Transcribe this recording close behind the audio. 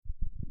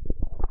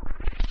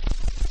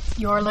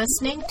You're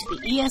listening to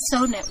the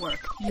ESO Network,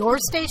 your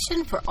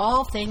station for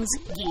all things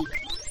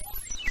geek.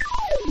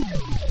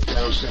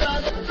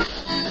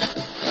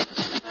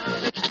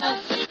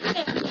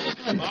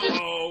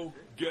 Uh-oh.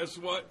 Guess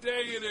what day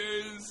it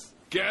is?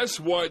 Guess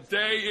what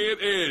day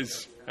it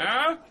is?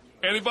 Huh?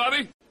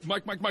 Anybody?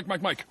 Mike.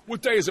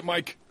 What day is it,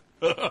 Mike?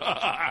 Woo-hoo!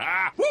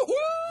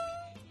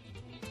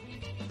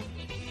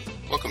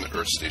 Welcome to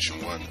Earth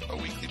Station 1, a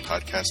weekly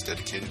podcast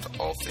dedicated to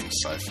all things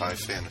sci-fi,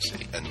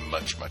 fantasy, and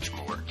much, much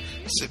more.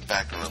 Sit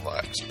back and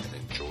relax and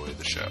enjoy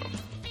the show.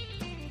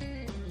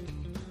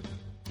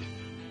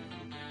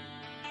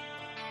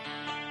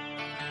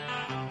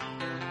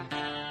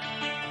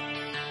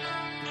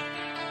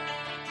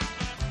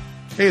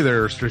 Hey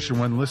there, Earth Station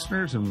 1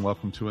 listeners, and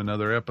welcome to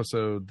another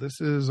episode. This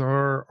is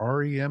our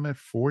R.E.M. at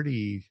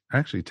 40,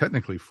 actually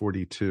technically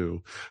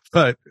 42,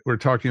 but we're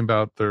talking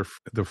about the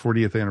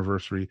 40th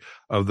anniversary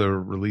of the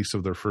release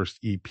of their first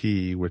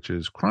EP, which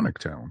is Chronic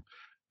Town,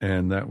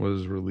 and that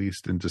was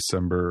released in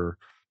December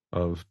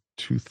of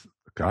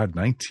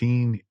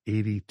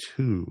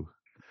 1982.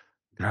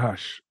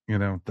 Gosh,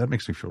 that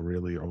makes me feel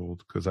really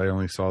old because I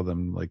only saw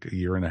them like a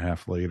year and a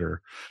half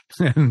later,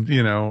 and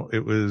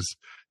it was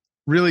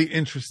really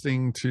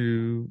interesting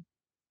to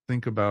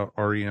think about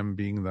R.E.M.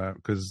 being that,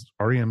 because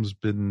R.E.M.'s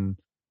been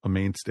a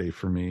mainstay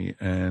for me,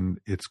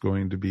 and it's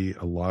going to be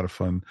a lot of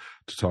fun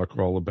to talk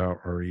all about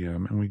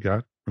R.E.M. And we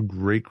got a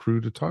great crew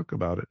to talk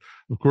about it.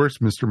 Of course,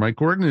 Mr. Mike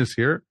Gordon is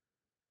here.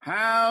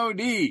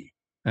 Howdy.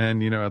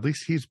 And at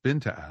least he's been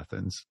to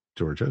Athens,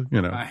 Georgia.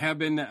 I have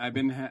been to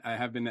Athens.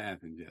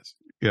 Yes.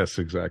 Yes,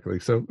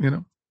 exactly. So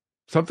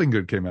something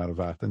good came out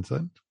of Athens.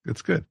 Then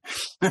it's good.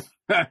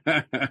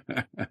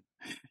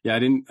 Yeah, I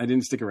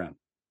didn't stick around.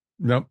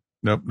 Nope.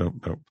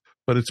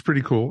 But it's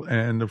pretty cool.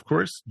 And of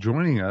course,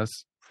 joining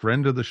us,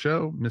 friend of the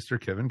show, Mr.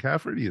 Kevin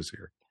Cafferty is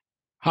here.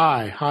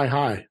 Hi.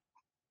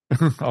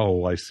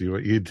 Oh, I see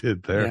what you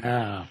did there.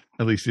 Yeah.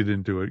 At least you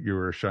didn't do it. You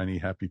were a shiny,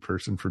 happy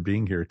person for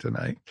being here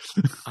tonight.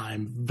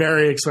 I'm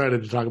very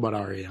excited to talk about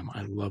R.E.M.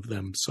 I love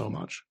them so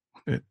much.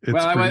 I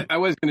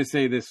was going to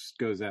say this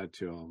goes out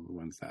to all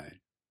one side,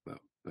 but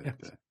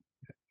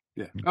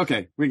yeah.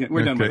 Okay, we're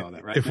done with all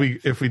that, right?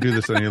 If we do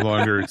this any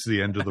longer, it's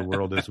the end of the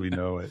world as we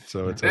know it.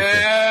 So it's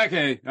okay.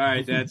 Okay. All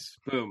right. That's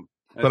boom.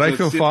 But I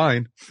feel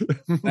fine.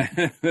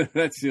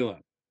 Let's seal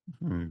up.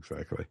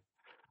 Exactly.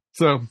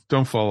 So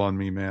don't fall on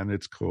me, man.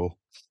 It's cool.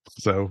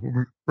 So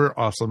we're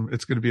awesome.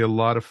 It's going to be a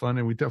lot of fun,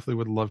 and we definitely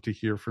would love to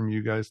hear from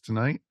you guys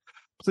tonight.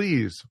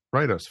 Please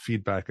write us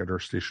feedback at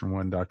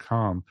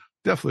earthstation1.com.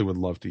 Definitely would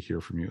love to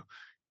hear from you.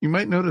 You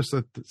might notice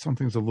that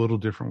something's a little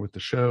different with the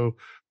show.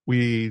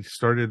 We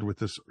started with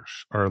this,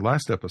 our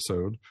last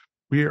episode.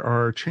 We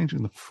are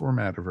changing the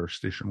format of our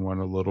Station 1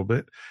 a little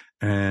bit,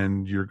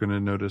 and you're going to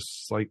notice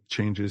slight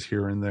changes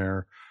here and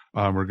there.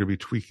 We're going to be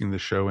tweaking the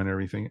show and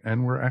everything,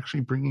 and we're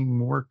actually bringing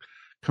more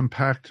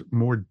compact,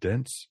 more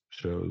dense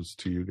shows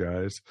to you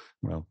guys.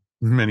 Well,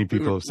 many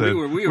people have said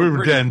we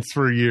were dense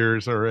for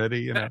years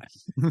already.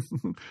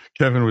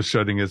 Kevin was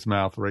shutting his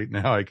mouth right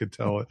now. I could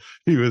tell it.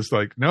 He was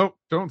like, "Nope,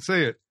 don't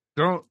say it.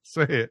 Don't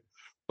say it."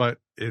 But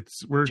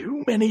we're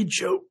too many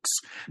jokes.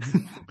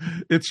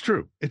 It's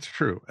true.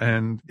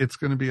 And it's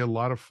going to be a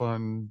lot of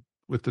fun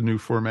with the new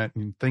format.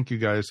 And thank you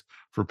guys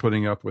for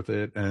putting up with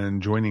it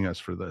and joining us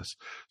for this.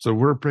 So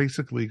we're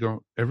basically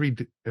going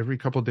every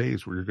couple of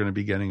days, we're going to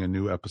be getting a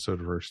new episode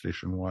of Earth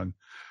Station 1.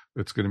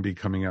 It's going to be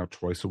coming out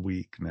twice a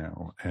week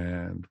now.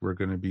 And we're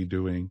going to be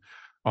doing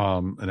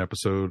an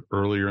episode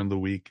earlier in the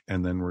week,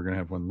 and then we're going to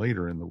have one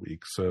later in the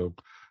week. So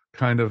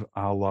kind of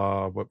a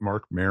la what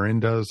Mark Maron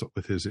does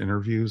with his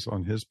interviews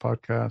on his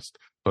podcast,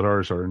 but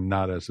ours are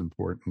not as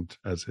important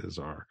as his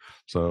are.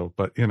 So,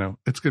 but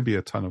it's going to be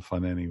a ton of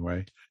fun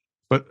anyway.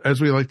 But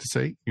as we like to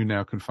say, you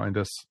now can find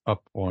us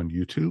up on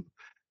YouTube,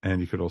 and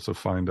you could also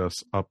find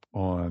us up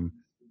on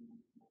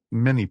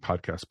many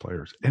podcast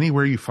players.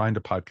 Anywhere you find a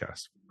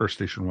podcast, Earth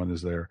Station 1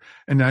 is there.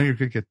 And now you're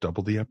going to get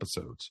double the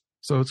episodes.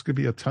 So it's going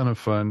to be a ton of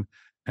fun.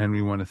 And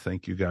we want to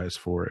thank you guys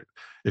for it.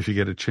 If you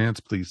get a chance,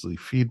 please leave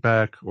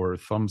feedback or a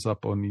thumbs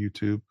up on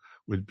YouTube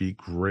would be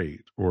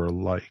great, or a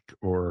like,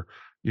 or,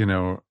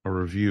 a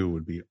review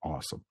would be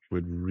awesome.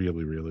 We'd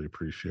really, really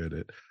appreciate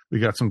it. We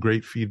got some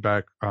great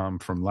feedback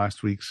from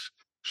last week's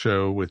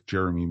show with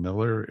Jeremy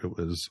Miller. It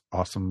was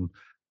awesome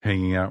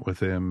hanging out with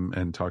him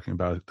and talking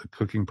about the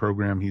cooking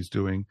program he's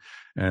doing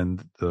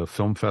and the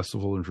film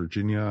festival in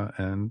Virginia.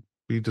 And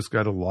we just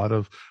got a lot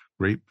of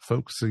great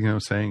folks,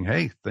 saying,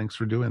 "Hey, thanks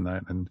for doing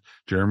that." And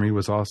Jeremy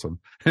was awesome.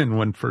 And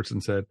one person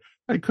said,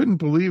 "I couldn't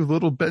believe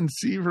little Ben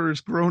Seaver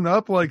has grown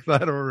up like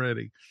that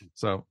already."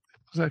 So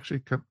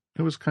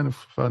it was kind of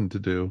fun to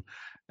do.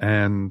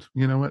 And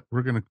you know what?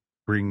 We're going to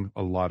bring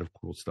a lot of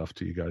cool stuff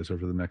to you guys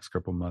over the next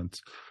couple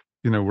months.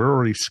 We're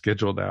already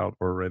scheduled out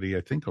already,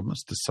 I think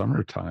almost to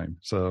summertime.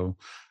 So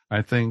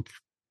I think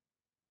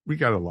we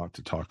got a lot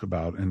to talk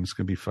about, and it's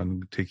going to be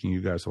fun taking you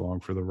guys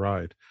along for the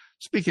ride.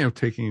 Speaking of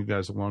taking you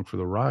guys along for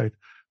the ride,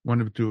 want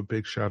to do a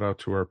big shout out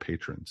to our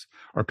patrons.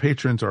 Our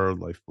patrons are our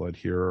lifeblood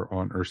here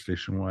on Earth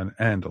Station One,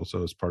 and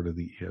also as part of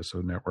the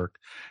ESO network.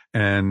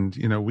 And,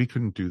 we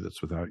couldn't do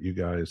this without you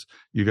guys.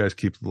 You guys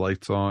keep the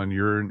lights on.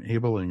 You're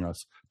enabling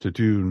us to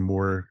do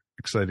more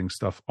exciting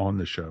stuff on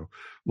the show,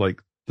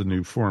 like the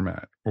new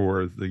format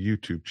or the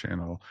YouTube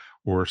channel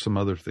or some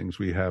other things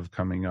we have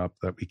coming up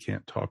that we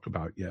can't talk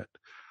about yet.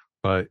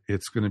 But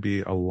it's going to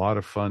be a lot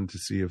of fun to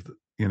see if,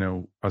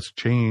 us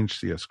change,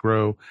 see us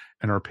grow,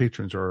 and our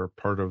patrons are a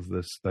part of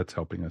this that's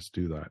helping us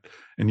do that.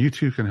 And you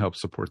too can help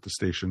support the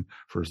station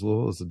for as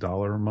little as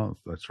 $1 a month.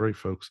 That's right,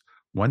 folks,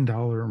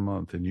 $1 a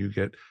month. And you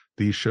get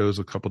these shows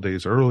a couple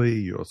days early.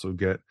 You also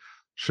get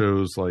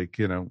shows like,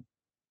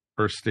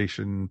 Earth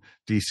Station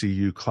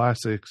DCU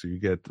Classics. You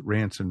get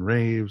Rants and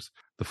Raves,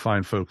 the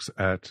fine folks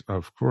at,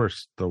 of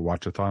course, the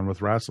Watchathon with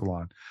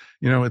Rassilon.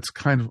 It's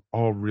kind of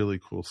all really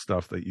cool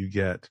stuff that you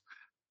get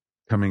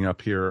coming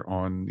up here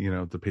on,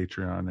 the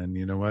Patreon. And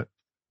you know what?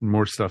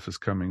 More stuff is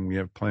coming. We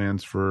have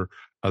plans for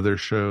other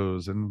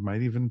shows and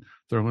might even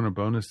throw in a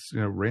bonus,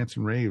 Rants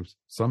and Raves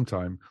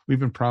sometime. We've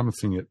been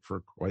promising it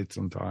for quite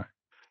some time.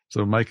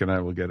 So Mike and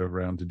I will get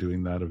around to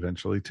doing that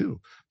eventually too.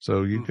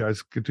 So you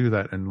guys could do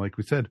that. And like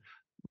we said,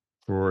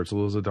 for as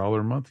little as $1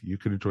 a month, you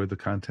can enjoy the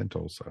content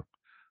also.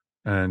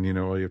 And,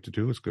 all you have to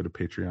do is go to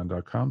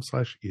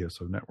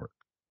patreon.com/ESO network.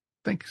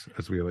 Thanks,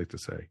 as we like to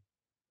say.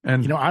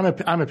 And I'm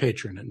a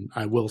patron, and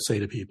I will say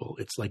to people,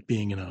 it's like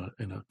being in a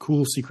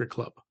cool secret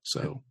club.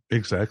 So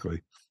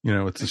exactly,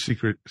 it's a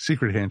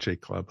secret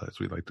handshake club, as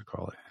we like to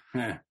call it.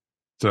 Yeah.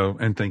 So,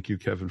 and thank you,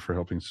 Kevin, for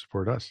helping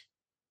support us.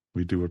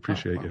 We do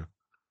appreciate you.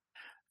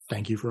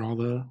 Thank you for all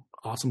the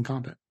awesome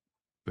content.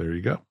 There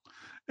you go,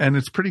 and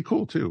it's pretty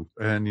cool too.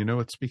 And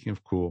speaking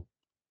of cool,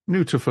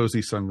 new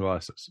Tifosi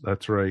sunglasses.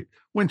 That's right,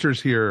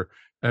 winter's here.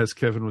 As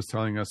Kevin was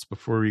telling us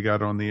before we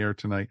got on the air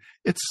tonight,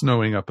 it's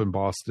snowing up in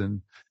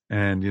Boston.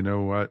 And you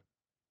know what?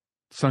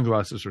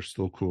 Sunglasses are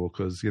still cool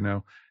because,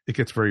 it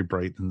gets very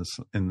bright in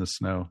the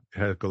snow. It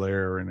has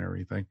glare and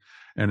everything.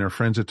 And our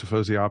friends at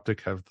Tifosi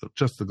Optic have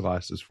just the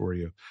glasses for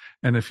you.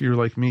 And if you're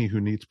like me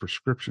who needs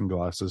prescription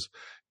glasses,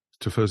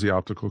 Tifosi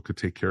Optical could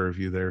take care of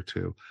you there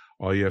too.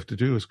 All you have to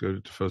do is go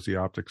to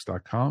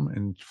tifosioptics.com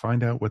and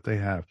find out what they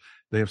have.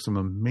 They have some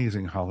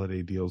amazing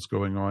holiday deals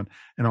going on.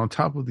 And on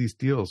top of these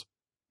deals,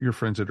 your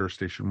friends at Earth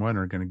Station One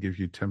are going to give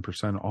you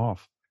 10%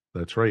 off.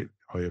 That's right.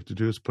 All you have to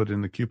do is put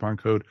in the coupon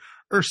code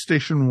Earth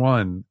Station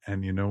One.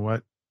 And you know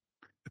what?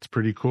 It's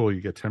pretty cool.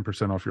 You get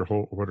 10% off your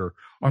whole order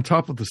on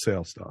top of the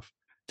sale stuff.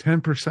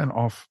 10%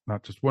 off,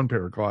 not just one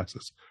pair of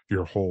glasses,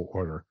 your whole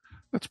order.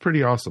 That's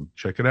pretty awesome.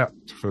 Check it out.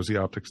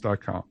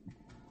 tifosioptics.com.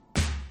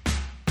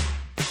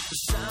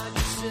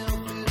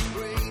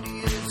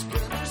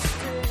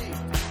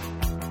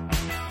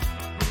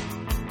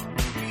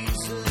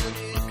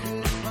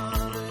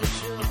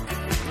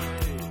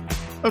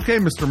 Okay,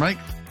 Mr. Mike,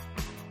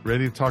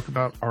 ready to talk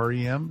about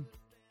R.E.M.?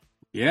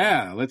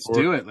 Yeah, let's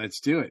do it.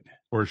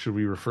 Or should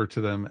we refer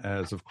to them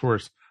as, of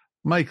course,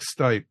 Mike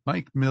Stipe,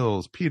 Mike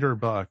Mills, Peter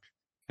Buck,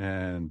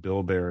 and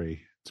Bill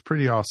Berry? It's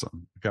pretty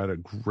awesome. Got a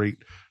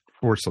great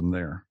foursome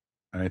there.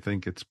 I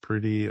think it's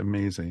pretty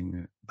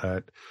amazing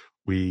that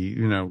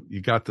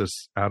you got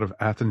this out of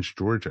Athens,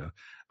 Georgia.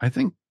 I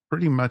think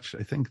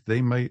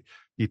they might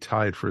be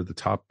tied for the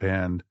top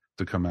band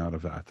to come out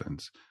of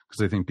Athens,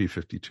 because I think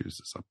B-52s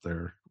is up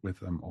there with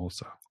them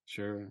also.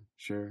 Sure.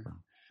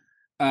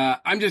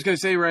 I'm just going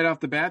to say right off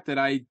the bat that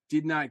I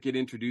did not get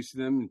introduced to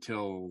them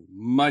until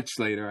much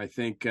later. I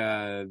think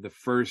the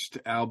first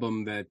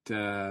album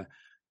that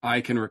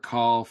I can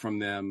recall from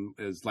them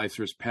is Life's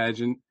First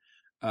Pageant.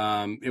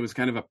 It was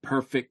kind of a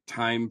perfect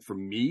time for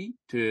me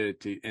to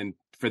and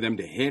for them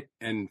to hit,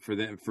 and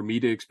for me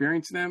to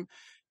experience them,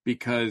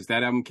 because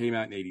that album came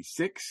out in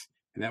 '86,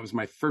 and that was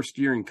my first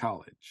year in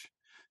college.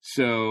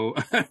 So,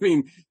 I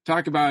mean,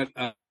 talk about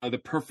the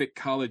perfect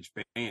college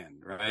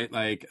band, right?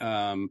 Like,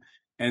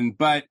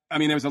 but I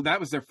mean, that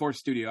was their fourth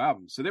studio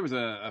album. So there was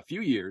a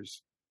few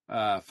years,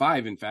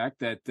 5, in fact,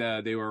 that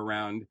they were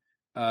around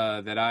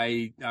that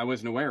I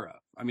wasn't aware of.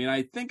 I mean,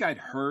 I think I'd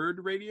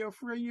heard Radio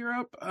Free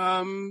Europe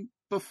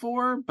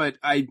before, but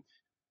I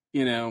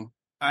don't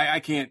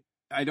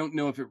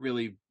know if it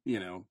really,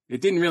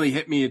 it didn't really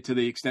hit me to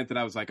the extent that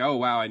I was like, oh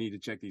wow, I need to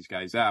check these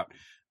guys out.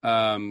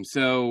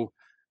 So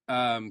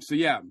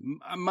yeah,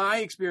 my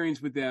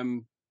experience with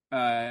them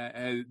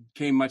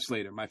came much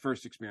later. My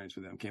first experience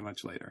with them came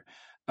much later.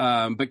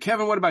 But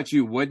Kevin, what about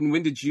you?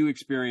 When did you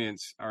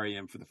experience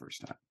R.E.M. for the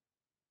first time?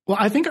 Well,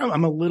 I think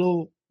I'm a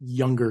little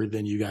younger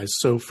than you guys.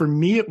 So for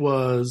me,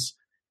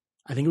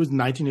 I think it was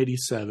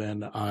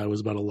 1987. I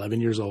was about 11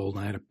 years old,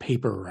 and I had a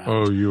paper route.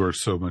 Oh, you are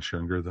so much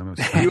younger than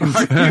us. you are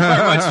much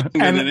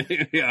younger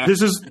than yeah.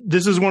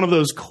 This is one of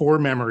those core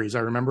memories. I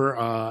remember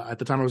at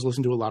the time I was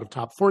listening to a lot of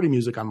top 40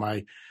 music on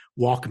my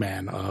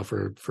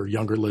Walkman. For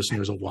younger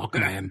listeners, a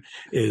Walkman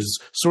is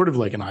sort of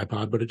like an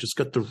iPod, but it just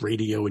got the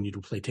radio and you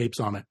would play tapes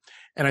on it.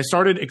 And I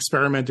started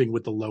experimenting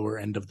with the lower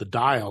end of the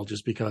dial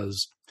just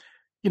because,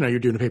 you're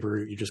doing a paper,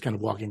 you're just kind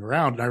of walking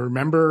around. And I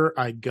remember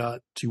I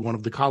got to one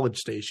of the college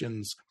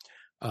stations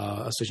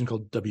a station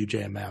called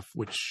WJMF,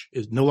 which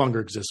is no longer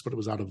exists, but it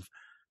was out of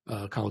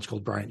a college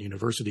called Bryant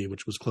University,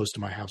 which was close to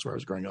my house where I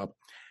was growing up.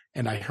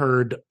 And I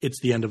heard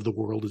 "It's the End of the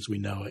World as We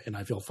Know It," and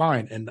I Feel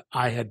Fine. And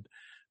I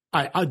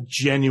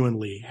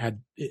genuinely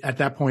had, at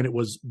that point, it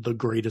was the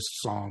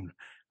greatest song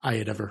I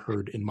had ever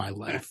heard in my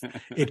life.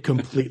 It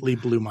completely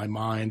blew my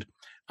mind.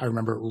 I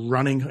remember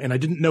running, and I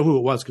didn't know who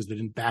it was because they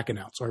didn't back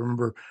announce. So I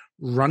remember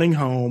running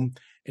home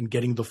and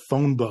getting the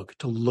phone book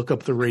to look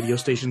up the radio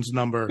station's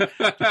number,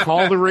 to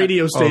call the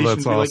radio station. Oh,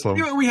 that's awesome.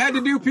 You know what we had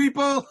to do,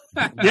 people?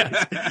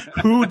 Yes.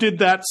 Who did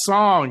that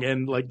song?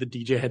 And like the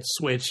DJ had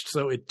switched.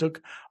 So it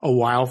took a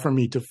while for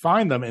me to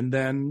find them. And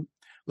then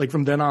like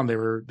from then on, they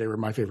were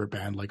my favorite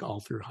band, like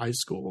all through high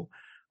school.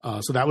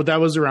 So that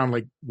was around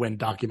like when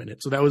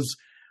Documented. So that was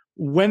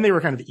when they were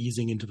kind of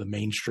easing into the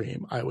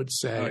mainstream, I would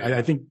say. Oh, yeah.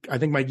 I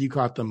think Mike, you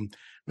caught them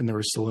when they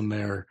were still in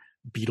their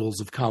Beatles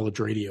of college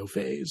radio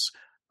phase.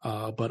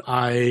 But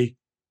I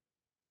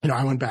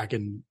went back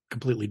and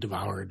completely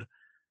devoured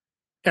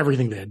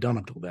everything they had done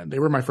up till then. They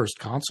were my first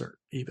concert,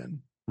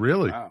 even.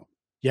 Really? Wow.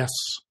 Yes.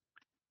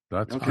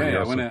 That's Okay. pretty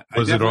I awesome.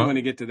 definitely want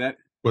to get to that.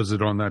 Was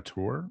it on that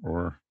tour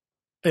or?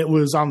 It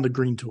was on the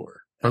Green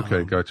Tour.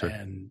 Okay, gotcha.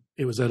 And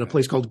it was at a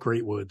place called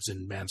Great Woods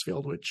in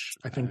Mansfield, which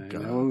I think I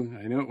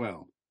know it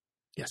well.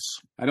 Yes.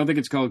 I don't think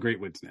it's called Great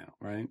Woods now,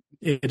 right?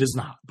 It is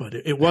not, but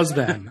it was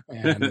then.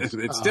 And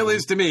It still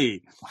is to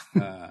me.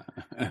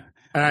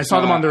 And I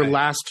saw them on their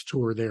last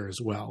tour there as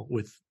well,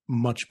 with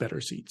much better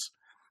seats.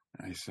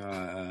 I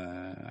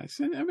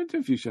went to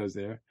a few shows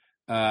there.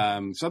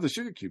 Saw the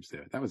Sugar Cubes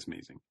there. That was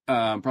amazing.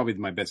 Probably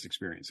my best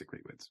experience at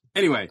Great Woods.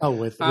 Anyway. Oh,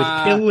 with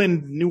Kill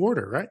and New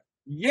Order, right?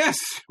 Yes.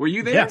 Were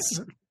you there?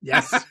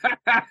 Yes.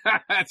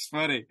 That's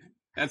funny.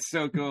 That's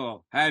so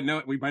cool.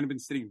 We might have been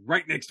sitting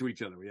right next to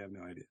each other. We have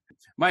no idea.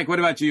 Mike, what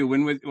about you?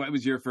 What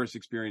was your first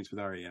experience with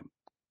R.E.M.?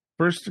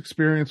 First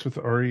experience with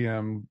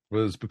R.E.M.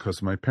 was because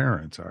of my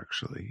parents,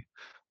 actually.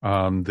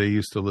 They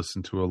used to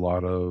listen to a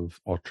lot of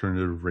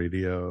alternative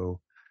radio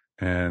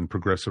and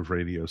progressive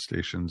radio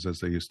stations, as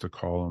they used to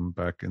call them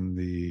back in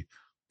the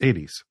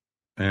 80s.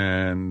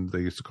 And they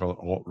used to call it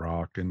alt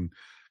rock and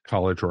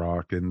college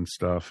rock and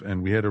stuff.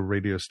 And we had a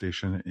radio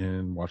station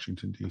in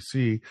Washington,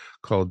 D.C.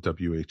 called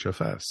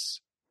WHFS.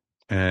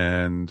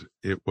 And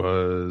it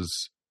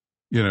was,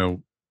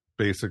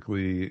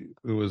 basically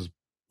it was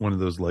one of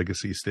those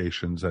legacy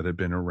stations that had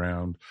been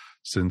around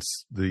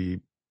since the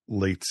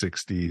late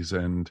 60s.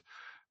 And,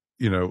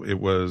 it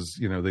was,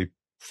 they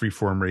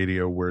freeform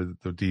radio where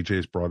the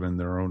DJs brought in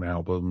their own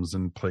albums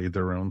and played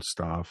their own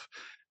stuff.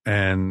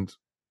 And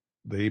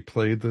they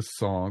played this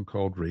song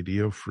called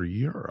Radio Free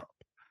Europe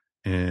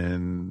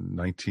in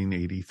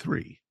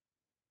 1983.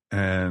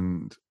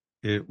 And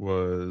it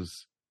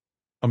was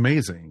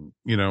amazing.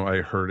 I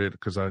heard it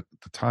because at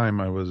the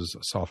time I was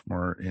a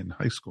sophomore in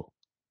high school.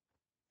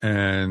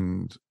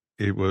 And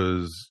it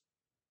was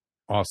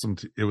awesome.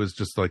 It was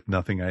just like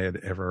nothing I had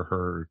ever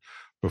heard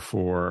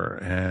before.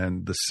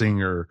 And the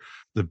singer,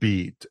 the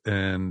beat,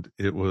 and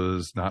it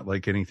was not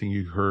like anything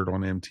you heard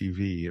on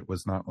MTV. It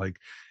was not like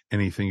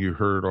anything you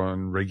heard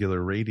on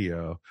regular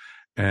radio.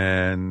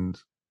 And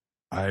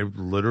I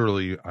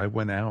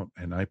went out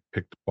and I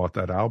bought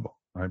that album.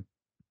 I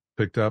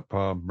picked up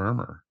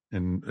Murmur,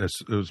 and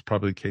it was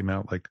probably came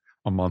out like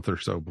a month or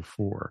so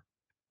before.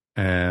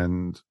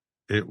 And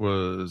it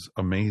was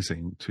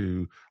amazing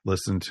to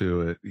listen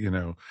to it.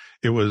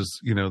 It was,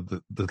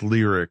 the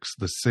lyrics,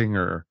 the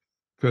singer,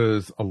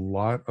 because a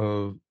lot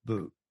of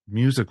the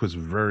music was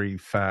very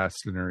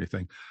fast and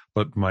everything,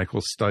 but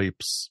Michael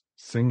Stipe's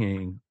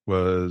singing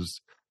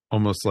was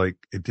almost like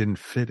it didn't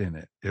fit in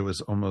it. It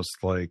was almost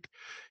like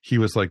he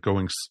was like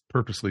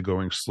purposely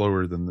going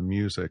slower than the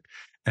music.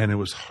 And it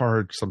was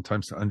hard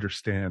sometimes to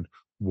understand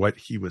what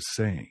he was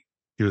saying.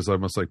 He was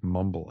almost like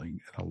mumbling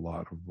in a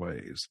lot of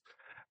ways.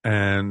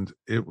 And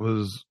it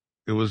was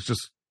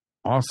just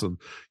awesome,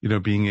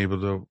 being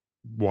able to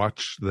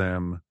watch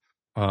them,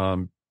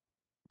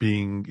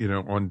 being,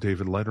 on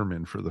David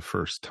Letterman for the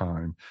first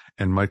time,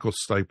 and Michael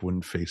Stipe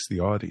wouldn't face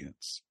the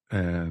audience.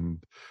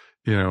 And,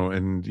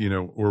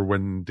 or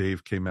when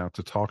Dave came out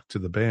to talk to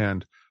the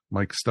band,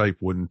 Mike Stipe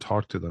wouldn't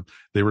talk to them.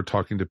 They were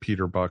talking to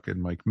Peter Buck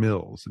and Mike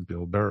Mills and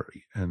Bill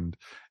Berry. And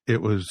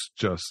it was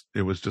just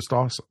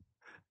awesome.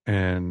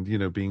 And,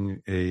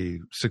 being a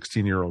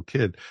 16-year-old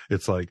kid,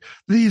 it's like,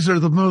 these are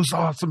the most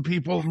awesome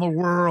people in the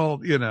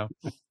world,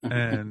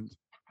 and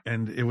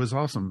it was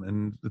awesome.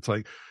 And it's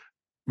like,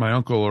 my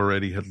uncle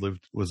already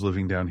was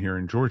living down here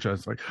in Georgia.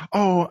 It's like,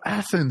 oh,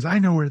 Athens, I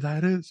know where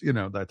that is,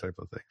 that type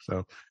of thing.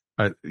 So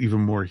even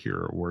more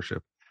hero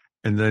worship.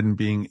 And then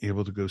being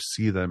able to go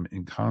see them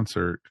in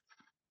concert.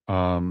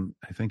 I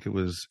think it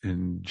was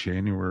in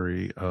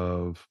January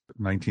of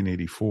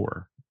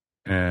 1984,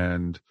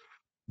 and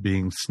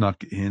being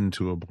snuck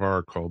into a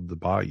bar called the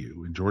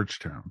Bayou in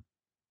Georgetown,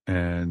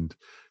 and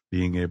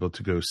being able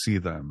to go see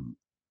them.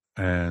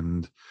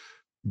 And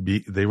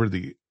they were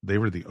the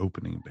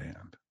opening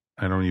band.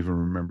 I don't even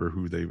remember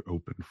who they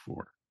opened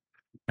for.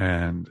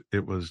 And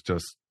it was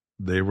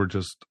they were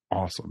just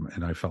awesome.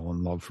 And I fell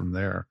in love from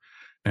there.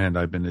 and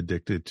I've been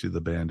addicted to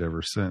the band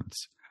ever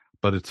since.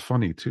 But it's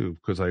funny too,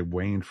 because I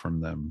waned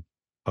from them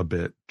a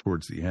bit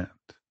towards the end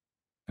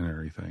and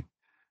everything.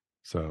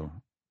 So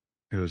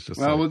it was just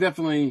we'll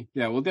definitely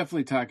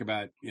talk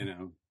about,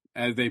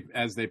 as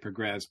they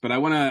progress. But I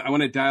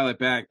want to dial it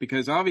back,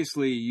 because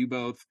obviously you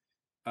both,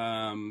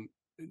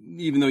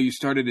 even though you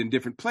started in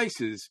different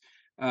places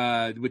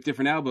with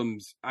different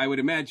albums, I would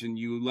imagine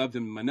you loved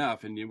them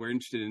enough and you were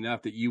interested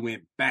enough that you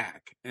went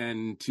back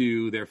and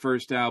to their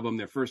first album,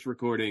 their first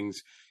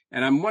recordings.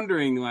 And I'm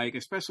wondering, like,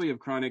 especially of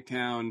Chronic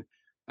Town,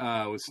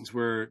 since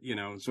we're,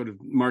 sort of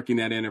marking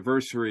that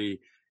anniversary,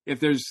 if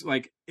there's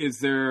like,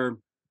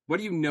 what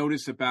do you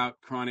notice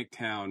about Chronic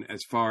Town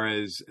as far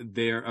as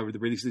the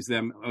releases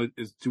them,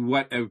 as to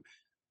what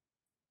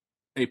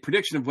a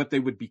prediction of what they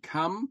would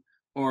become,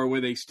 or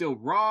were they still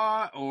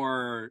raw,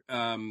 or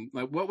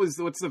like what's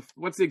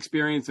the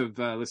experience of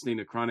listening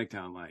to Chronic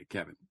Town like,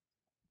 Kevin?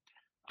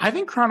 I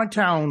think Chronic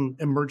Town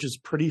emerges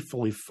pretty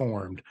fully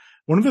formed.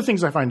 One of the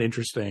things I find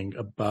interesting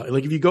about,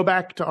 like, if you go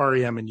back to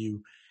R.E.M. and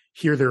you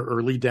hear their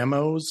early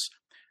demos,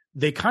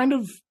 they kind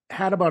of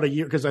had about a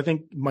year, because I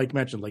think Mike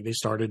mentioned, like, they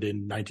started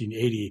in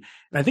 1980,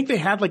 and I think they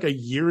had like a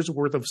year's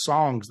worth of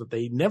songs that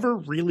they never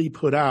really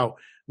put out,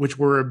 which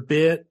were a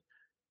bit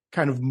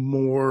kind of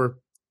more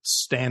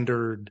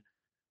standard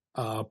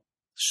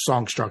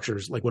song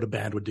structures, like what a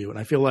band would do. And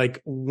I feel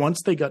like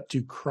once they got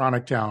to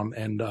Chronic Town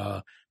and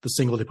the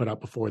single they put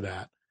out before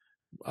that,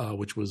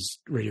 which was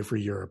Radio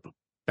Free Europe,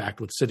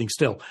 backed with Sitting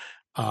Still,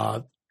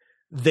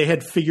 they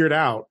had figured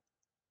out,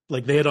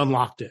 like, they had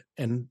unlocked it,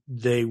 and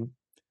they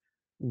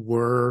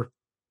were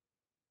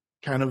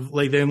kind of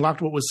like, they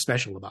unlocked what was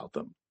special about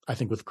them, I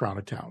think, with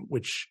Chronic Town,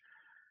 which,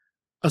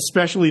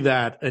 especially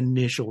that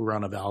initial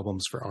run of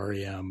albums for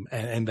R.E.M.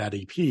 and that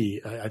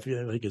EP, I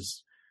feel like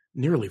is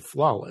nearly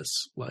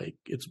flawless. Like,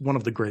 it's one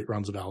of the great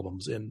runs of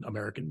albums in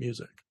American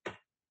music.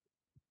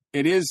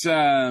 It is.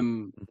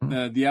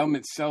 The album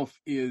itself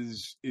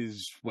is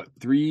what,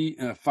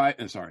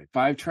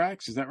 5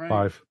 tracks? Is that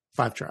right?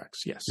 Five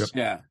tracks. Yes. Yep.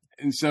 Yeah.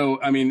 And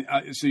so, I mean,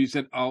 so you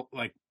said all,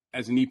 like,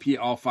 as an EP,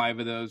 all 5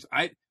 of those.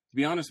 To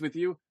be honest with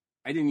you,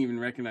 I didn't even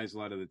recognize a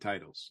lot of the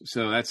titles.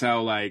 So that's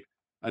how, like,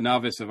 a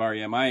novice of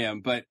R.E.M. I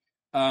am. But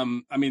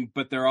I mean,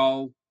 but they're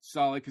all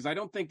solid, because I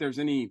don't think there's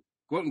any,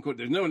 quote unquote,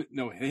 there's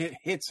no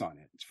hits on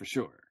it. It's for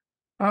sure.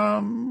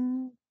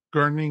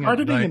 Gardening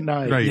at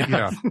Night. Right,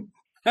 yeah.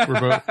 We're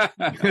both,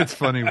 it's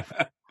funny.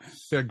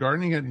 Yeah,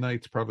 Gardening at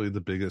Night's probably the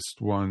biggest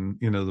one,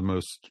 the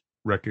most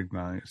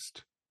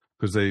recognized,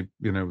 because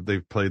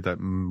they've played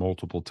that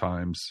multiple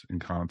times in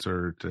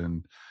concert,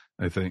 and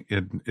I think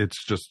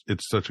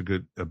it's such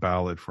a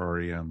ballad for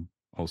R.E.M.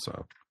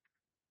 also.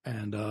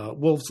 And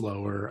Wolf's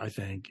Lower, I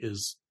think,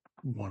 is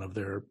one of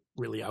their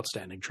really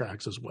outstanding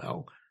tracks as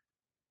well.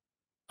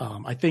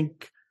 I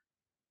think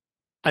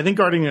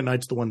Gardening at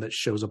Night's the one that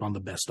shows up on the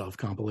best of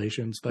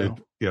compilations, though.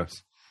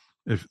 Yes.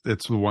 If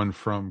it's the one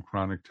from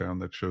Chronic Town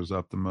that shows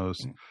up the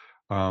most.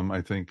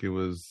 I think it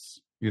was,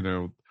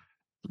 the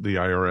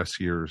IRS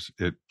years,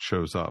 it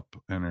shows up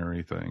and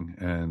everything.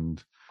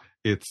 And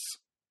it's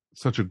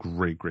such a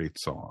great, great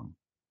song.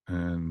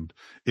 And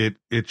it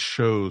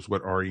shows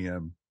what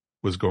R.E.M.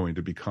 was going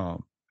to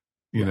become,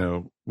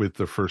 with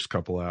the first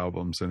couple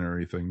albums and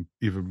everything,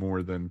 even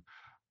more than,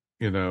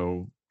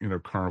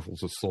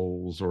 Carnivals of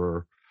Souls,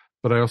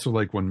 but I also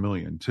like 1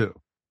 Million too.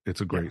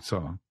 It's a great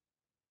song.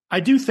 I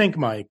do think,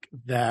 Mike,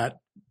 that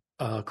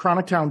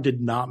Chronic Town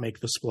did not make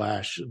the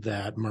splash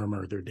that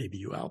Murmur, their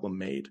debut album,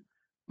 made.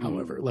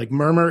 However, like,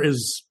 Murmur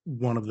is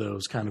one of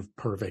those kind of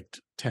perfect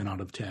 10 out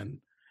of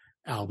 10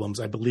 albums.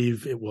 I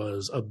believe it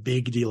was a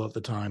big deal at the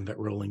time that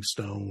Rolling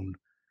Stone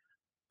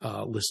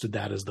listed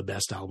that as the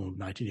best album of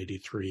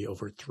 1983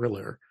 over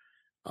Thriller.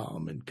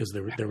 And because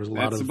there was a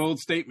lot of... That's a bold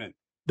statement.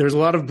 There's a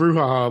lot of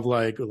brouhaha of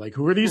like,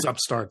 who are these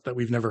upstarts that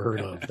we've never heard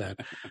of?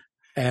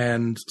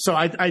 And so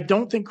I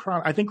don't think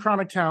I think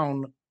Chronic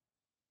Town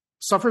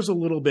suffers a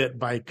little bit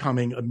by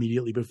coming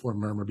immediately before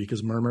Murmur,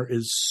 because Murmur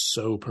is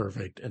so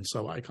perfect and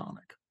so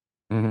iconic.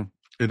 Mm-hmm.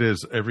 It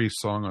is. Every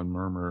song on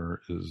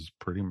Murmur is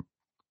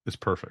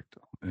perfect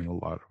in a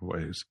lot of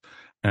ways.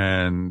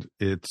 And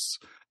it's,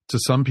 to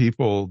some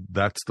people,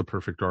 that's the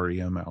perfect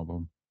R.E.M.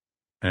 album,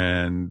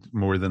 and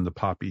more than the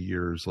poppy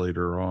years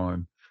later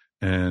on.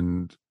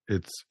 And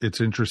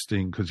it's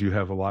interesting because you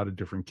have a lot of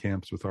different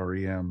camps with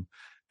R.E.M.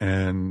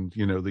 And,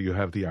 that you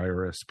have the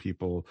IRS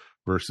people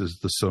versus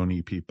the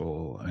Sony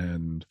people.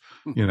 And,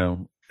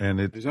 and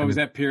there's always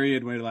that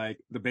period where, like,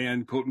 the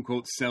band, quote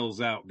unquote,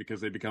 sells out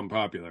because they become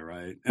popular,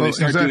 right? And they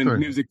start doing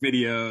music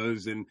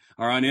videos and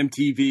are on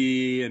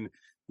MTV, and,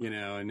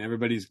 and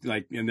everybody's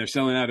like, and they're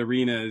selling out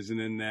arenas. And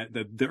then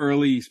the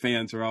early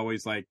fans are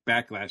always like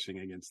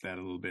backlashing against that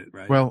a little bit,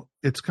 right? Well,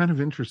 it's kind of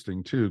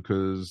interesting too,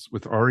 because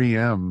with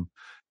R.E.M.,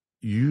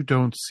 you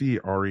don't see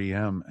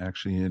R.E.M.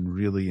 actually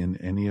in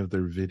any of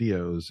their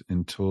videos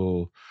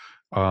until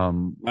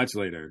much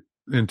later,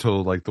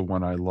 until like The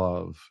One I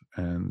Love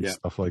and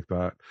stuff like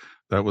that.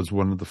 That was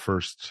one of the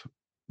first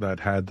that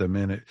had them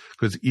in it,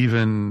 because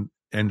even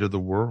End of the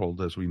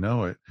World as we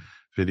know it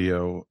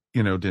video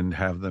didn't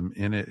have them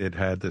in it. It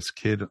had this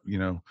kid,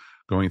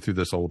 going through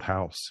this old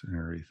house and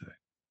everything.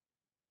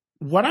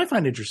 What I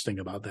find interesting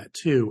about that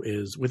too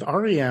is with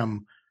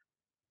REM,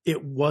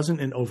 it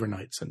wasn't an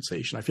overnight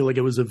sensation. I feel like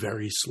it was a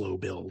very slow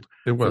build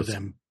for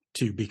them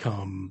to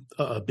become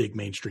a big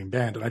mainstream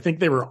band. And I think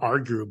they were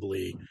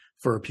arguably,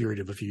 for a period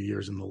of a few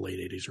years in the late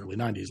 80s, early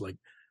 90s, like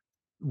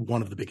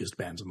one of the biggest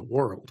bands in the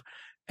world.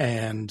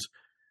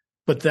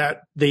 But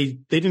that they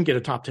didn't get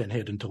a top 10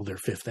 hit until their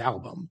fifth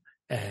album.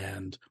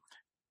 And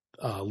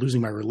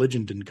Losing My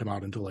Religion didn't come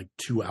out until like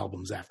 2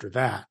 albums after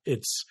that.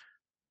 It's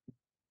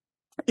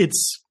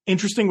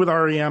interesting with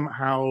REM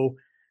how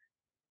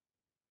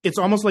it's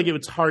almost like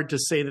it's hard to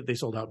say that they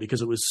sold out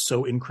because it was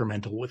so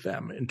incremental with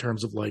them in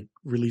terms of like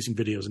releasing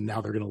videos, and now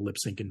they're going to lip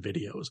sync in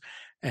videos,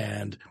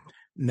 and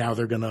now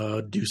they're going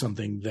to do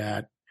something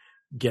that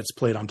gets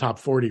played on top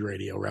 40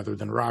 radio rather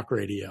than rock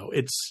radio.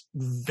 It's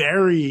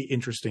very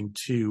interesting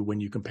too when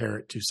you compare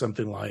it to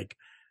something like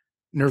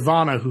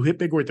Nirvana, who hit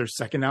big with their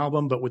second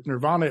album, but with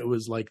Nirvana, it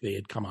was like they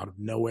had come out of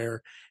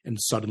nowhere and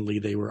suddenly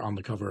they were on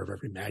the cover of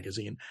every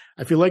magazine.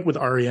 I feel like with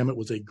REM, it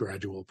was a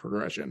gradual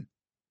progression.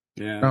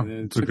 Yeah,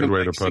 it's a good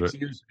way to put it.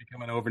 6 years to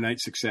become an overnight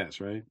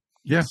success, right?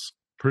 Yes,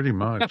 pretty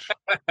much.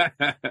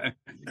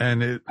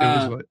 And it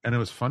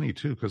was funny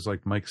too, because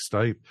like Mike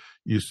Stipe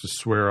used to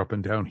swear up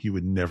and down he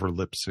would never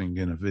lip sync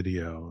in a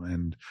video,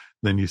 and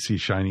then you see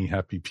shiny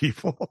happy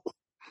people.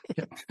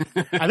 Yeah.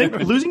 I think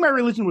Losing My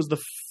Religion was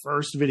the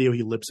first video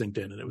he lip synced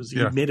in, and it was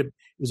it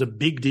was a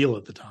big deal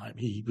at the time.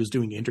 He was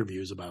doing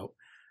interviews about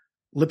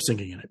lip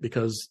syncing in it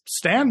because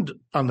Stand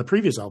on the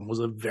previous album was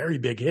a very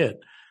big hit.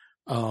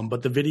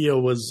 But the video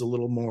was a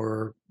little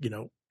more,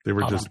 they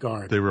were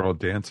avant-garde. They were all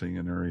dancing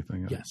and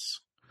everything. Yes.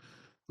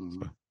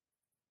 So.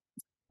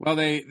 Well,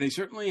 they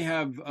certainly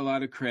have a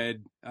lot of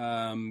cred,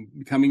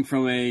 coming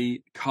from a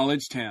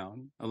college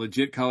town, a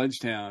legit college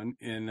town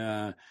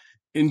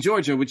in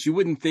Georgia, which you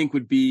wouldn't think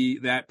would be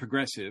that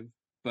progressive.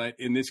 But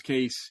in this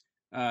case,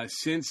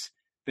 since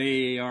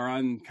they are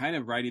on kind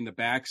of riding the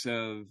backs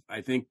of,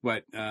 I think,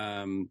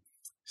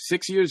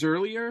 6 years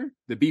earlier,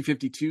 the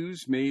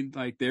B-52s made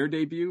like their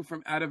debut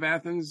from out of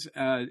Athens.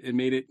 It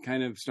made it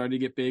kind of started to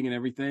get big and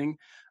everything.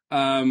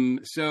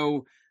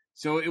 So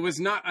it was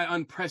not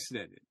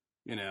unprecedented,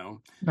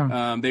 No.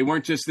 They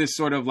weren't just this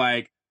sort of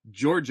like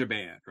Georgia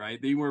band,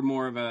 right? They were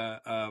more of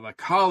a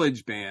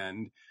college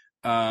band,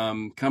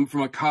 come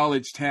from a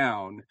college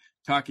town,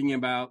 talking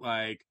about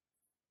like,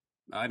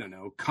 I don't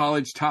know,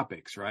 college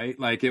topics, right?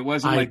 Like it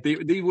wasn't like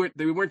they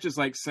weren't just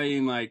like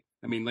saying like,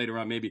 I mean, later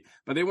on maybe,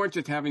 but they weren't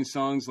just having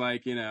songs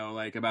like,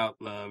 like about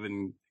love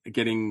and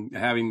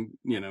having,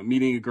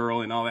 meeting a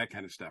girl and all that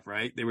kind of stuff,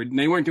 right? They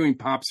weren't doing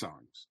pop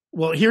songs.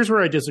 Well, here's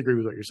where I disagree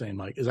with what you're saying,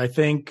 Mike, is I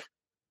think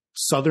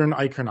Southern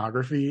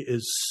iconography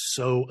is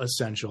so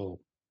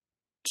essential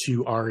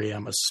to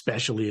REM,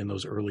 especially in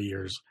those early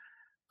years,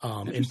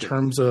 in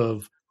terms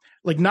of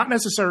like, not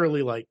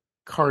necessarily like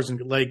cars and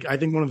like, I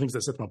think one of the things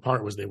that set them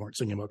apart was they weren't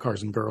singing about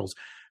cars and girls.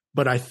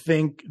 But I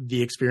think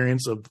the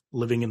experience of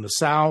living in the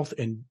South,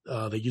 and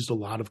they used a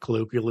lot of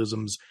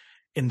colloquialisms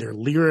in their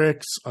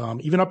lyrics,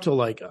 even up to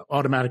like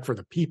Automatic for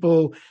the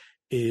People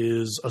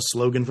is a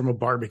slogan from a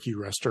barbecue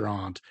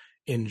restaurant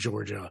in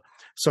Georgia.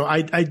 So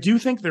I do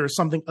think there is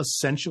something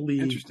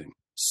essentially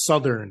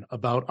Southern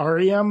about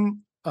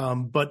REM,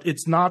 but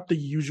it's not the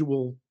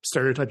usual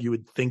stereotype you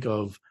would think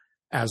of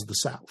as the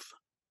South.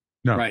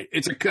 No. Right.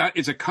 It's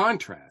a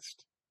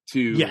contrast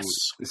to the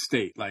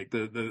state, like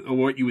the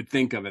what you would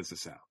think of as the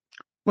South.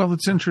 Well,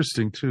 it's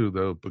interesting too,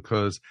 though,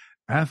 because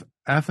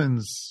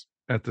Athens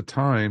at the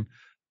time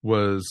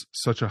was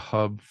such a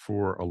hub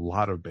for a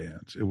lot of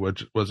bands. It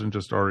wasn't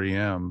just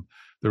REM.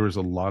 There was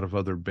a lot of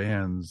other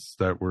bands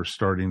that were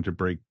starting to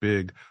break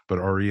big, but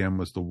REM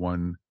was the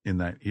one in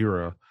that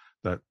era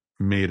that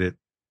made it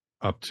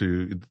up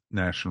to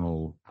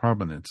national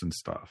prominence and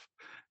stuff.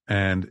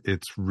 And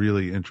it's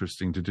really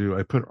interesting to do.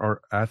 I put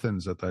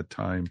Athens at that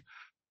time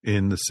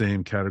in the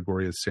same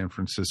category as San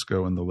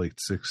Francisco in the late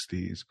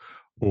 60s,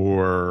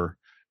 or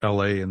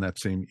LA in that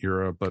same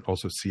era, but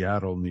also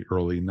Seattle in the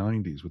early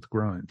 90s with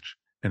grunge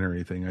and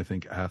everything. I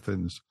think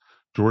Athens,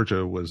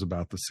 Georgia was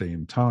about the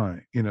same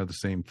time, the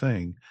same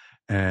thing.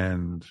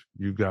 And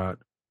you got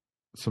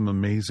some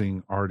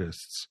amazing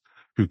artists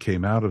who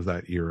came out of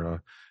that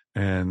era,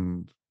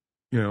 and,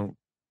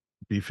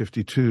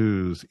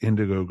 B-52s,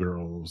 Indigo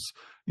Girls,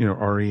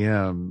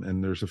 REM,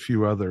 and there's a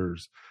few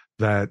others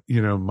that,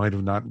 might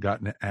have not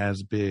gotten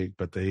as big,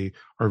 but they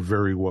are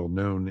very well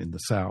known in the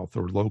South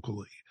or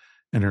locally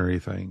and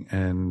everything.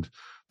 And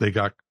they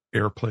got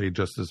airplay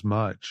just as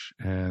much.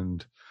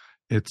 And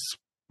it's,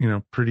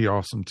 pretty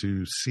awesome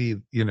to see,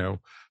 the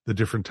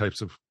different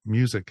types of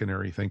music and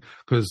everything.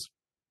 Because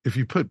if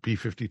you put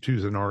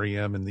B-52s and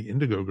REM and the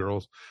Indigo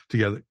Girls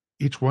together,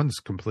 each one's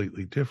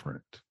completely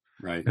different.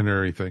 Right. And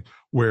everything.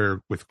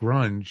 Where with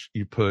grunge,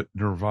 you put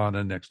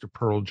Nirvana next to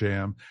Pearl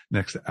Jam,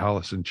 next to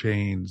Alice in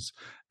Chains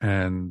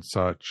and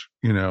such,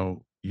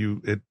 you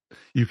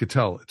could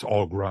tell it's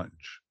all grunge,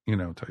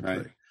 type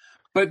thing.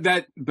 But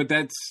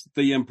that's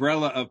the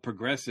umbrella of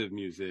progressive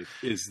music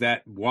is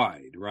that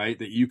wide, right?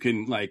 That you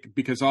can like,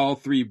 because all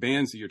three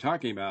bands that you're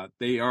talking about,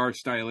 they are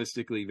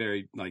stylistically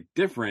very like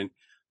different,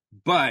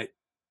 but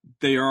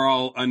they are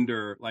all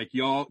under like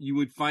you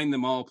would find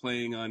them all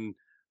playing on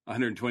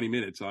 120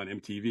 Minutes on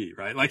MTV,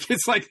 right? Like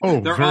it's like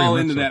they're very all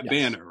much into so. that Yes.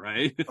 banner,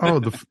 right?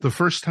 The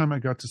first time I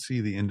got to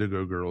see the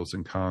Indigo Girls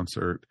in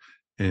concert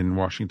in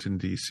Washington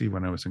D.C.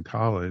 when I was in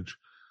college,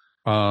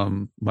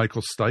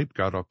 Michael Stipe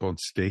got up on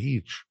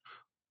stage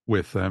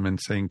with them and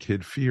sang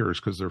Kid Fears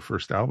because their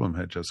first album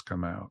had just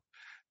come out.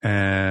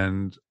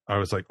 And I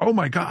was like, oh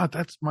my God,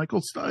 that's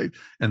Michael Stipe.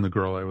 And the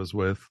girl I was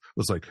with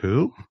was like,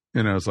 who?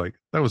 And I was like,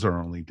 that was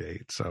our only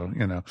date. So,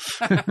 Yeah,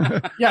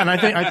 and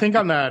I think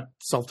on that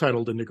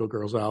self-titled Indigo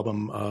Girls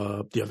album,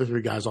 the other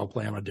three guys all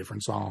play on a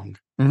different song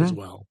as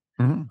well.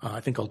 I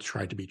think I'll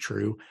Try to Be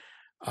True.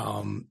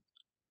 And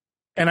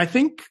I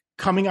think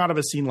coming out of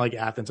a scene like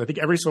Athens, I think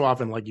every so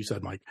often, like you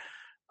said, Mike,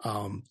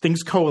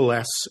 things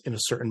coalesce in a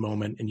certain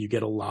moment and you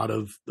get a lot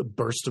of the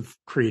burst of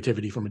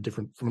creativity from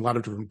a lot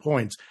of different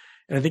points.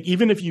 And I think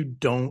even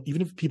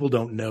if people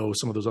don't know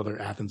some of those other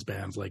Athens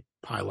bands like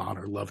Pylon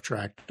or Love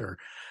Tractor,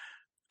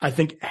 I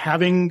think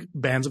having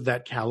bands of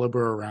that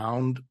caliber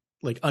around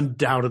like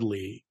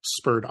undoubtedly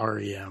spurred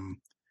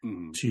REM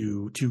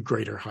to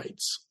greater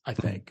heights, I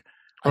think.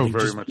 I think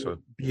very much so.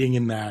 Being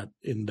in that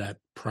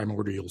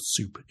primordial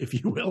soup, if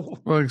you will.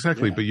 Well,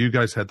 exactly. Yeah. But you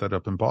guys had that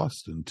up in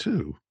Boston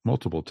too,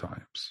 multiple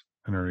times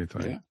and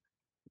everything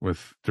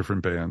with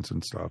different bands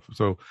and stuff.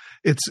 So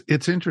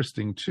it's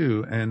interesting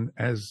too. And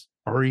as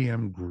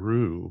REM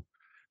grew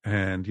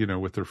and,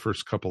 with their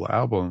first couple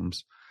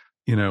albums,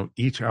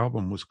 each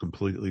album was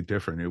completely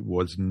different. It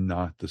was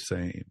not the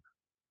same.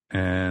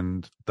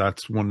 And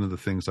that's one of the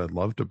things I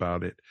loved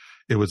about it.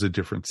 It was a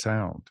different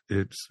sound.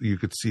 You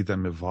could see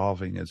them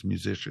evolving as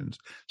musicians,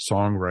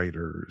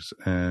 songwriters,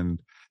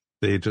 and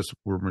they just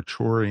were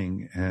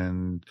maturing.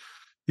 And,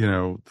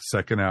 the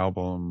second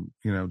album,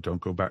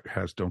 Don't Go Back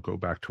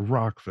to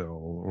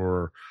Rockville,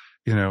 or,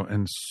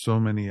 and so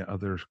many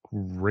other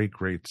great,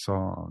 great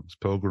songs.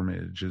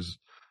 Pilgrimage is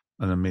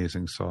an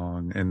amazing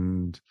song.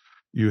 And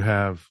you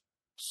have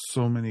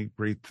so many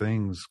great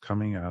things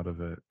coming out of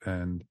it.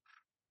 And,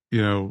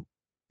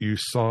 you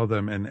saw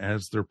them, and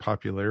as their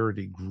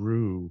popularity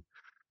grew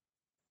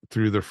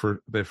through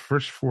the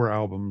first four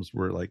albums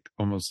were like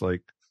almost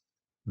like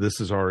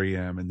this is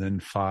REM, and then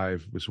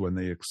 5 was when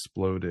they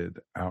exploded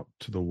out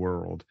to the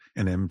world,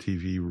 and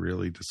MTV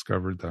really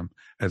discovered them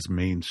as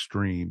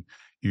mainstream.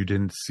 You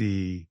didn't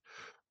see,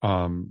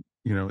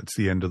 It's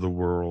the End of the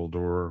World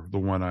or The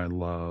One I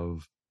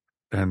Love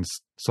and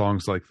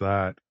songs like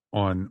that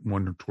on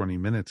 120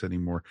 Minutes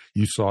anymore.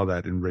 You saw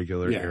that in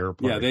regular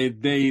airplay. Yeah, they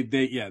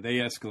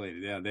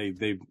escalated. Yeah,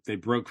 they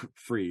broke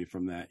free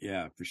from that.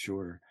 Yeah, for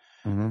sure.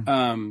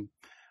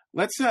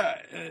 Let's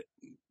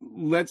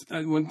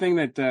one thing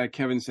that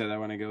Kevin said I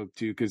want to go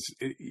to, because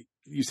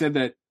you said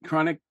that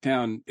Chronic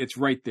Town, it's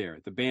right there.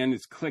 The band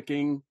is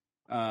clicking.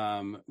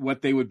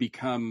 What they would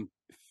become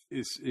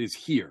is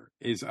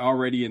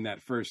already in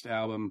that first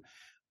album.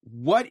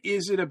 What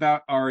is it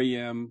about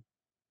REM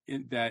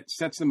that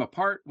sets them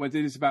apart? What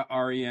it is about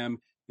REM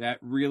that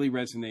really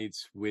resonates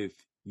with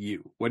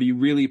you? What do you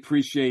really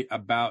appreciate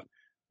about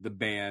the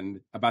band,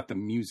 about the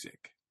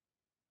music?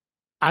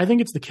 I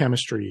think it's the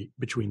chemistry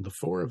between the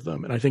four of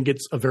them. And I think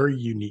it's a very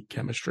unique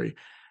chemistry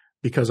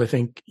because I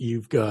think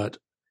you've got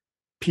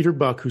Peter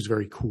Buck, who's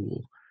very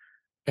cool,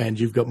 and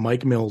you've got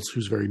Mike Mills,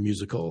 who's very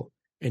musical,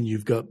 and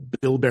you've got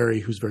Bill Berry,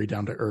 who's very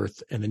down to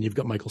earth, and then you've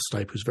got Michael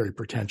Stipe, who's very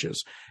pretentious.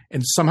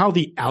 And somehow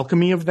the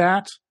alchemy of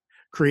that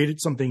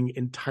created something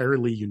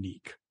entirely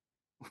unique.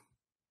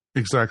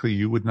 Exactly.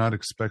 You would not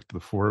expect the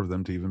four of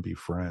them to even be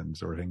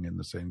friends or hang in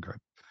the same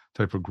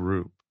type of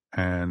group.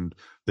 And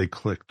they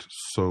clicked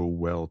so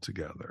well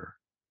together.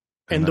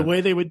 And the way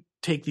they would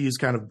take these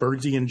kind of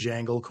Birdsey and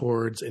Jangle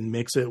chords and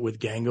mix it with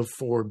Gang of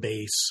Four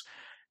bass,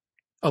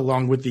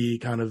 along with the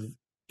kind of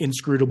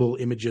inscrutable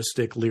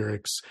imagistic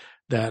lyrics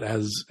that,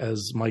 as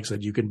Mike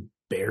said, you can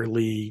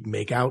barely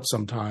make out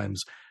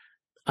sometimes.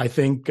 I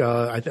think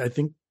I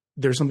think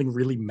there's something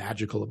really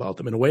magical about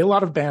them in a way a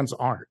lot of bands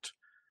aren't.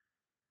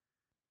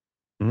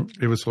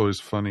 It was always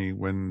funny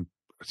when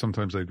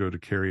sometimes I go to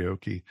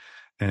karaoke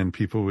and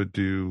people would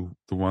do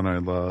The One I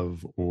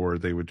Love, or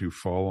they would do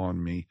Fall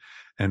on Me.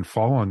 And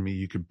Fall on Me,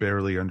 you could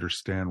barely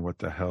understand what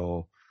the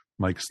hell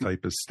Mike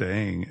Stipe is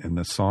saying in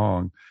the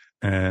song.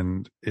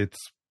 And it's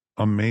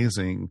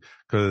amazing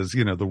because,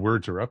 the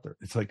words are up there.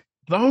 It's like,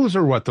 those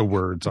are what the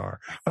words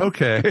are.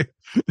 Okay.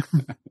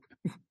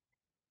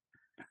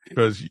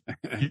 Because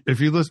if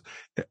you listen,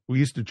 we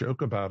used to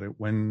joke about it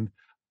when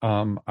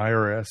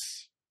IRS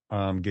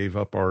gave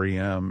up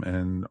REM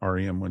and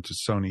REM went to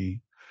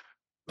Sony.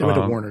 They went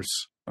to Warner's.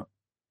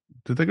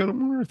 Did they go to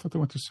Warner? I thought they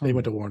went to Sony. They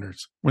went to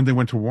Warner's. When they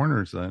went to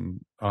Warner's,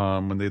 then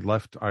when they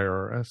left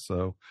IRS,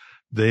 so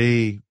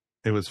it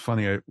was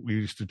funny. We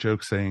used to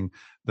joke saying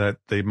that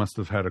they must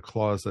have had a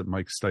clause that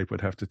Mike Stipe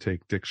would have to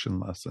take diction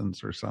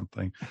lessons or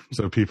something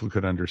so people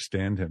could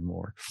understand him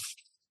more.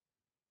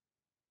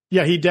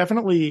 Yeah, he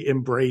definitely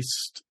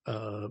embraced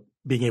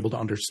being able to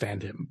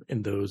understand him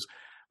in those,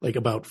 like,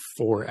 about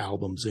 4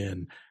 albums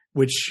in,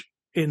 which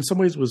in some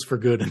ways was for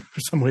good and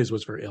for some ways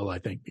was for ill, I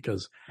think,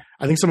 because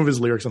I think some of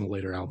his lyrics on the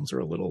later albums are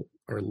a little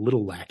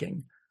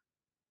lacking.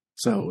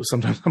 So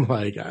sometimes I'm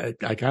like,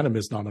 I kind of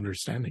miss not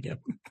understanding him.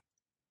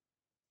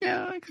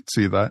 Yeah, I could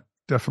see that.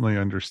 Definitely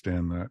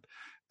understand that.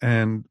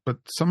 But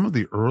some of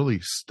the early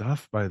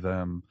stuff by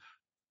them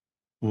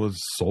was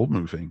soul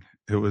moving.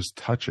 It was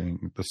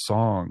touching. The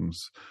songs,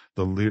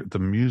 the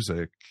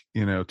music,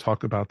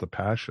 Talk About the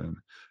Passion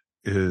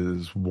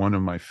is one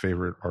of my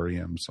favorite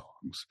REM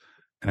songs.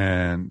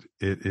 And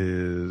it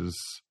is,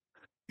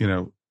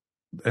 and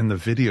the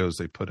videos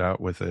they put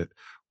out with it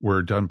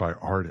were done by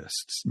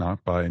artists,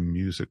 not by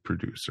music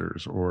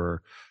producers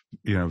or,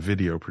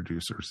 video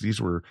producers. These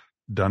were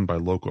done by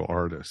local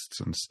artists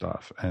and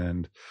stuff.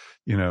 And,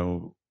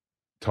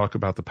 Talk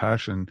About the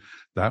Passion,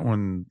 that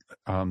one,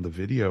 the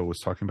video was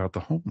talking about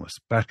the homeless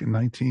back in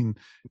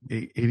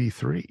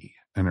 1983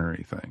 and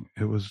everything.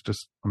 It was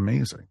just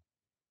amazing.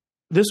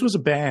 This was a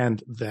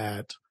band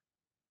that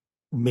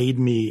made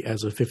me,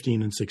 as a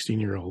 15 and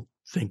 16-year-old,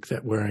 think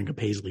that wearing a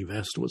paisley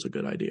vest was a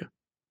good idea.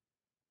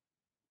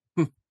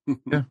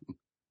 Yeah.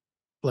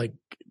 Like,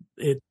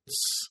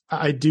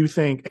 I do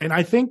think, and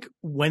I think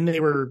when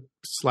they were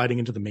sliding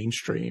into the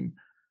mainstream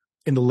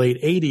in the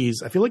late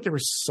 80s, I feel like there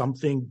was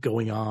something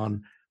going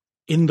on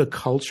in the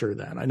culture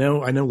then. I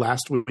know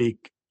last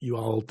week you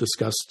all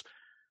discussed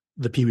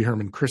the Pee Wee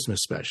Herman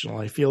Christmas special.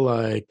 I feel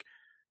like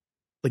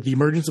the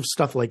emergence of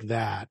stuff like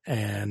that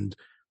and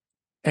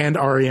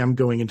R.E.M.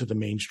 going into the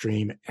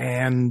mainstream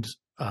and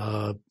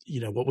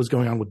what was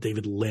going on with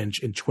David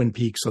Lynch and Twin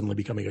Peaks suddenly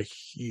becoming a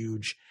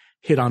huge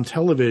hit on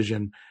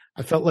television.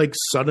 I felt like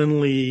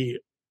suddenly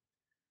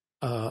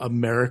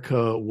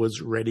America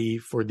was ready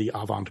for the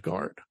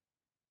avant-garde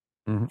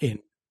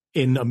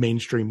in a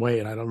mainstream way.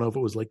 And I don't know if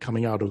it was like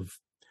coming out of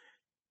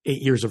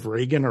 8 years of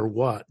Reagan or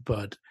what,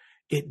 but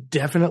it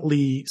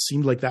definitely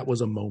seemed like that was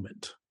a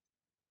moment.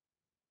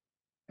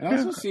 It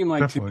also seemed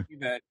like definitely. To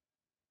me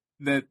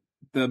that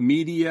the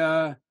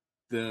media,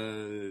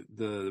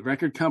 the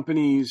record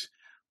companies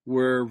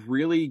were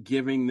really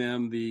giving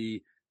them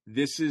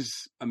this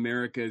is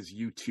America's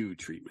U2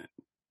 treatment.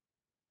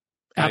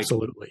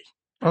 Absolutely.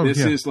 This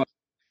is like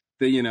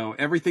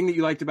everything that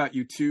you liked about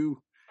U2.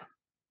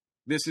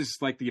 This is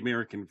like the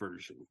American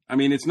version. I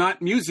mean, it's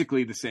not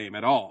musically the same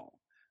at all,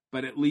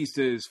 but at least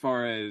as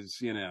far as,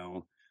 you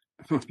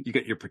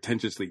got your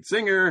pretentious lead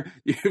singer,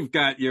 you've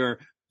got your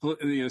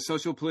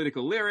social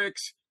political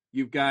lyrics,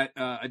 you've got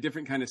a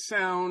different kind of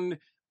sound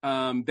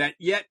that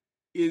yet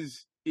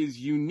is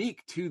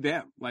unique to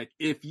them. Like,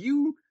 if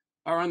you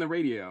are on the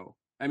radio,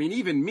 I mean,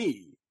 even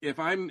me, if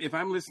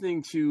I'm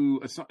listening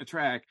to a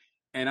track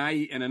and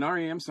an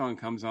REM song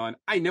comes on,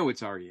 I know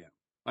it's REM.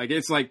 Like,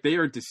 it's like they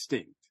are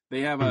distinct.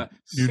 They have a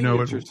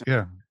signature sound.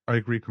 Yeah, I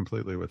agree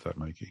completely with that,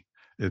 Mikey.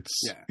 It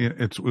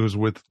was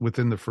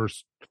within the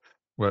first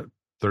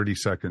 30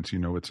 seconds,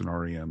 it's an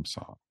REM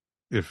song,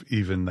 if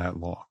even that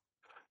long,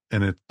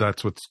 and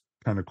that's what's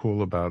kind of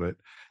cool about it.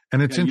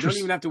 And it's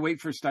interesting. You don't even have to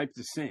wait for Stipe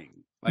to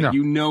sing. Like,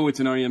 it's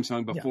an REM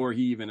song before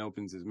he even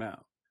opens his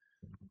mouth,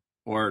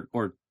 or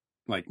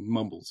like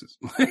mumbles his.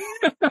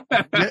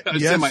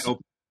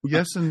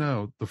 Yes and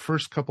no. The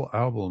first couple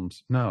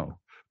albums, no,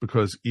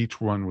 because each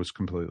one was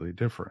completely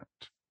different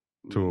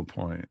to a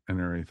point and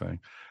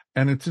everything.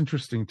 And it's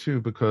interesting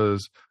too,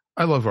 because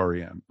I love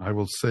REM. I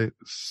will say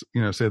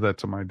that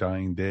to my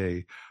dying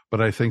day,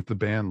 but I think the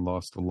band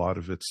lost a lot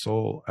of its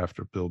soul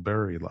after Bill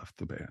Berry left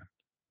the band.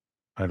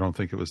 I don't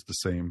think it was the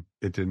same.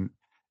 It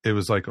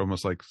was like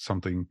almost like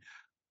something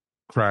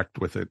cracked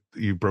with it.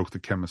 You broke the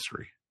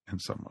chemistry in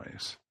some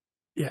ways.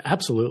 Yeah,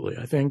 absolutely.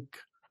 I think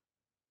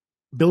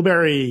Bill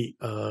Berry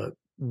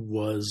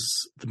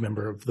was the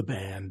member of the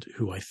band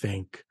who I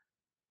think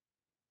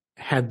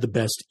had the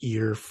best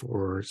ear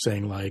for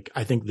saying, like,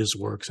 I think this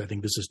works. I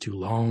think this is too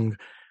long.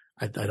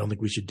 I don't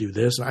think we should do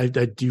this. I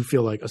do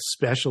feel like,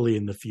 especially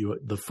in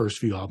the first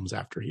few albums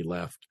after he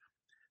left,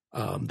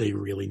 they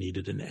really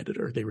needed an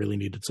editor. They really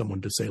needed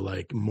someone to say,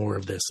 like, more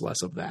of this,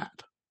 less of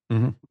that.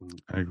 Mm-hmm.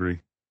 I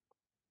agree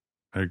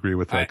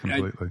with that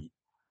completely.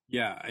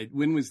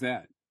 When was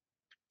that?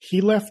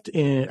 He left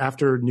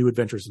after New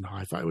Adventures in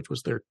Hi-Fi, which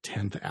was their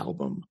 10th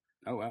album.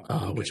 Oh, wow.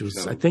 Okay. Which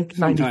was, I think,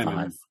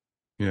 95.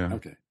 Yeah.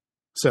 Okay.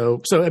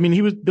 So I mean,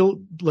 he was built,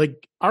 like,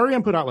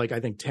 R.E.M. put out, like, I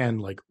think 10,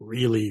 like,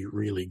 really,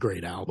 really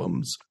great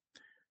albums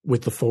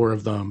with the 4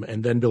 of them.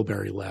 And then Bill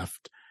Berry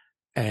left,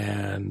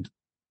 and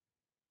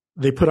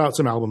they put out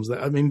some albums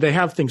that, I mean, they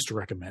have things to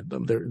recommend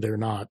them. They're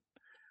not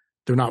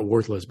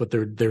worthless, but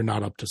they're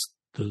not up to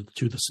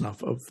the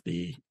snuff of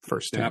the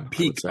first 10.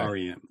 Peak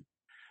R.E.M.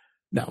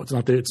 No,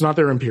 it's not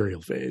their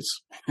imperial phase.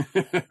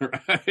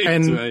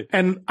 Right.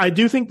 And I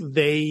do think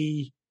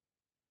the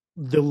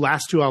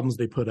last 2 albums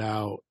they put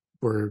out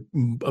were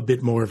a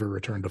bit more of a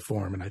return to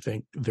form. And I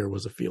think there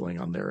was a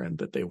feeling on their end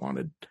that they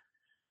wanted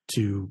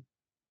to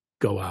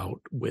go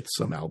out with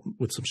some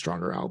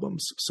stronger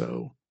albums.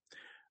 So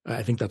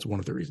I think that's one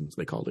of the reasons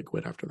they called it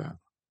quit after that.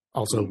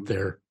 Also,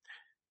 their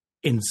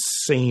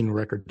insane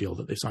record deal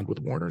that they signed with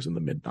Warner's in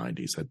the mid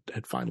 '90s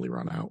had finally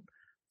run out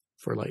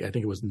for I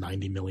think it was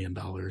 $90 million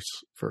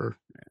for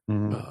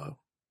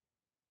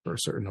a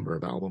certain number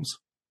of albums.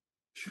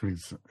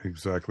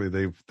 Exactly.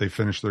 They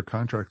finished their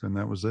contract and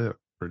that was it,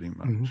 pretty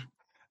much.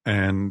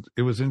 And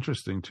it was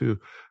interesting too,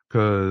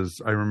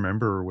 because I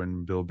remember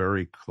when Bill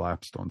Berry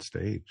collapsed on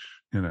stage,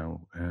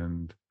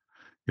 and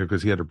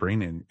because he had a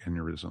brain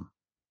aneurysm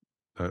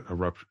that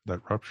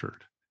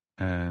ruptured,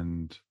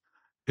 and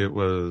it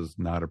was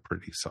not a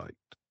pretty sight.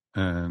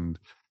 And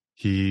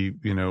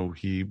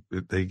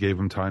they gave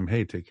him time.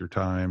 Hey, take your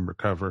time,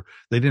 recover.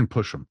 They didn't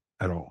push him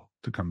at all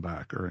to come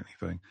back or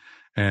anything.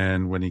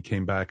 And when he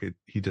came back,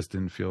 he just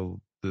didn't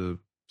feel the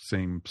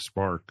same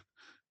spark,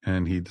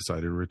 and he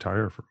decided to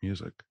retire from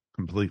music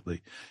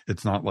completely.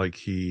 It's not like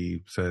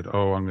he said,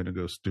 "Oh, I'm going to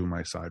go do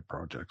my side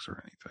projects"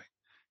 or anything.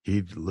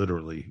 He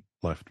literally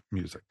left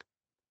music.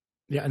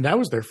 Yeah, and that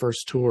was their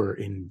first tour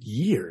in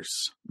years.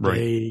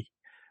 Right.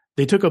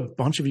 They took a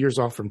bunch of years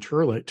off from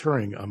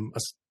touring,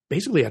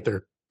 basically at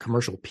their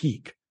commercial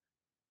peak.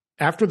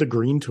 After the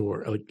Green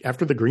tour,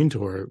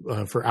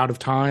 for Out of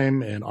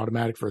Time and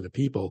Automatic for the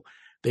People,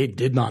 they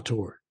did not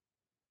tour.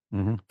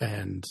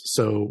 And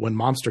so when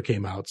Monster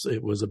came out,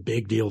 it was a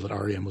big deal that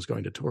R.E.M. was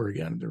going to tour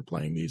again. They're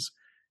playing these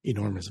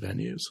enormous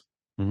venues.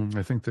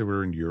 I think they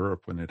were in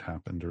Europe when it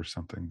happened or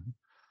something.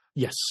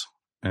 Yes.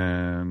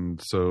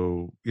 And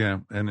so, yeah,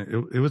 and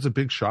it was a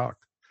big shock.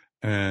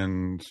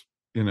 And,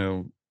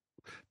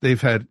 they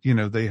had,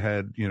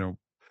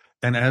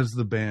 and as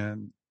the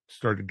band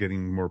started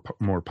getting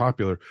more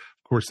popular,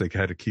 of course, they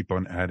had to keep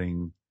on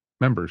adding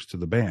members to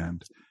the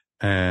band.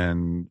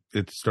 And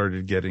it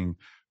started getting,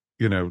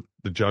 the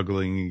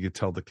juggling. You could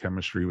tell the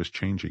chemistry was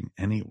changing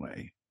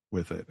anyway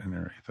with it and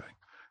everything.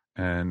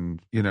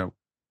 And,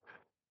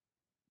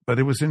 but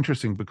it was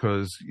interesting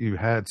because you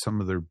had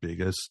some of their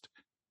biggest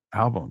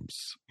albums,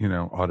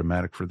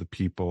 Automatic for the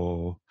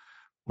People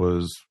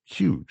was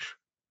huge.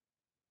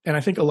 And I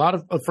think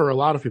for a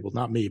lot of people,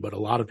 not me, but a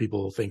lot of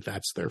people think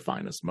that's their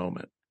finest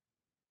moment.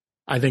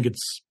 I think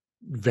it's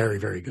very,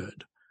 very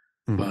good.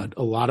 But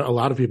a lot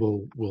of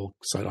people will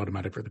cite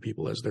Automatic for the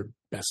People as their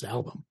best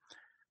album.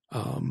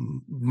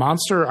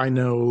 Monster, I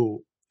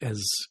know,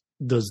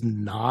 does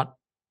not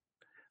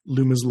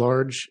loom as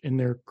large in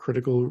their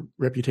critical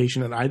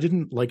reputation, and I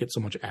didn't like it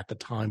so much at the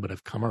time, but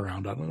I've come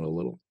around on it a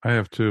little. I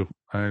have too.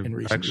 I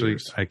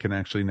can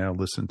actually now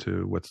listen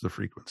to What's the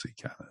Frequency,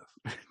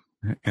 Kenneth,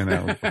 and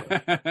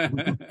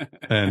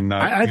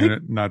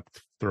not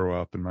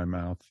throw up in my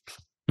mouth.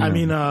 I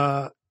mean,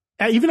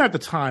 even at the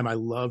time, I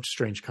loved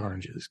Strange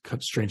Currencies. I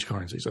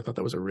thought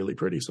that was a really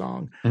pretty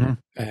song.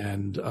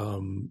 And,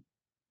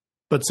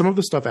 but some of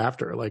the stuff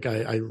after,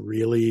 I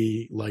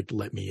really liked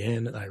Let Me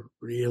In. And I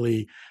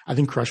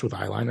think Crush with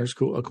Eyeliner is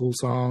a cool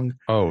song.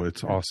 Oh,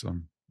 it's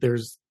awesome.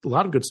 There's a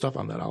lot of good stuff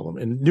on that album.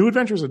 And New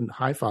Adventures in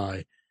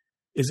Hi-Fi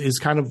is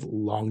kind of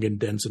long and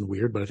dense and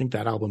weird, but I think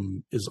that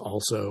album is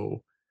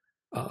also,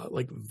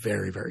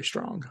 very, very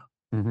strong.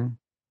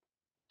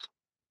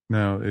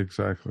 No,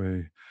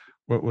 exactly.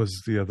 What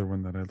was the other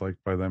one that I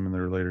liked by them in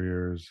their later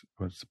years?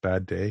 What's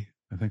Bad Day?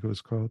 I think it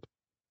was called.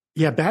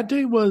 Yeah, Bad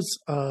Day was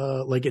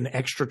an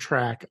extra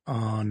track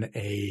on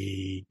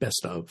a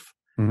best of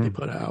they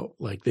put out.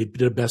 They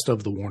did a best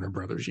of the Warner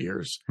Brothers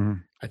years,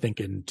 I think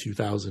in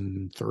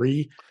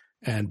 2003.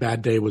 And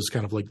Bad Day was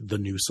kind of like the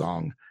new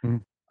song.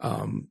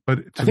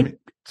 But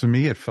to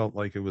me, it felt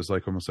like it was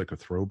almost like a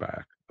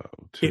throwback,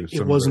 though.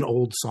 It was an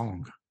old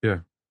song.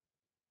 Yeah.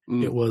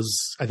 It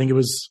was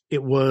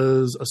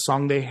a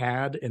song they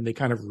had, and they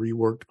kind of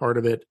reworked part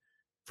of it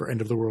for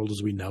End of the World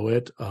as We Know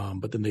It.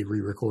 But then they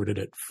re-recorded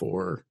it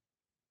for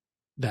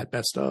that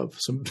best of.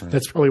 So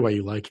that's probably why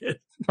you like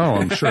it. Oh,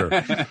 I'm sure.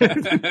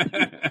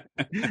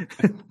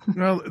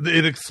 Well,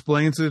 it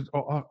explains it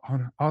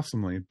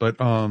awesomely. But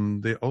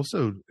they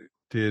also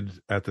did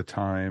at the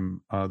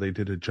time, they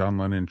did a John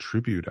Lennon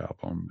tribute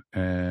album,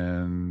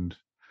 and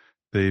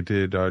they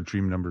did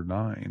Dream Number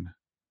 9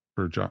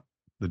 for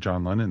the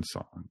John Lennon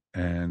song,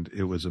 and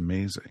it was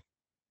amazing.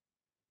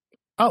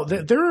 Oh,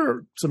 there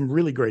are some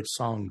really great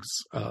songs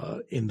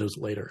in those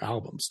later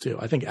albums too.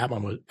 I think At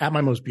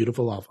My Most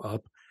Beautiful off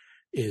Up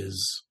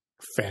is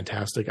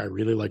fantastic. I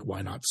really like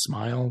Why Not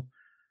Smile.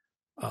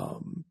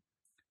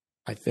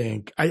 I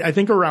think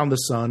Around the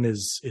Sun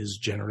is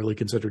generally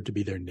considered to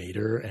be their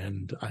nadir,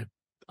 and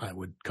I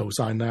would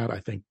co-sign that. I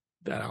think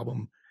that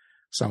album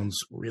sounds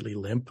really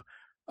limp,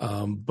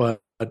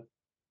 but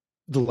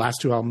the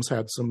last two albums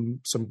had some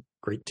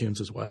great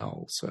tunes as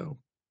well. So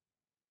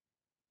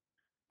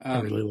I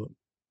really.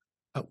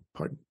 Oh,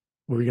 pardon.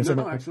 What were you going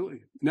to say? No,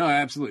 absolutely. No,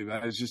 absolutely.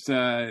 I was just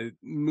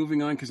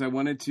moving on because I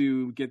wanted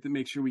to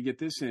make sure we get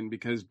this in,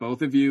 because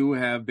both of you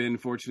have been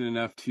fortunate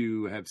enough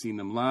to have seen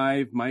them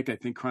live. Mike, I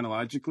think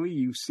chronologically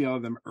you saw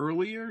them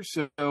earlier.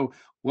 So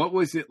what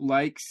was it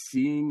like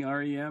seeing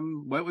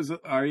R.E.M.? What was the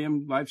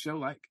R.E.M. live show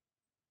like?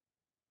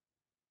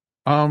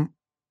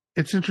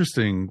 It's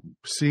interesting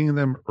seeing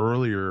them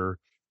earlier.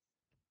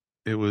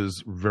 It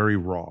was very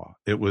raw.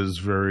 It was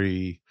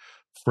very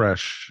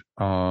fresh.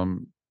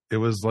 It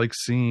was like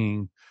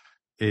seeing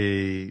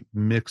a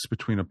mix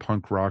between a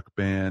punk rock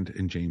band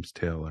and James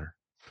Taylor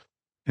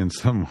in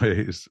some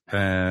ways.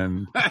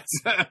 And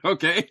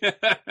okay.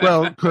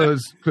 well,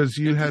 because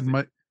you had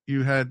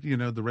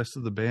the rest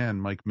of the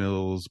band, Mike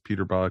Mills,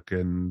 Peter Buck,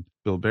 and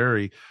Bill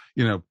Berry,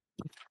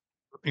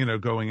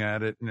 going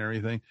at it and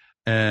everything.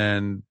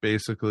 And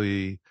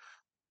basically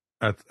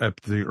at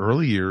the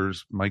early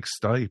years, Mike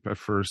Stipe at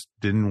first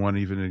didn't want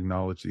to even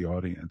acknowledge the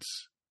audience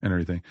and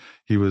everything.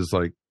 He was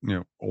like,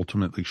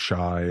 ultimately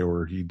shy,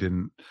 or he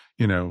didn't,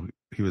 he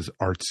was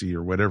artsy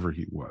or whatever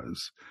he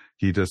was.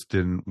 He just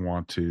didn't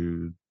want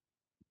to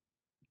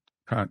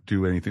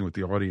do anything with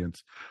the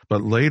audience.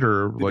 But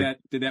later,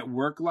 did that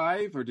work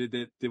live, or did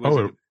it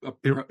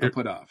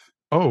put off?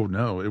 Oh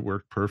no, it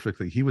worked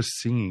perfectly. He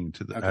was singing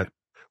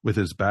with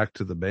his back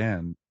to the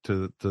band,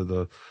 to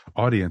the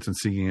audience, and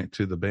singing it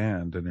to the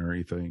band and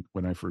everything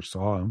when I first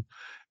saw him.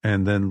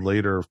 And then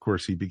later, of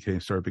course, he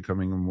started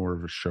becoming more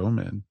of a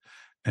showman,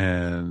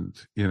 and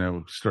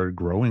started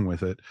growing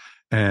with it.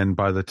 And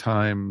by the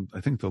time,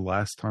 I think the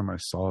last time I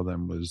saw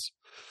them was,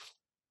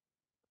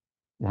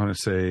 I want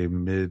to say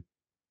mid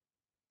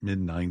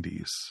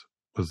 90s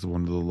was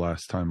one of the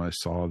last time I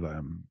saw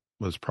them.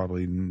 Was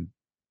probably, it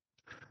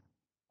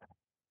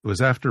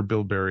was after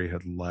Bill Berry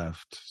had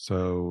left,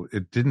 so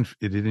it didn't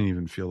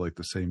even feel like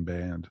the same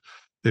band.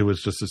 It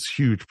was just this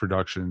huge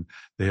production.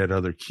 They had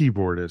other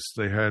keyboardists.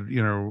 They had,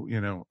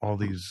 all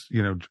these,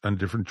 a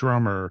different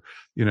drummer,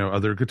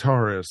 other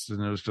guitarists.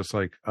 And it was just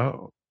like,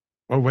 oh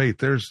wait,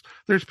 there's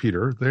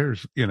Peter,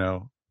 there's,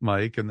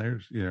 Mike, and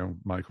there's,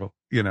 Michael,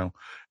 and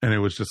it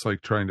was just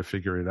like trying to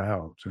figure it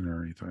out and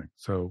everything.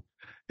 So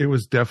it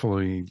was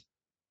definitely,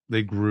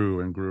 they grew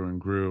and grew and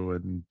grew.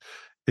 And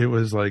it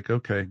was like,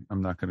 okay,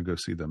 I'm not going to go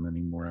see them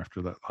anymore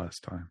after that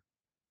last time.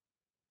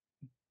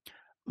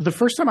 The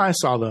first time I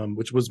saw them,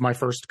 which was my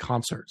first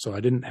concert, so I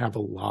didn't have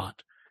a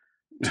lot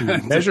to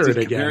measure it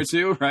against.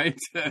 To, right?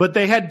 But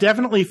they had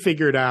definitely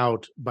figured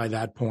out by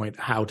that point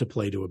how to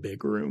play to a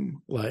big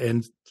room.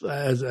 And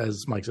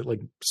as Mike said,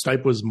 like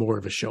Stipe was more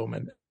of a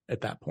showman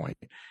at that point,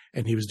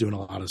 and he was doing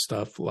a lot of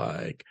stuff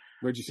like,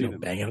 where'd you see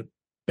them?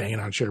 Banging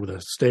on a chair with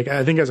a stick.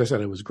 I think, as I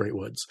said, it was Great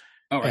Woods.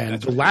 Oh, right.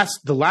 And the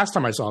last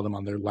time I saw them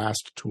on their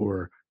last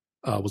tour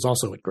was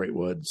also at Great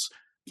Woods.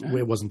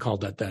 It wasn't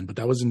called that then, but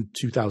that was in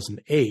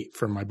 2008.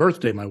 For my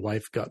birthday, my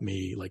wife got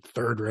me like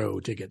third row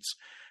tickets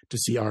to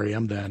see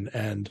R.E.M. then.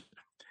 And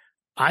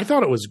I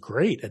thought it was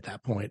great at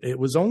that point. It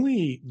was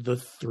only the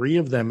three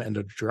of them and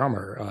a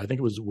drummer. I think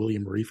it was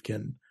William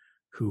Reefkin,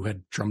 who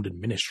had drummed in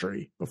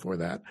Ministry before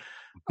that,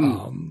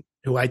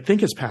 who I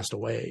think has passed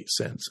away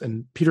since.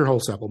 And Peter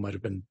Holsapple might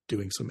have been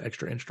doing some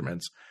extra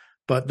instruments.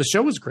 But the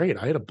show was great.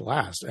 I had a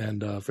blast.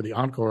 And for the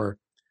encore,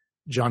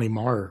 Johnny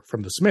Marr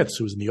from the Smiths,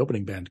 who was in the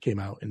opening band, came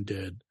out and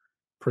did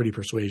Pretty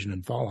Persuasion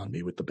and Fall on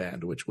Me with the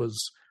band, which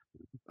was,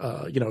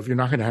 if you're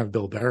not going to have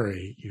Bill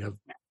Berry, you have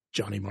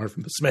Johnny Marr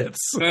from the Smiths.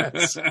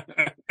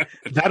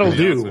 That'll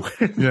do.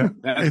 Awesome. Yeah.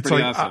 That's it's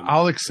pretty like, awesome.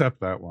 I'll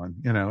accept that one.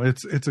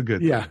 It's a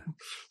good yeah.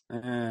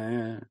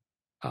 thing.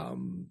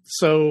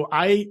 So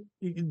I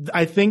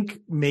think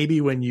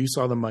maybe when you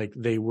saw them, Mike,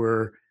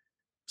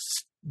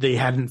 they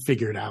hadn't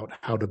figured out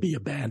how to be a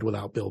band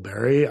without Bill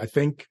Berry. I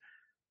think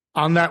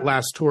on that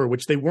last tour,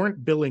 which they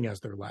weren't billing as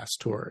their last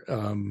tour,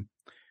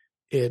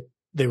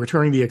 they were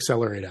touring the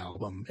Accelerate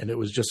album, and it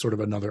was just sort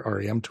of another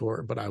R.E.M.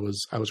 tour. But I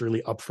was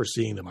really up for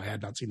seeing them. I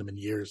had not seen them in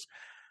years,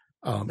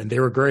 and they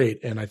were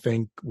great. And I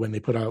think when they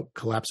put out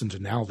Collapse Into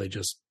Now, they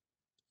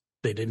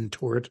didn't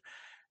tour it,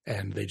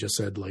 and they just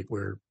said, like,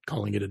 we're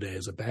calling it a day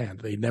as a band.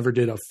 They never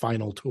did a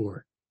final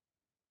tour.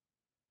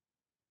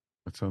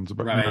 That sounds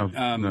about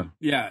right. No.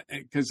 Yeah,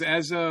 because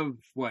as of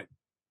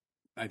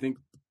I think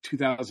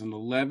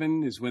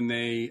 2011 is when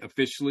they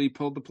officially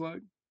pulled the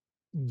plug.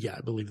 Yeah,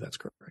 I believe that's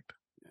correct.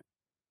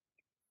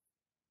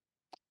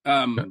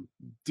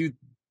 Do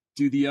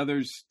the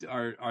others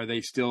are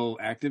they still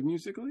active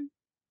musically?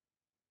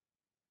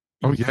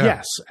 Oh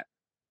yeah.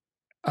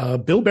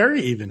 Yes. Bill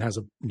Berry even has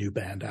a new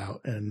band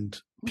out, and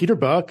Peter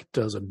Buck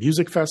does a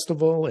music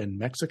festival in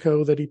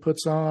Mexico that he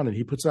puts on, and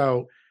he puts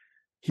out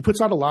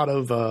a lot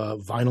of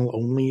vinyl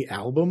only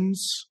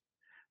albums.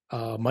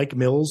 Mike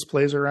Mills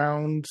plays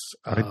around.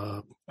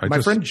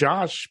 My friend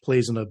Josh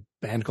plays in a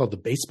band called the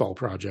Baseball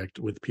Project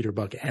with Peter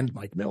Buck and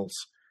Mike Mills,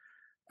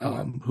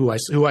 who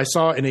I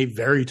saw in a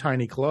very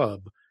tiny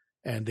club,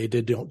 and they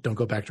did Don't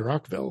Go Back to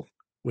Rockville,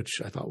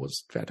 which I thought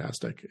was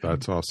fantastic.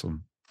 That's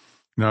awesome.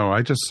 No,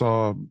 I just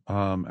saw,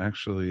 I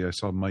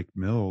saw Mike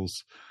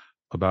Mills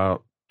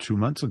about 2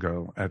 months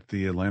ago at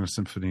the Atlanta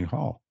Symphony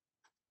Hall.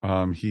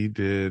 He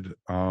did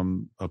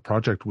a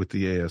project with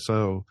the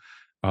ASO,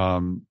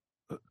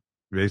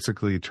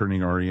 basically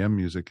turning R.E.M.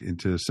 music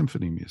into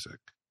symphony music.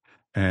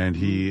 And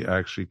he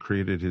actually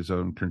created his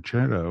own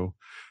concerto,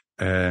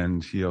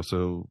 and he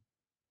also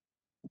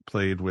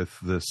played with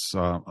this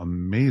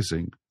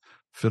amazing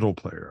fiddle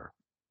player.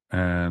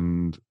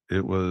 And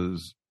it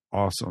was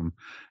awesome.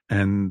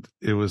 And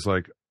it was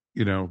like,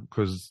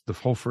 because the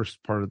whole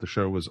first part of the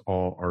show was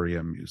all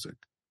R.E.M. music.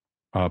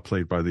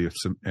 played by the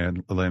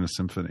Atlanta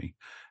Symphony.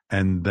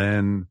 And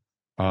then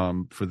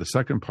for the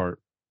second part,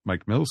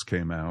 Mike Mills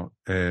came out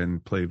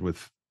and played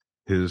with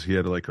he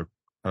had like a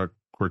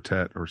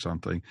quartet or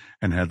something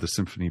and had the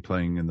symphony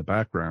playing in the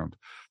background.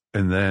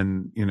 And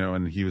then,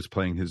 and he was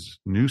playing his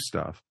new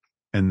stuff.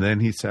 And then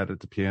he sat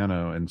at the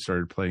piano and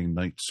started playing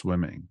Night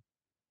Swimming.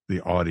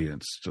 The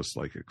audience just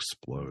like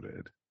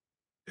exploded.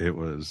 It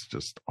was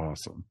just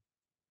awesome.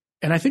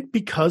 And I think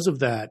because of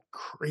that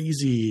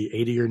crazy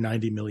 $80 or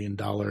 $90 million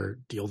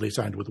deal they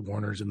signed with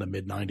Warner's in the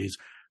mid 90s,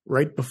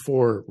 right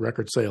before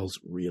record sales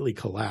really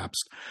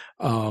collapsed,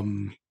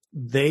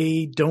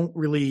 they don't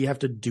really have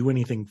to do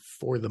anything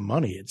for the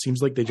money. It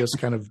seems like they just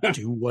kind of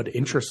do what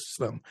interests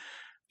them,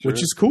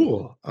 which is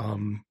cool.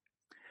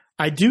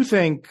 I do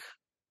think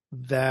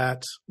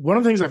that one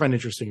of the things I find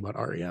interesting about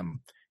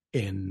R.E.M.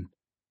 in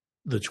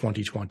the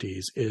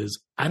 2020s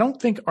is I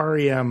don't think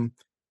R.E.M.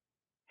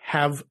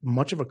 have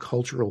much of a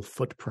cultural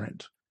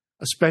footprint,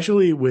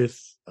 especially with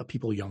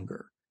people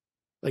younger.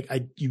 Like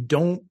you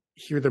don't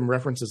hear them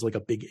referenced as like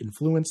a big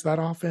influence that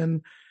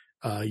often.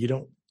 You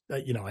don't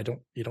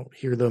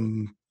hear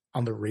them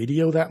on the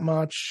radio that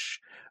much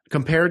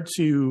compared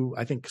to,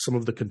 I think, some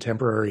of the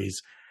contemporaries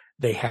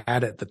they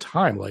had at the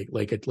time, like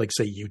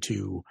say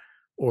U2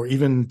 or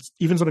even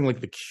something like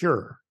The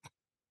Cure,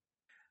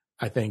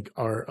 I think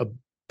are a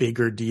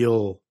bigger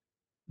deal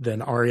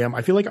than R.E.M.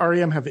 I feel like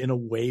R.E.M. have in a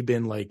way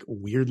been like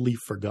weirdly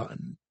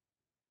forgotten.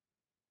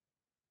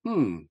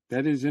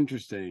 That is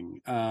interesting.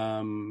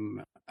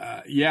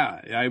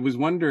 Yeah, I was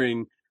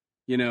wondering,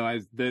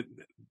 as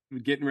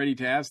getting ready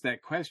to ask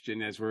that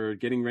question as we're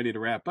getting ready to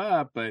wrap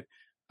up, but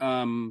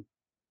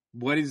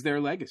what is their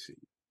legacy?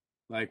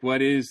 Like,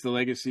 what is the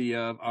legacy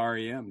of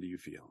R.E.M., do you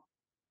feel?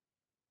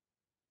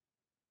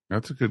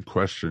 That's a good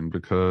question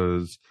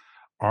because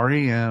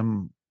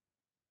R.E.M.,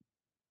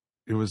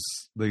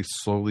 they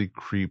slowly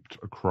creeped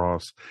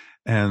across,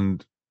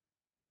 and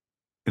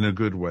in a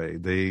good way,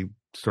 they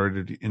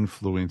started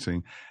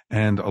influencing,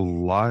 and a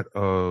lot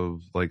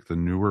of like the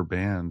newer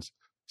bands,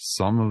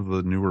 some of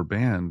the newer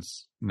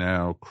bands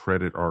now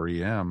credit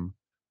R.E.M.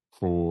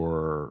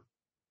 for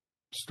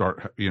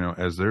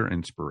as their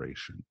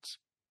inspirations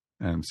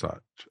and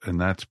such. And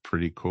that's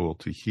pretty cool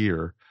to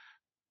hear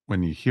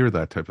when you hear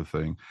that type of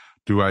thing.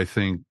 Do I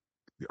think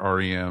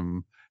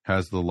R.E.M.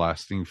 has the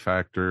lasting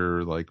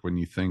factor, like when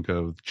you think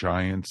of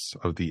giants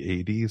of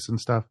the 80s and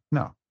stuff?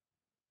 No,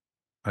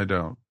 I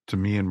don't. To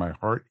me, in my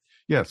heart,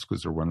 yes,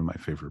 because they're one of my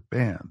favorite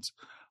bands.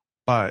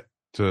 But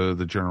to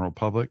the general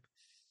public,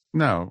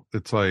 no.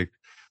 It's like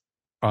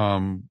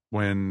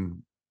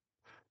when,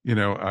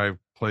 I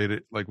played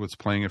it, like was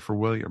playing it for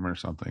William or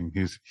something.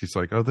 He's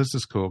like, oh, this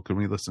is cool. Can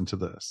we listen to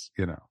this?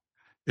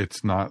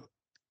 It's not,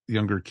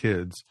 younger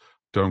kids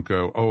don't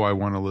go, oh, I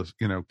want to listen,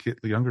 the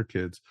younger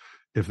kids,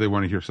 if they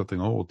want to hear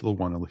something old, they'll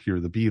want to hear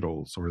the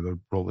Beatles or the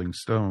Rolling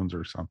Stones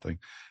or something,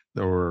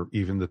 or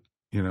even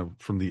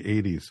from the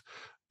 80s,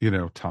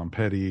 Tom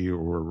Petty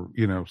or,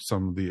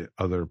 some of the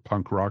other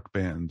punk rock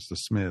bands, the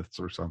Smiths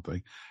or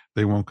something.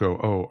 They won't go,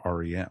 oh,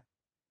 R.E.M.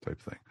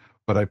 type thing.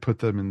 But I put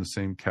them in the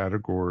same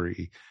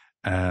category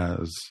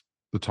as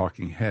the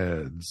Talking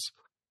Heads,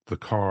 the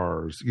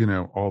Cars,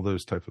 all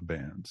those type of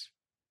bands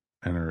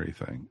and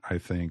everything. I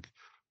think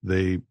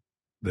they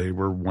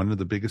were one of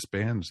the biggest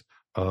bands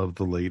of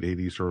the late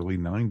 80s, early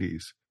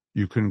 90s.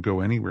 You couldn't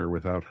go anywhere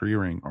without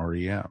hearing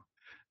R.E.M.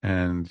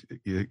 And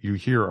you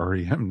hear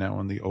R.E.M. now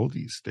on the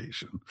oldies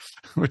station,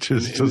 which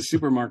is in the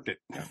supermarket.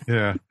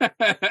 Yeah.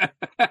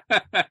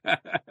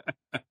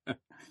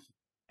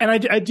 And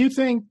I do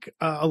think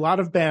a lot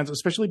of bands,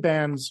 especially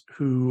bands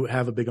who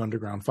have a big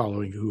underground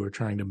following, who are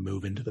trying to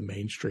move into the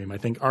mainstream, I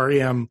think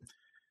R.E.M.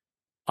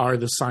 are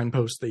the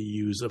signposts they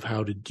use of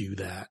how to do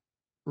that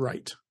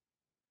right.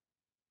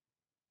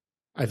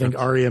 I think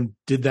R.E.M.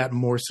 did that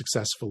more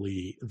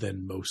successfully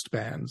than most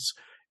bands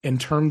in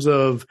terms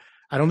of,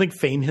 I don't think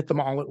fame hit them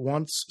all at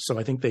once. So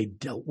I think they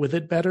dealt with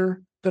it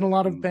better than a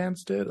lot of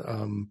bands did.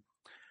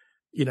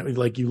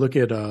 Like you look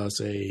at,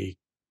 say,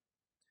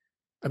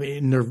 I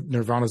mean,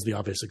 Nirvana's the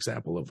obvious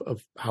example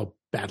of how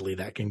badly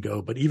that can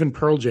go. But even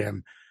Pearl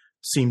Jam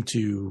seemed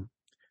to,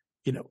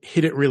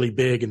 hit it really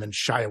big and then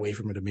shy away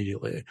from it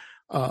immediately.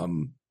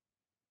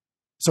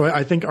 So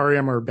I think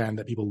R.E.M. are a band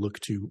that people look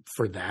to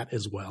for that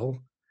as well.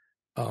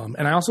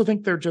 And I also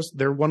think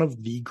they're one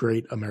of the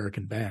great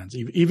American bands,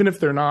 even if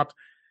they're not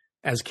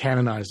as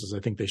canonized as I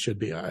think they should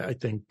be. I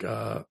think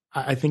the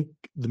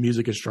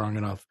music is strong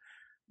enough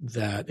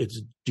that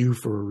it's due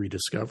for a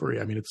rediscovery.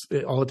 I mean,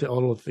 all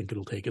I think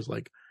it'll take is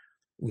like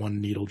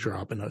one needle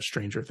drop in a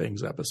Stranger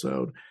Things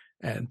episode,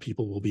 and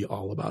people will be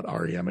all about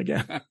R.E.M.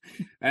 again.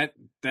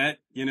 that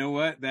you know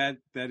what, that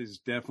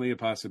is definitely a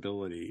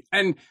possibility.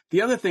 And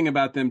the other thing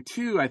about them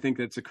too, I think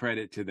that's a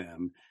credit to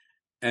them.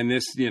 And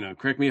this,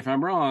 correct me if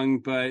I'm wrong,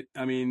 but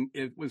I mean,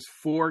 it was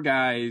 4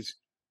 guys,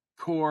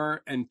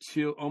 core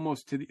until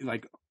almost to the,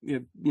 like,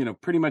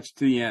 pretty much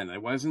to the end.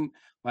 It wasn't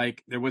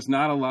like there was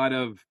not a lot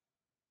of,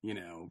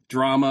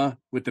 drama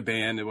with the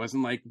band. It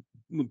wasn't like,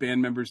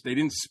 band members. They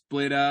didn't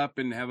split up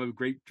and have a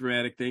great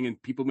dramatic thing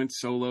and people went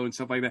solo and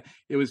stuff like that.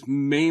 It was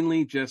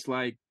mainly just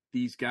like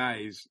these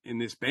guys in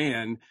this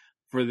band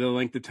for the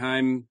length of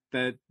time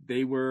that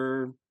they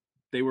were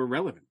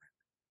relevant.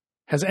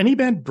 Has any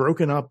band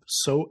broken up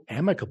so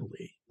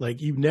amicably?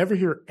 Like, you never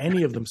hear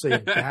any of them say a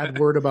bad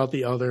word about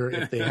the other.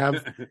 If they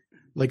have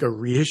like a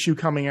reissue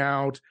coming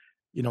out,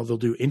 you know, they'll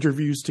do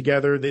interviews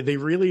together. They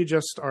really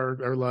just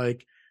are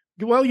like,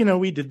 well, you know,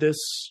 we did this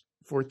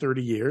for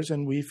 30 years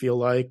and we feel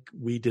like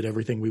we did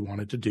everything we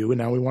wanted to do. And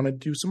now we want to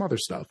do some other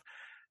stuff.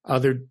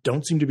 There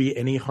don't seem to be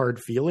any hard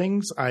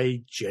feelings.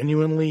 I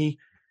genuinely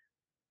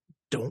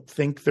don't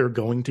think they're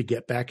going to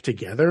get back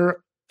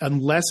together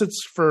unless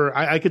it's for,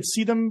 I could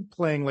see them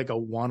playing like a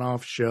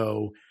one-off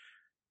show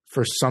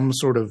for some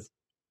sort of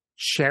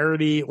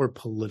charity or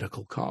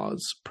political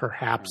cause,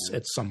 perhaps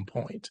at some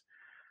point.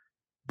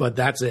 But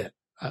that's it.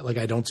 Like,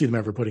 I don't see them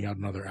ever putting out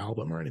another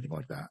album or anything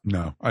like that.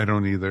 No, I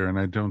don't either. And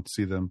I don't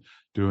see them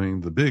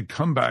doing the big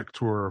comeback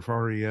tour of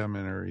R.E.M.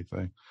 and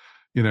everything.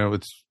 You know,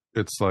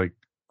 it's like,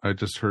 I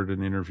just heard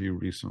an interview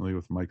recently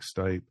with Mike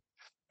Stipe,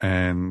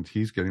 and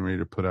he's getting ready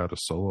to put out a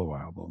solo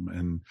album.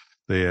 And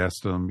they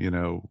asked him, you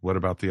know, what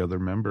about the other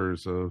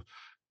members of,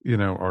 you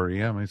know,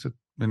 R.E.M.? I said,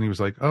 and he was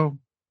like, oh,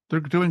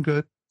 they're doing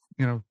good,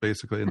 you know,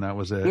 basically. And that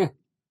was it.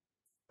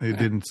 He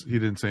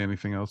didn't say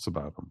anything else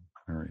about them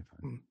and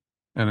everything.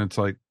 And it's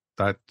like,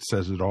 that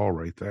says it all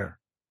right there.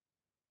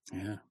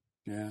 Yeah.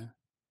 Yeah.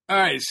 All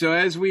right. So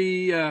as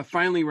we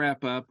finally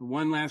wrap up,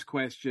 one last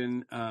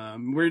question.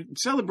 We're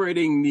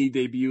celebrating the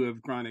debut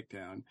of Chronic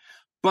Town,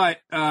 but,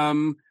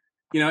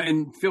 you know,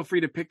 and feel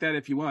free to pick that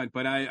if you want,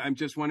 but I'm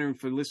just wondering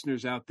for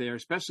listeners out there,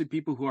 especially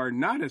people who are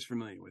not as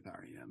familiar with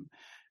R.E.M.,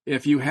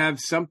 if you have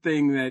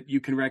something that you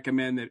can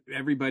recommend that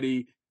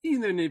everybody,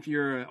 even if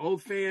you're an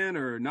old fan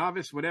or a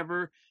novice,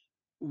 whatever,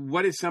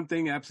 what is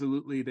something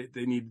absolutely that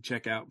they need to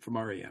check out from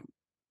R.E.M.?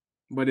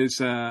 What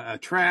is a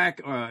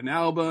track, an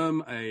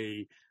album,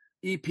 a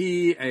EP,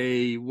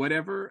 a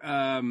whatever?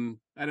 I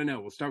don't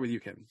know. We'll start with you,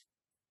 Kevin.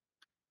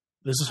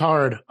 This is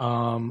hard.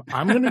 I'm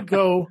gonna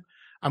go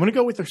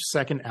with their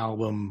second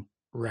album,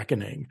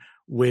 Reckoning,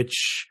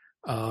 which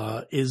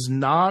is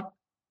not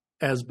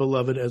as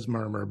beloved as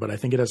Murmur, but I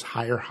think it has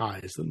higher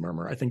highs than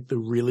Murmur. I think the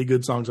really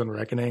good songs on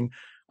Reckoning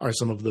are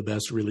some of the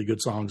best really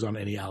good songs on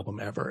any album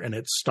ever. And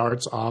it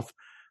starts off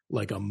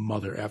like a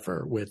mother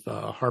effer with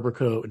Harbor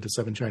Coat into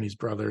Seven Chinese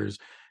Brothers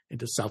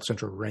into South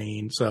Central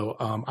Rain. So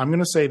I'm going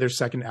to say their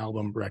second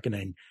album,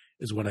 Reckoning,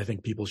 is what I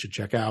think people should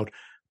check out.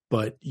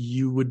 But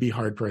you would be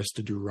hard pressed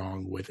to do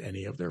wrong with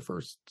any of their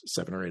first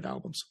 7 or 8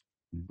 albums.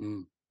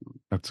 Mm-hmm.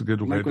 That's a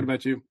good way. Mike, what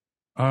about you?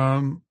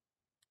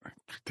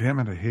 Damn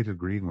it, I hate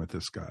agreeing with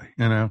this guy,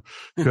 you know,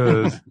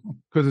 because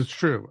it's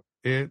true.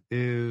 It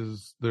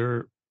is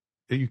there.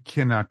 You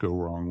cannot go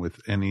wrong with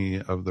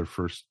any of their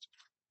first.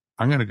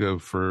 I'm going to go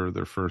for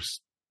their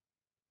first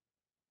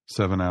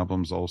 7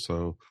 albums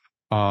also.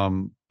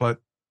 But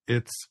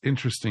it's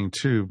interesting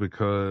too,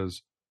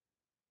 because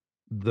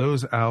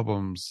those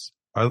albums,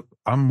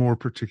 I'm more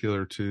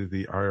particular to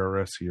the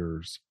IRS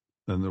years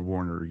than the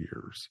Warner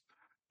years.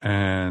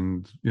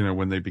 And, you know,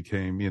 when they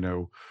became, you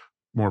know,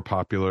 more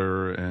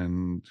popular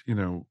and, you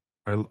know,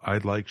 I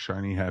like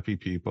Shiny Happy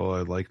People.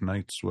 I like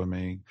Night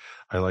Swimming.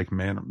 I like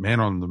Man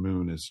on the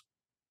Moon is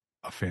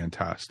a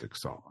fantastic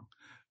song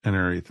and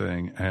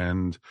everything.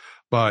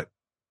 But,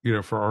 you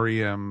know, for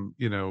R.E.M.,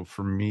 you know,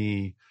 for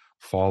me,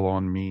 Fall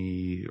on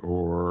Me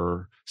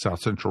or South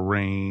Central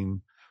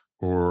Rain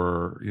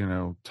or, you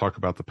know, Talk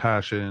About the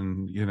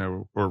Passion, you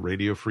know, or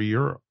Radio Free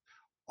Europe,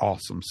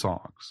 awesome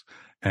songs.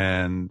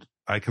 And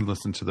I can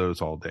listen to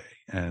those all day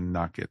and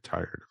not get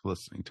tired of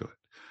listening to it.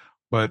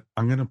 But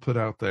I'm going to put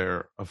out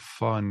there a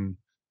fun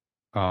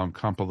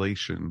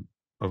compilation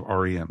of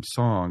R.E.M.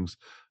 songs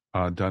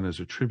done as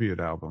a tribute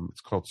album.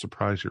 It's called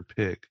Surprise Your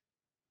Pig.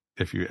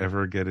 If you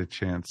ever get a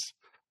chance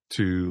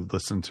to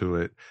listen to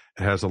it,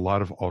 it has a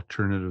lot of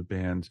alternative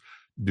bands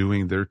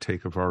doing their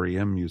take of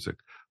R.E.M. music,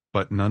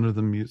 but none of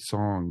the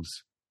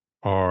songs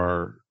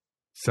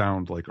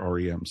sound like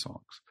R.E.M.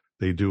 songs.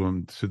 They do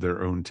them to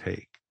their own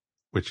take,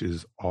 which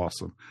is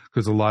awesome.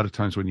 Because a lot of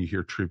times when you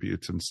hear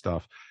tributes and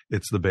stuff,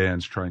 it's the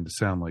bands trying to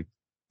sound like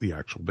the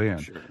actual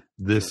band. Sure.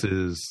 This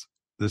is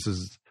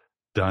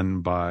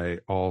done by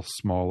all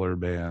smaller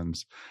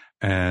bands.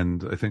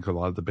 And I think a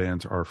lot of the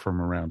bands are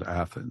from around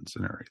Athens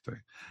and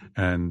everything.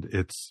 And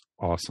it's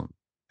awesome.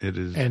 It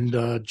is. And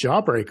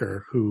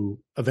Jawbreaker, who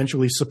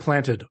eventually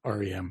supplanted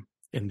R.E.M.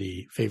 in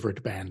the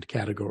favorite band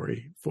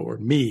category for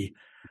me,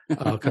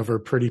 cover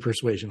Pretty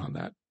Persuasion on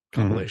that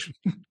compilation.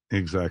 Mm-hmm.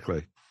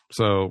 Exactly.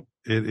 So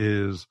it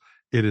is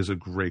a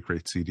great,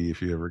 great CD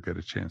if you ever get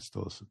a chance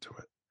to listen to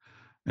it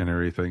and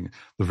everything.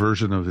 The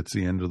version of It's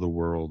the End of the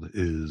World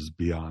is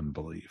beyond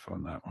belief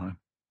on that one.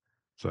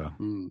 So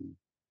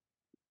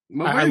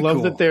Well, I love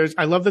cool.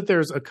 that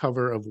there's a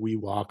cover of We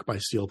Walk by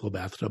Steel Plow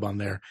Bathtub on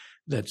there.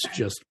 That's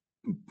just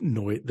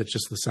that's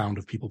just the sound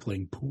of people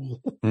playing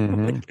pool.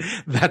 Mm-hmm. Like,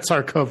 that's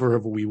our cover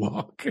of We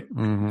Walk.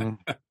 Mm-hmm.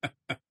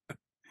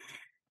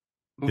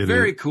 Well,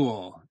 very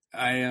cool.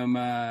 I am.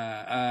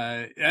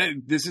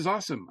 This is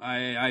awesome.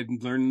 I've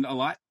learned a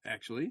lot.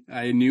 Actually,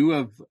 I knew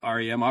of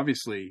R.E.M.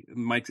 Obviously,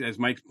 as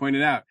Mike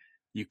pointed out,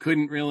 you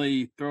couldn't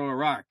really throw a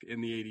rock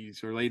in the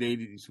 '80s or late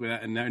 '80s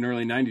and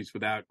early '90s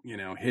without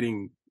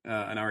hitting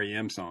an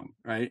R.E.M. song,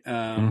 right?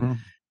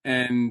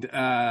 And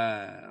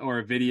or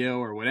a video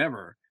or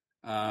whatever.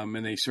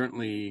 And they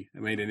certainly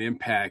made an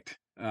impact.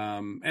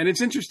 And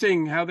it's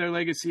interesting how their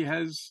legacy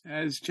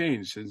has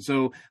changed. And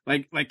so,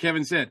 like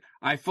Kevin said,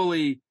 I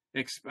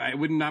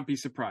would not be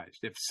surprised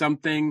if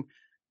something,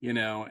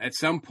 at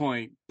some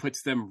point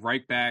puts them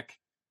right back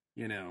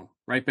in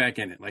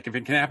it. Like if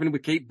it can happen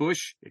with Kate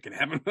Bush, it can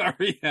happen with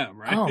R.E.M.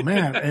 Right? Oh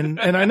man,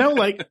 and I know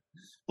like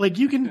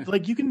you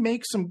can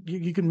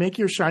make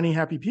your shiny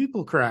happy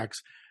pupil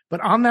cracks,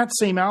 but on that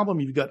same album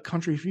you've got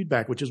Country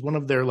Feedback, which is one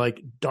of their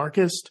like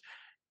darkest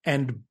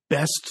and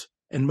best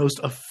and most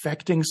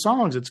affecting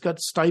songs. It's got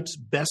Stipe's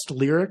best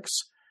lyrics.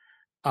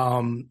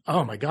 Oh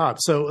my God.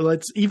 So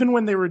even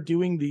when they were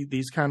doing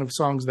these kind of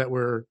songs that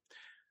were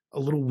a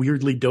little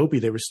weirdly dopey,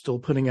 they were still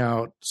putting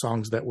out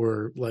songs that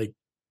were like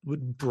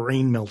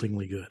brain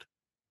meltingly good.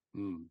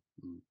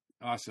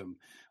 Awesome.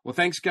 Well,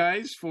 thanks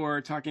guys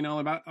for talking all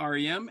about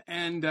R.E.M.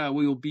 and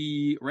we will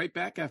be right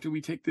back after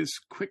we take this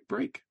quick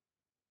break.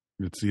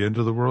 It's the end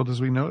of the world as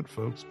we know it,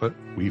 folks, but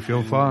we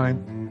feel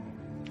fine.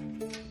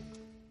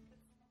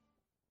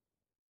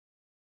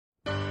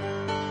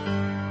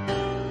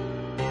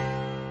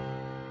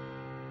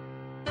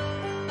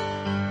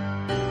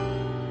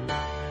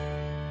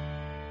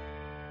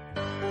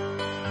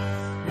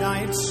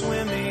 Night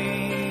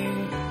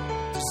swimming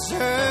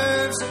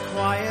deserves a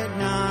quiet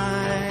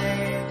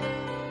night.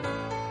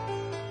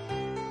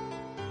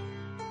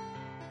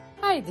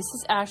 Hi, this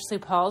is Ashley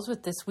Pauls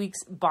with this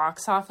week's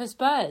Box Office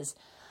Buzz.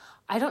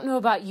 I don't know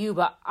about you,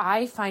 but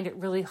I find it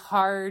really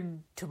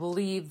hard to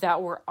believe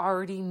that we're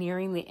already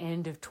nearing the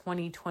end of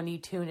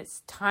 2022 and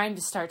it's time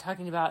to start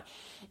talking about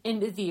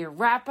end of the year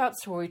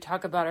wrap-ups where we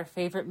talk about our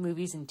favorite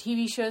movies and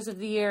TV shows of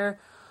the year,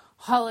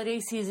 holiday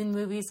season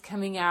movies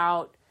coming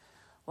out.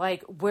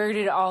 Like, where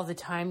did all the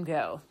time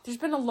go? There's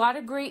been a lot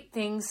of great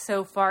things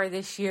so far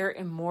this year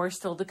and more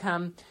still to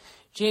come.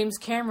 James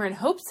Cameron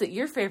hopes that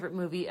your favorite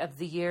movie of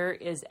the year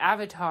is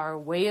Avatar: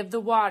 Way of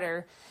the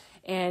Water.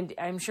 And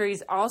I'm sure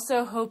he's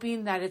also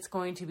hoping that it's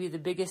going to be the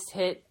biggest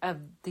hit of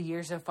the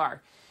year so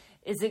far.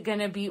 Is it going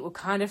to beat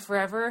Wakanda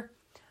Forever?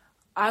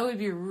 I would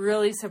be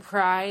really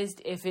surprised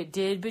if it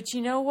did. But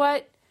you know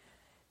what?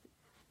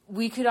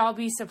 We could all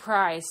be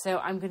surprised. So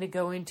I'm going to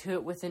go into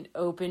it with an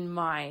open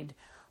mind.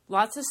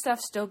 Lots of stuff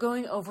still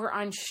going over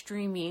on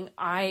streaming.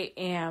 I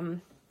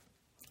am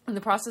in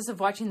the process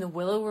of watching the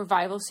Willow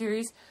Revival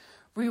series,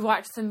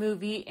 rewatched the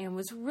movie, and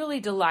was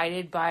really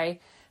delighted by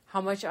how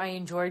much I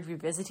enjoyed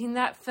revisiting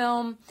that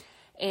film,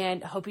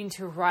 and hoping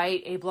to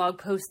write a blog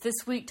post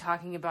this week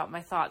talking about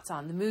my thoughts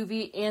on the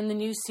movie and the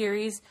new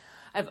series.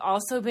 I've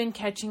also been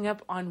catching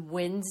up on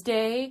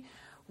Wednesday,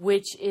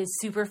 which is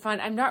super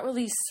fun. I'm not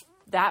really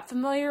that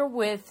familiar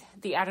with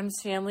the Addams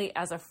Family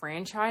as a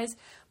franchise,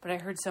 but I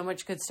heard so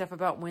much good stuff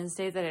about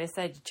Wednesday that I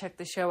decided to check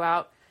the show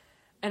out,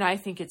 and I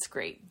think it's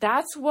great.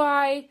 That's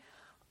why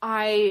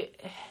I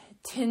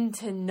tend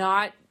to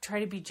not try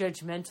to be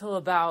judgmental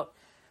about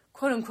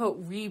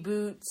quote-unquote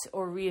reboots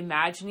or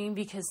reimagining,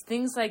 because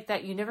things like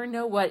that, you never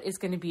know what is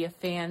going to be a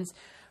fan's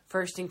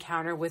first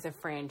encounter with a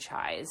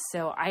franchise.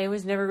 So I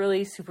was never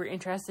really super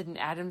interested in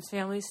Addams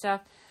Family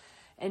stuff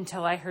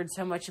until I heard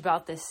so much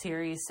about this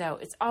series. So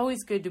it's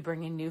always good to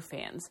bring in new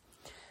fans.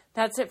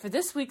 That's it for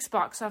this week's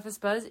Box Office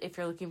Buzz. If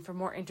you're looking for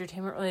more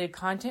entertainment-related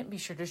content, be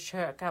sure to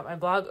check out my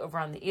blog over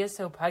on the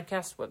ESO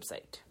Podcast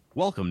website.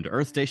 Welcome to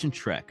Earth Station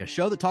Trek, a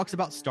show that talks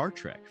about Star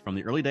Trek, from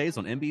the early days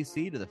on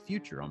NBC to the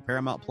future on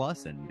Paramount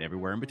Plus and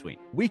everywhere in between.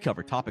 We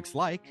cover topics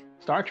like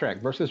Star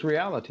Trek versus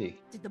reality,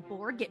 Did the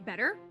Borg get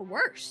better or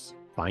worse?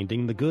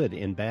 finding the good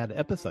in bad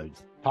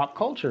episodes, pop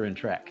culture in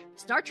Trek,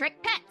 Star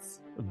Trek pets,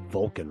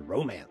 Vulcan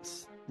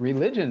romance,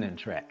 religion in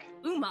Trek,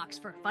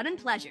 Umox for fun and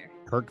pleasure.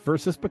 Kirk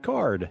versus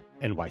Picard,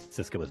 and why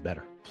Sisko is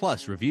better.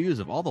 plus reviews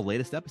of all the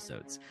latest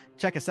episodes.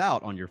 Check us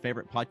out on your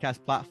favorite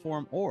podcast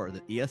platform or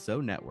the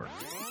ESO network.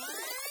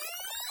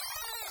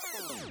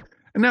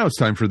 And now it's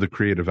time for the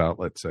creative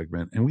outlet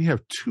segment. And we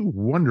have two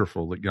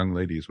wonderful young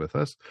ladies with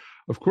us.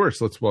 Of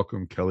course, let's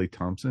welcome Kelly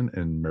Thompson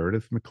and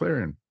Meredith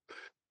McLaren.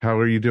 How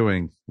are you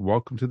doing?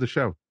 Welcome to the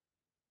show.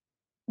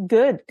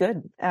 Good.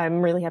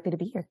 I'm really happy to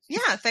be here.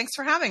 Yeah, thanks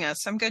for having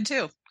us. I'm good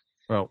too.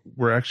 Well,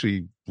 we're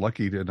actually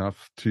lucky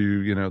enough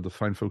to, the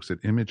fine folks at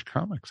Image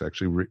Comics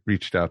actually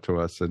reached out to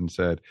us and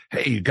said,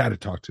 hey, you got to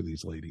talk to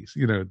these ladies.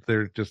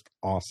 They're just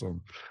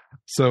awesome.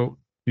 So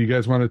you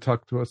guys want to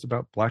talk to us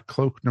about Black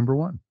Cloak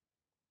 #1?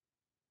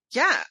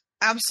 Yeah,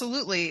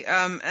 absolutely.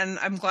 And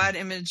I'm glad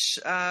Image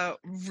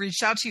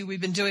reached out to you. We've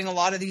been doing a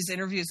lot of these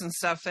interviews and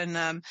stuff.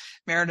 And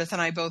Meredith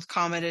and I both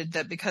commented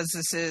that because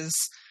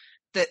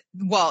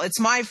it's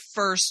my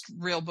first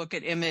real book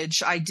at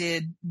Image. I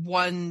did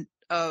one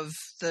of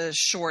the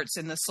shorts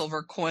in the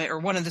Silver Coin, or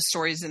one of the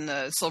stories in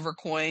the Silver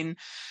Coin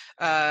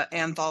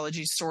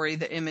anthology story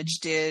that Image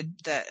did,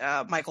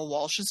 that Michael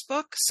Walsh's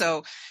book.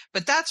 So,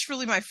 but that's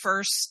really my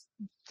first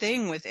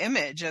thing with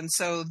Image, and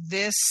so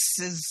this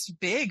is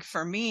big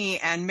for me.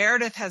 And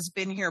Meredith has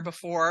been here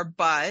before,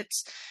 but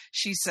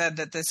she said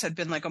that this had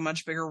been like a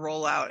much bigger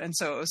rollout, and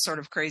so it was sort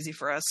of crazy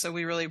for us. So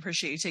we really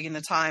appreciate you taking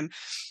the time.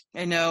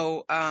 I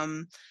know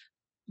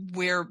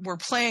we're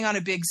playing on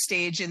a big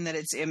stage in that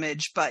it's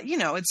Image, but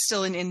it's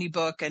still an indie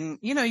book, and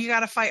you got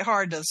to fight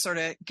hard to sort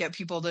of get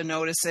people to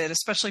notice it,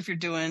 especially if you're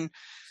doing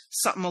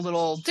something a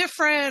little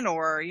different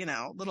or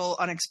a little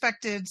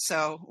unexpected.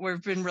 So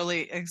we've been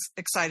really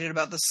excited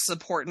about the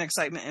support and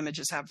excitement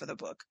Images have for the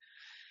book.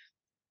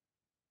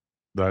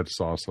 That's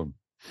awesome,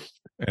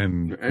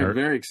 and I'm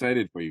very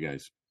excited for you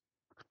guys.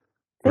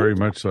 Very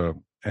much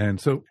so.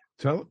 And so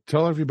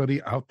tell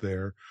everybody out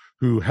there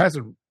who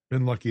hasn't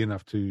been lucky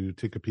enough to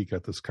take a peek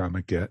at this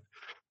comic yet,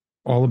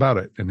 all about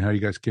it and how you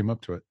guys came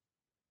up to it.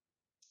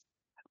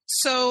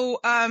 So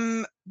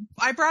I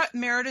brought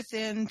Meredith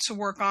in to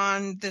work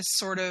on this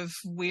sort of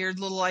weird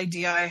little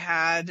idea I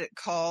had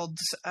called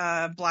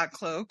Black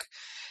Cloak.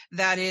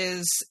 That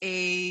is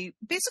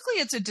basically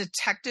it's a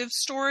detective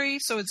story.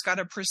 So it's got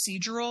a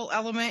procedural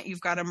element.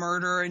 You've got a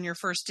murder in your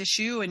first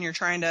issue and you're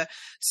trying to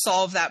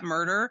solve that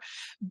murder.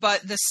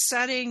 But the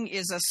setting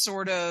is a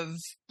sort of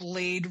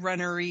Blade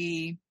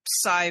Runner-y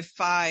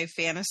sci-fi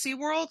fantasy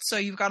world. So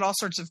you've got all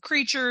sorts of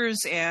creatures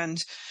and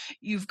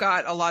you've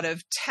got a lot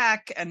of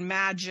tech and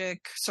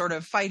magic sort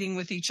of fighting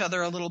with each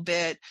other a little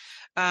bit.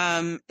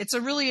 It's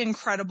a really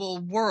incredible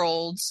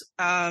world,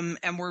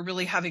 and we're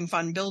really having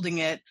fun building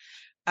it.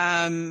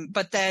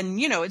 But then,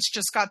 it's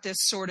just got this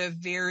sort of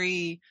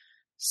very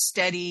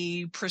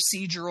steady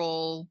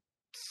procedural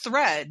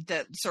thread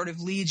that sort of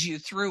leads you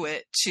through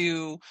it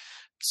to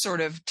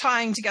sort of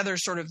tying together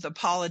sort of the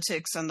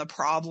politics and the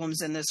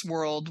problems in this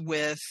world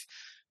with,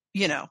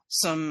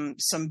 some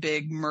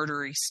big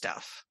murdery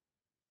stuff.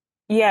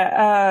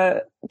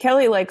 Yeah.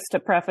 Kelly likes to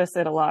preface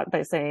it a lot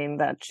by saying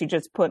that she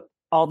just put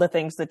all the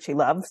things that she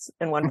loves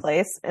in one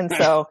place. And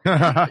so,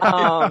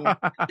 I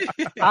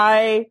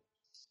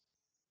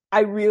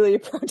really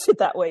approach it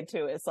that way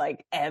too. It's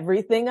like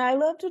everything I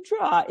love to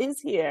draw is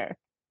here.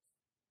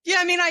 Yeah,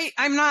 I mean, I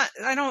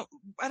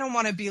don't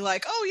want to be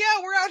like, oh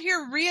yeah, we're out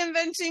here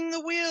reinventing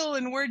the wheel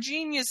and we're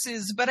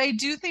geniuses, but I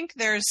do think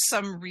there's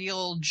some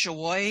real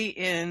joy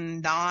in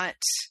not,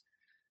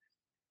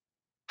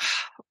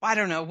 I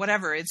don't know,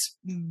 whatever. It's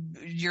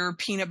your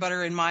peanut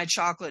butter in my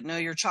chocolate. No,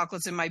 your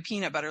chocolate's in my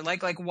peanut butter.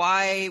 Like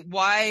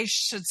why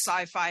should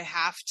sci-fi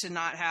have to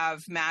not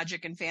have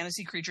magic and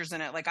fantasy creatures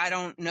in it? Like, I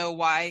don't know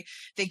why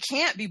they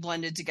can't be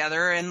blended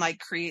together and like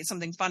create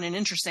something fun and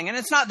interesting. And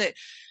it's not that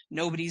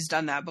nobody's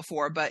done that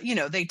before, but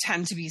they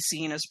tend to be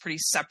seen as pretty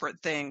separate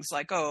things,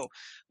 like, oh,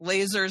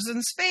 lasers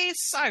in space,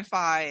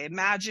 sci-fi,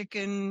 magic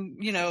and,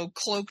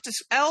 cloaked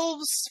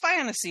elves,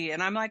 fantasy.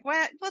 And I'm like,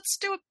 what? Let's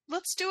do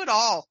it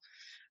all.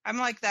 I'm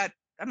like that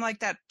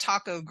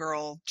taco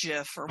girl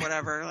gif or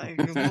whatever. Like,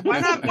 why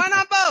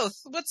not both?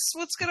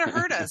 What's going to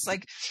hurt us?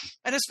 Like,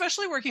 and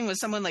especially working with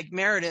someone like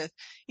Meredith,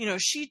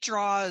 she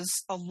draws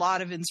a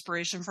lot of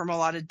inspiration from a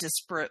lot of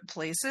disparate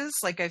places.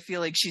 Like, I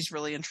feel like she's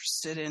really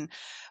interested in,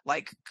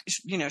 like,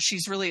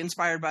 she's really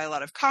inspired by a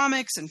lot of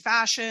comics and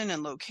fashion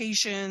and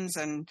locations.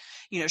 And,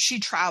 she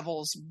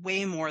travels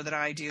way more than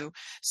I do.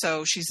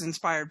 So she's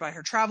inspired by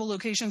her travel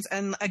locations.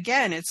 And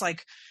again, it's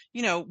like,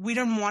 we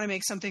didn't want to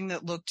make something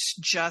that looked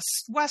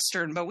just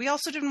Western, but we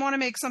also didn't want to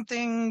make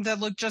something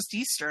that looked just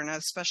Eastern,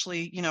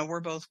 especially,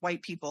 we're both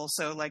white people,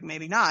 so like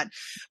maybe not.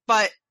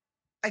 But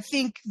I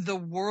think the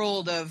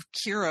world of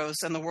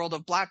Kyros and the world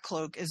of Black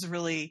Cloak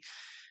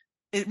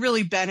it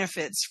really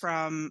benefits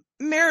from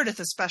Meredith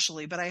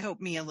especially, but I hope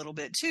me a little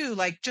bit too,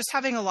 like just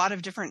having a lot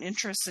of different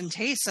interests and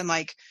tastes and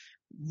like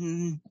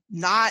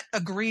not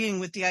agreeing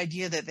with the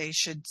idea that they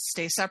should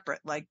stay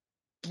separate. Like,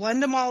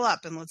 blend them all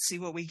up and let's see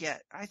what we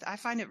get. I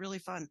find it really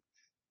fun.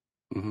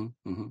 Mm-hmm,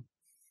 mm-hmm.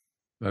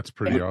 That's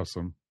pretty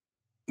awesome.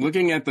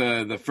 Looking at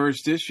the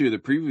first issue, the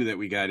preview that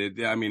we got,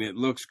 it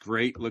looks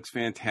great, looks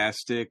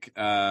fantastic.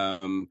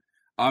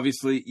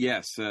 Obviously,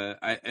 yes,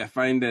 I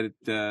find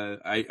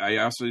that I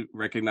also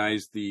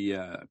recognize the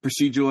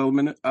procedural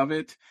element of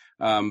it,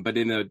 but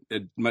in a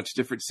much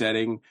different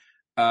setting.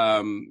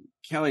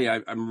 Kelly,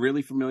 I'm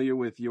really familiar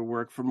with your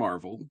work for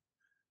Marvel.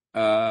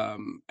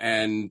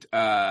 And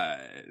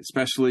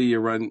especially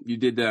you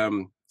did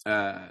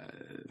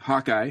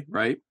Hawkeye,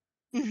 right?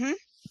 Mm-hmm.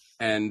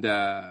 And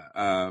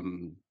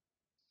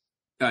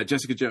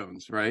Jessica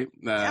Jones, right?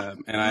 Yeah.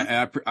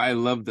 And I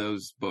love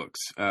those books.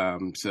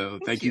 So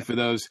thank you for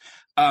those.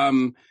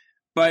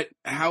 But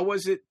how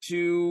was it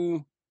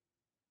to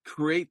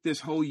create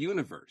this whole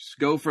universe?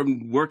 Go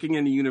from working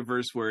in a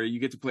universe where you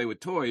get to play with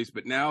toys,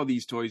 but now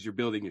these toys you're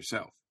building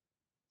yourself.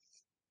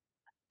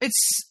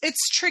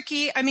 It's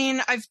tricky. I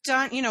mean, I've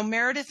done,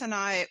 Meredith and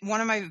I, one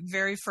of my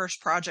very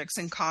first projects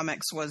in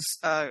comics was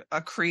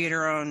a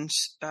creator-owned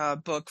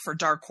book for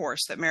Dark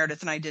Horse that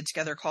Meredith and I did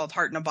together called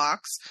Heart in a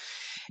Box.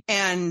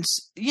 And,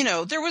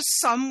 there was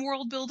some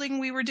world building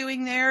we were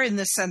doing there in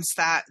the sense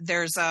that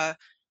there's a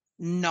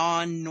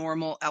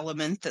non-normal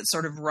element that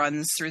sort of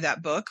runs through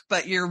that book.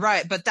 But you're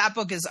right. But that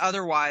book is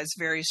otherwise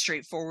very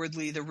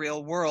straightforwardly the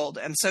real world.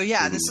 And so,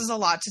 this is a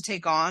lot to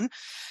take on.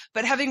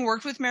 But having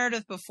worked with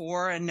Meredith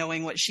before and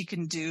knowing what she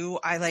can do,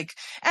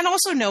 and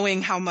also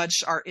knowing how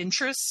much our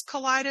interests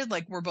collided,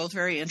 like we're both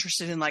very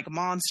interested in like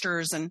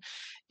monsters and,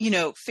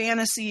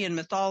 fantasy and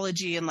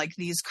mythology and like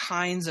these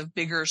kinds of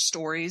bigger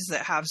stories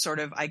that have sort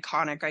of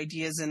iconic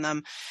ideas in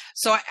them.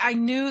 So I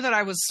knew that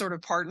I was sort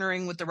of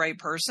partnering with the right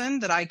person,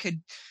 that I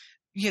could,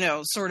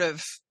 sort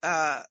of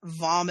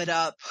vomit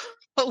up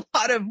a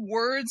lot of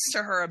words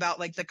to her about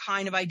like the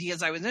kind of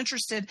ideas I was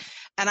interested.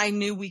 And I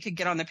knew we could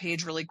get on the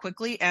page really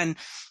quickly. And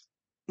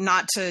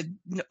not to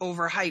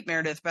overhype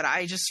Meredith, but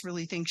I just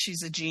really think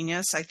she's a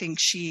genius. I think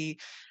she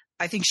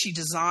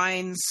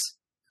designs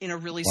in a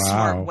really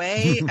smart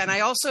way. And I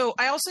also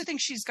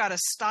think she's got a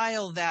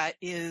style that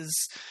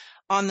is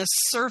on the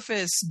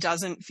surface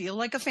doesn't feel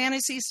like a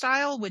fantasy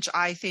style, which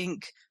I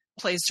think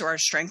plays to our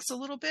strengths a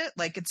little bit.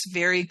 Like it's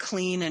very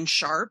clean and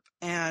sharp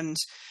and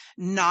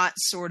not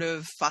sort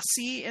of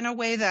fussy in a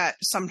way that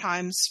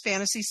sometimes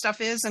fantasy stuff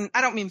is. And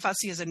I don't mean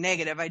fussy as a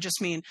negative. I just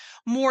mean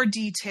more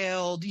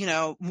detailed,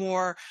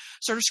 more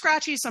sort of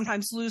scratchy,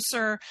 sometimes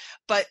looser.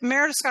 But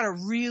Meredith's got a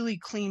really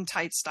clean,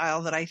 tight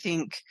style that I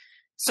think,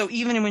 so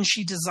even when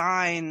she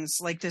designs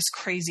like this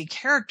crazy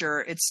character,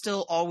 it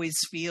still always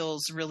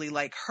feels really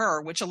like her,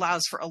 which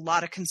allows for a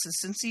lot of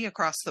consistency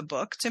across the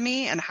book to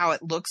me and how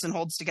it looks and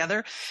holds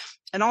together.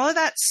 And all of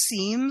that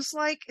seems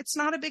like it's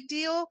not a big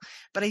deal,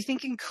 but I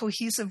think in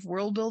cohesive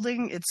world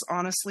building, it's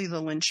honestly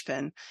the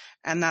linchpin.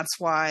 And that's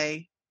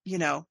why,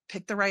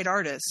 pick the right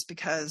artists,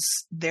 because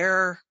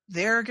they're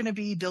going to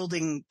be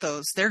building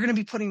those, they're going to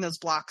be putting those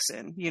blocks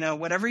in,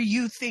 whatever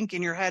you think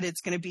in your head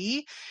it's going to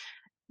be,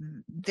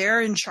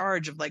 they're in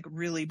charge of like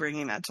really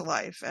bringing that to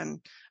life. And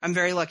I'm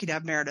very lucky to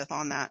have Meredith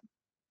on that.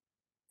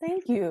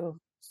 Thank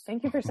you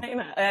for saying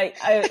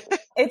that.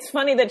 It's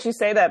funny that you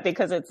say that,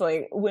 because it's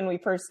like when we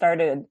first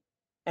started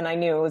and I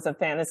knew it was a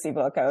fantasy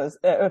book, I was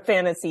a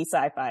fantasy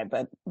sci-fi,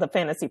 but the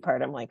fantasy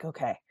part, I'm like,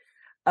 okay.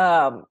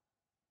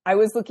 I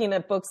was looking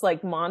at books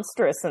like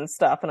Monstrous and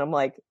stuff, and I'm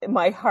like,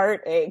 my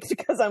heart ached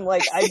because I'm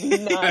like, I do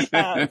not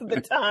have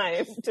the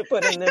time to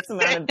put in this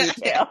amount of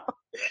detail.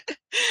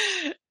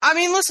 I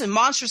mean, listen,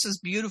 Monstrous is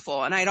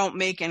beautiful, and I don't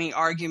make any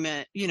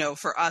argument,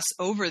 for us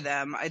over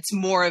them. It's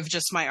more of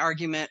just my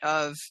argument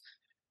of,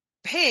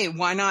 hey,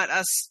 why not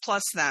us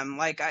plus them?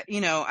 Like,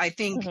 I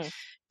think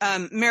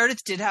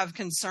Meredith did have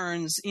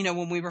concerns,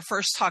 when we were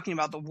first talking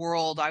about the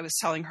world. I was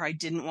telling her I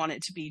didn't want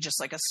it to be just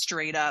like a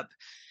straight up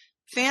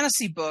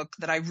fantasy book,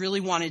 that I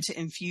really wanted to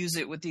infuse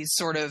it with these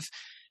sort of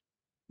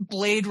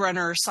Blade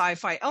Runner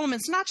sci-fi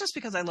elements, not just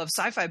because I love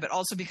sci-fi, but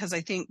also because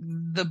I think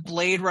the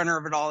Blade Runner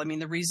of it all, I mean,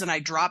 the reason I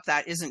dropped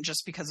that isn't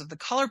just because of the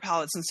color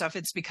palettes and stuff.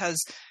 It's because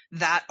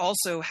that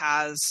also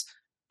has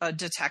a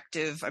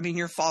detective. I mean,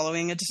 you're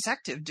following a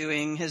detective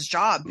doing his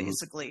job,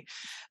 basically,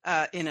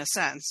 in a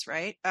sense,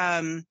 right?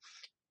 And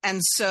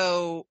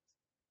so,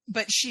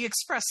 but she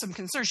expressed some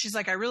concern. She's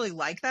like, I really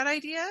like that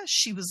idea.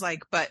 She was like,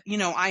 but,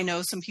 I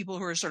know some people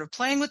who are sort of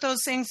playing with those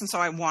things. And so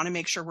I want to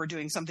make sure we're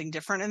doing something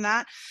different in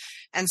that.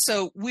 And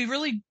so we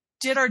really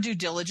did our due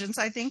diligence,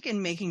 I think,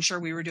 in making sure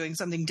we were doing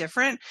something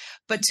different.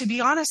 But to be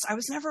honest, I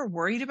was never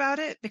worried about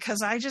it,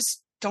 because I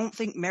just don't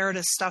think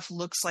Meredith's stuff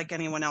looks like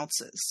anyone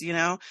else's.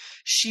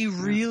 She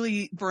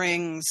really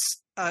brings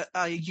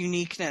a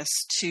uniqueness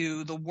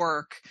to the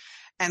work.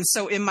 And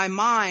so in my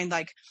mind,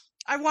 like,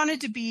 I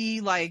wanted to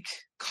be like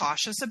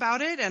cautious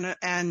about it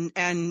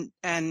and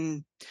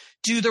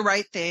do the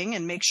right thing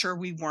and make sure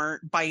we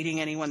weren't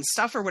biting anyone's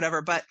stuff or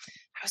whatever. But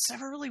I was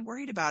never really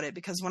worried about it,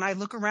 because when I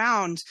look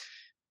around,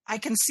 I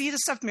can see the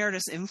stuff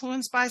Meredith's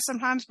influenced by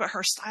sometimes, but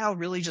her style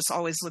really just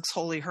always looks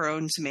wholly her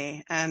own to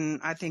me.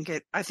 And I think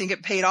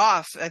it paid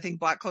off. I think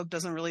Black Cloak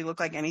doesn't really look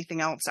like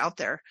anything else out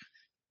there.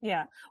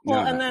 Yeah.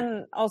 Well, and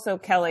then also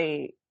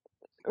Kelly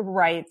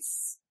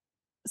writes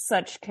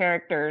such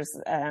characters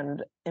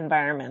and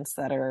environments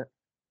that are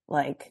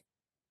like,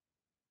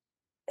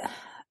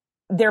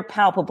 they're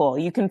palpable.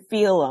 You can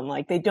feel them.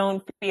 Like, they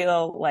don't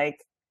feel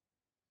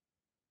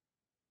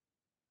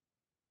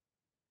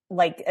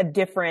like a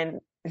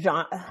different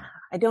genre.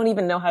 I don't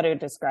even know how to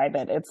describe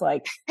it. It's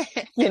like,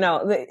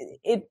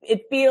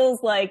 it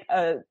feels like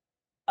a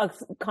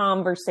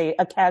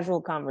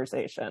casual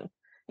conversation,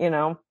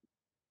 Yes.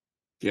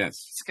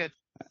 It's good.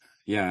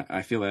 Yeah,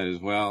 I feel that as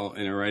well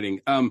in her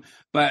writing.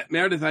 But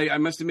Meredith, I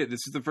must admit,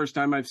 this is the first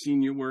time I've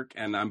seen your work,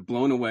 and I'm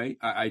blown away.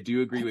 I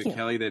do agree with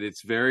Kelly that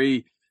it's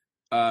very,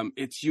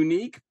 it's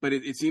unique, but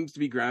it seems to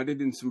be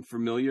grounded in some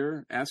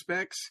familiar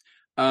aspects.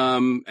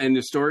 And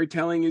the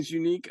storytelling is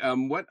unique.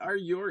 What are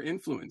your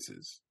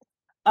influences?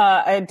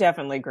 I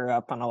definitely grew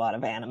up on a lot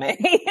of anime.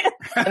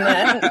 And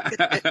then,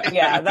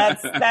 yeah,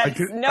 that's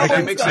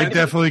I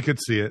definitely could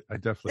see it. I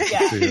definitely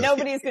could see it.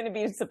 Nobody's going to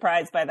be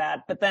surprised by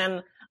that. But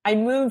then I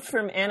moved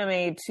from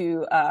anime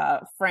to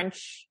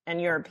French and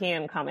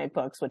European comic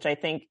books, which I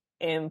think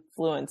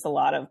influence a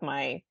lot of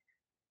my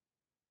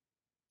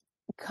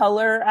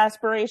color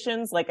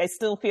aspirations. Like I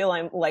still feel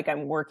I'm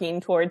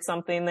working towards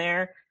something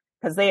there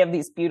because they have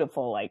these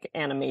beautiful like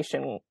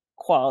animation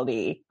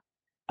quality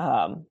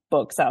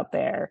books out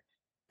there.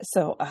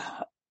 So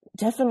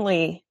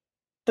definitely,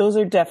 those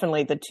are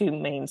definitely the two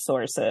main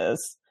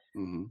sources.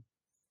 Mm-hmm.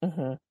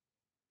 Mm-hmm.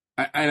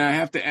 And I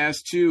have to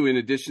ask too, in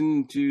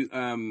addition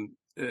to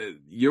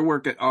your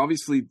work,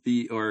 obviously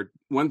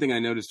one thing I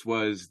noticed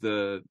was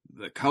the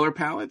color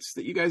palettes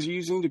that you guys are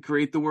using to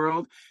create the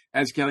world.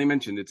 As Kelly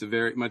mentioned, it's a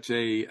very much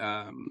a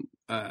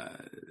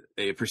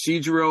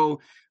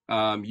procedural.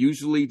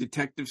 Usually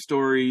detective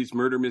stories,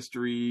 murder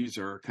mysteries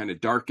are kind of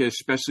darkish,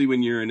 especially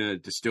when you're in a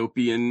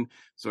dystopian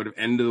sort of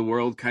end of the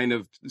world kind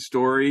of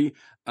story.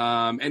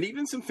 And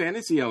even some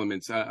fantasy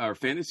elements or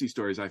fantasy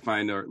stories I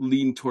find are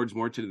lean towards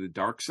more to the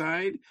dark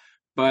side.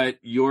 But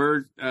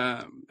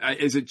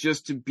is it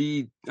just to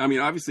be, I mean,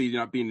 obviously you're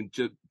not being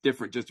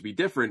different just to be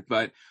different,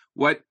 but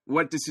what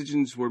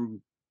decisions were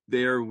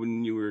there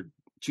when you were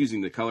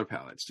choosing the color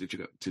palettes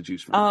to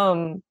choose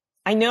from?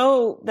 I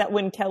know that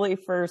when Kelly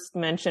first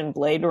mentioned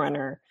Blade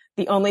Runner,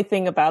 the only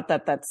thing about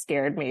that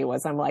scared me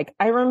was I'm like,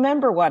 I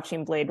remember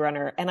watching Blade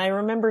Runner and I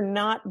remember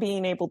not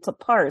being able to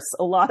parse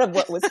a lot of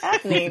what was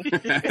happening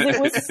because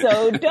it was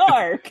so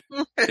dark.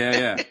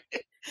 Yeah.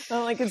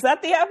 I'm like, is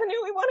that the avenue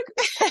we want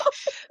to go?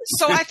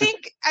 So I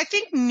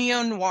think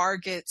neo-noir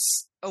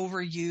gets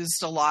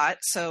overused a lot.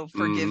 So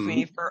forgive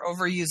me for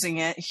overusing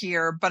it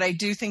here, but I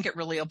do think it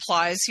really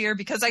applies here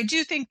because I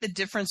do think the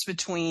difference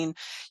between,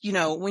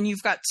 when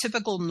you've got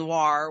typical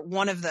noir,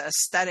 one of the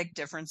aesthetic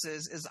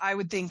differences is I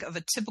would think of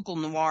a typical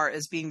noir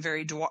as being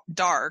very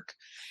dark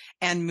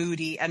and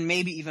moody and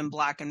maybe even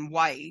black and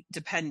white,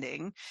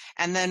 depending.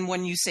 And then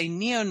when you say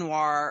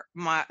neo-noir,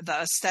 the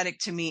aesthetic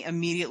to me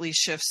immediately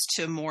shifts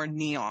to more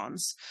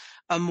neons,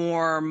 a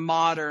more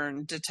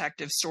modern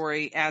detective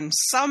story, and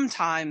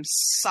sometimes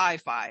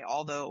sci-fi,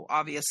 although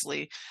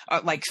obviously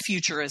like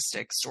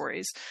futuristic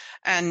stories.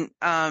 And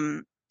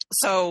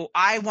so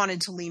I wanted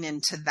to lean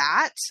into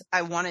that.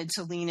 I wanted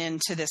to lean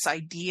into this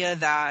idea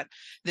that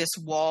this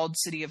walled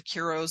city of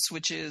Kyros,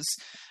 which is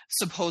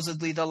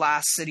supposedly the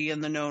last city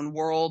in the known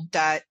world,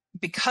 that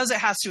because it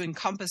has to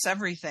encompass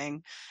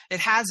everything, it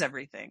has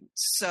everything.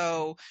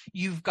 So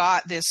you've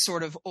got this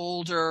sort of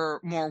older,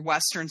 more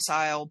Western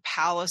style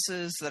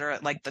palaces that are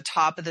at like the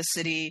top of the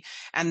city.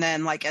 And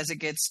then like as it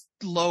gets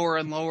lower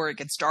and lower, it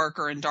gets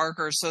darker and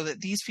darker, so that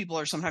these people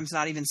are sometimes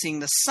not even seeing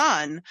the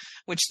sun,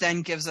 which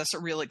then gives us a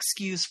real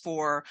excuse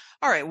for,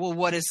 all right, well,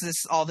 what is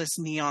all this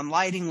neon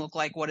lighting look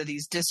like? What do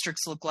these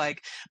districts look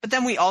like? But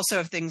then we also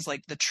have things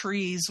like the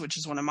trees, which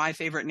is one of my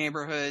favorite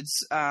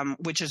neighborhoods,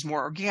 which is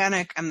more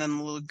organic. And then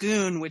the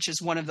lagoon, which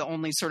is one of the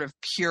only sort of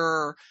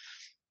pure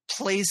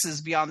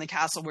places beyond the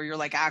castle where you're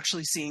like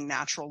actually seeing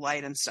natural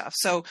light and stuff.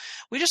 So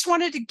we just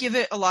wanted to give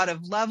it a lot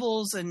of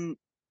levels and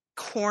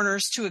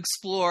corners to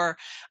explore.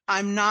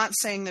 I'm not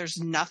saying there's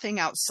nothing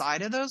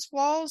outside of those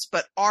walls,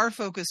 but our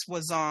focus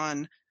was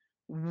on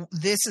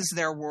this is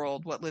their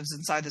world, what lives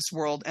inside this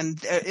world, and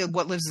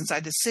what lives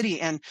inside the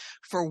city. And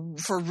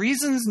for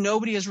reasons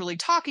nobody is really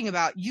talking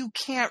about, you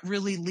can't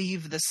really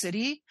leave the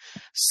city.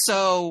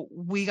 So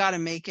we got to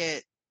make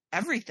it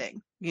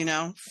everything,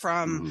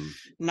 from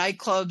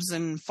nightclubs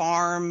and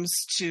farms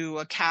to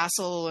a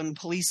castle and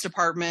police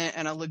department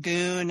and a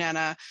lagoon and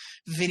a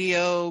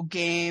video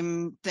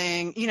game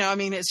thing.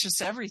 It's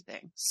just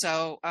everything.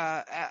 So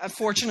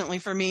fortunately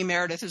for me,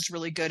 Meredith is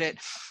really good at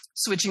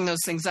switching those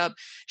things up.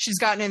 She's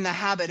gotten in the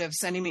habit of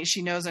sending me,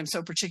 she knows I'm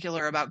so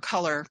particular about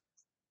color.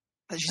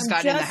 She's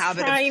gotten in the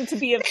habit trying to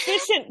be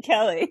efficient,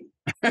 Kelly.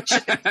 It's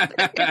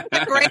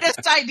the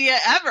greatest idea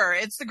ever.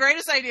 It's the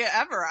greatest idea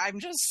ever. I'm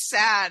just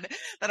sad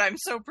that I'm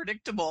so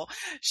predictable.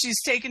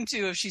 She's taken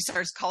to, if she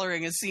starts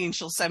coloring a scene,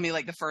 she'll send me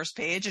like the first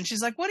page and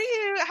she's like,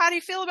 how do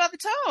you feel about the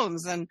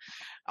tones? And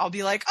I'll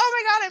be like, oh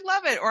my God, I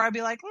love it. Or I'll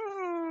be like,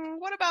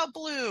 what about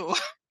blue?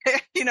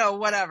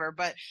 Whatever.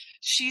 But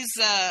she's,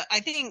 I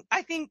think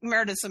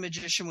Meredith's a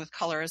magician with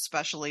color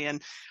especially.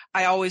 And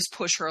I always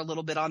push her a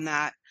little bit on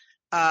that.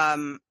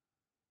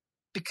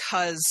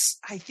 Because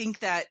I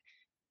think that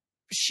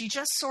she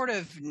just sort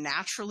of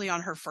naturally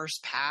on her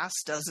first pass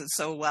does it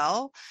so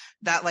well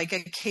that like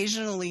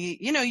occasionally,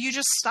 you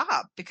just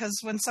stop, because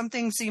when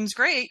something seems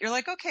great, you're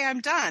like, okay,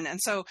 I'm done. And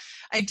so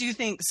I do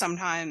think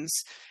sometimes,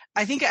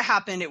 I think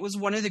it was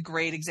one of the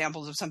great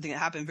examples of something that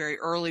happened very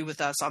early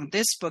with us on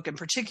this book in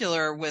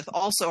particular, with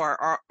also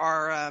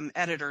our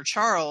editor,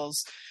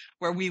 Charles,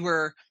 where we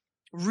were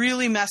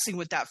really messing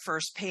with that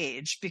first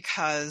page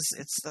because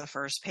it's the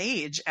first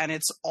page and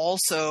it's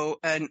also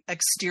an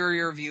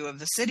exterior view of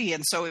the city.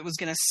 And so it was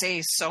going to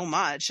say so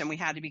much and we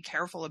had to be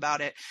careful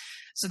about it.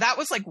 So that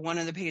was like one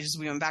of the pages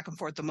we went back and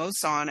forth the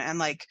most on. And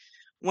like,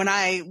 when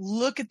I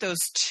look at those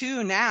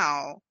two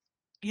now,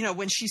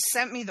 when she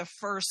sent me the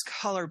first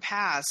color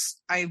pass,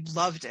 I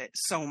loved it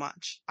so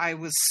much. I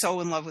was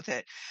so in love with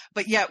it.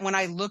 But yet when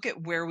I look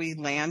at where we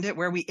landed,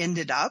 where we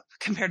ended up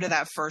compared to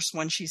that first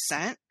one she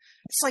sent,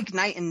 it's like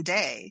night and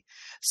day.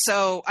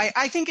 So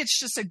I think it's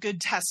just a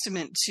good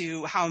testament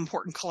to how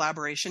important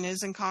collaboration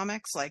is in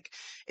comics. Like,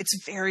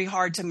 it's very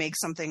hard to make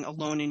something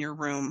alone in your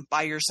room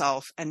by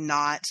yourself and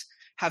not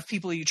have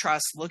people you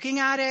trust looking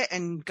at it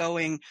and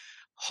going,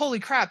 holy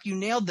crap, you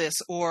nailed this,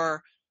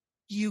 or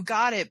you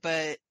got it,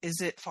 but is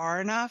it far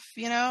enough?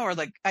 Or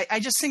like, I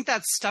just think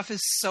that stuff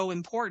is so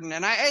important.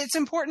 And it's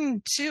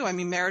important too. I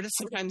mean, Meredith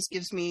sometimes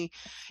gives me,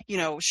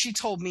 she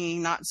told me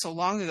not so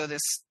long ago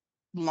this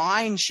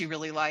line she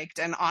really liked,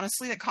 and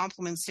honestly that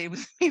compliment stayed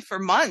with me for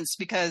months,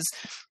 because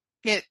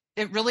it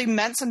really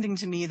meant something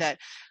to me, that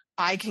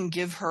I can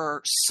give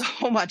her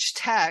so much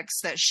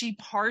text that she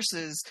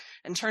parses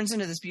and turns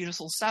into this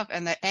beautiful stuff,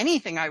 and that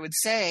anything I would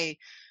say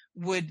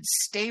would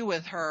stay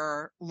with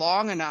her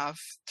long enough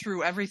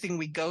through everything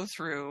we go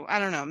through. I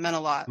don't know, it meant a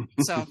lot.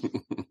 So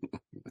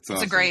it's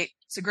awesome.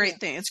 It's a great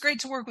thing. It's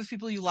great to work with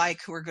people you like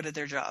who are good at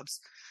their jobs.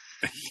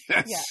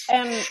 Yes. Yeah,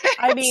 and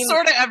I mean,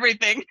 sort of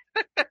everything.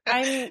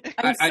 I'm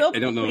so I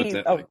don't know pleased.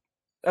 what that.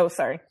 Oh,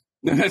 sorry.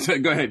 No, that's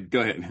right. Go ahead.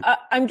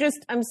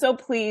 I'm so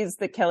pleased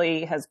that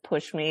Kelly has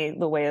pushed me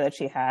the way that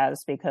she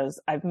has, because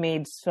I've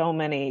made so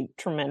many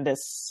tremendous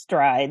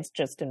strides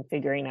just in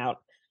figuring out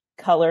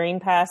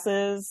coloring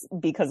passes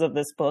because of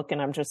this book,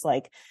 and I'm just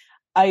like,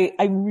 I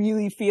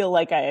really feel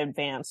like I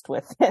advanced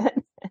with it.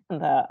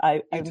 And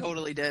I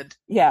totally did.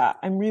 Yeah,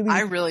 I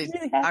really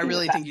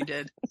think you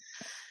did.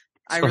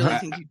 I really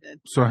think you did.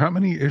 So how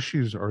many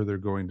issues are there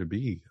going to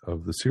be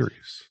of the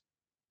series?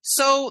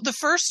 So the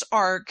first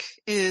arc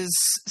is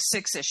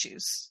 6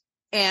 issues.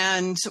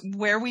 And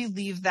where we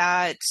leave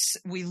that,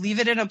 we leave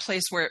it in a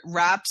place where it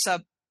wraps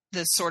up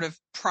this sort of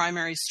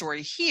primary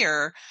story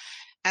here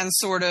and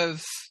sort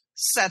of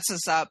sets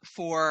us up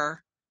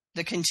for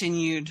the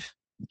continued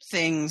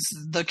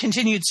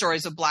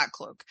stories of Black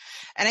Cloak.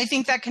 And I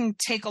think that can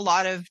take a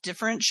lot of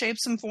different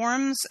shapes and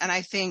forms. And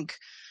I think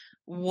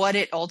what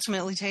it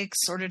ultimately takes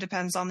sort of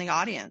depends on the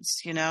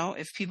audience.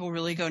 If people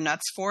really go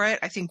nuts for it,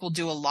 I think we'll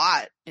do a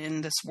lot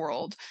in this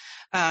world.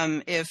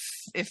 If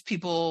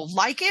people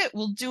like it,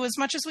 we'll do as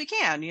much as we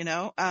can,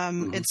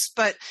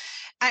 but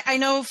I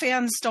know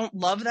fans don't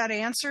love that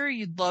answer.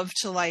 You'd love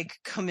to like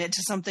commit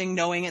to something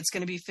knowing it's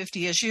going to be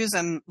 50 issues.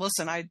 And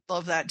listen, I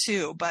love that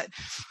too, but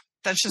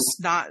that's just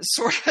not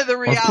sort of the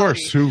reality. Of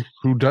course, who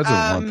doesn't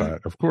want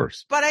that? Of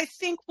course. But I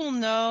think we'll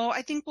know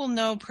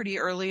pretty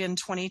early in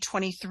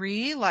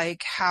 2023,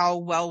 like how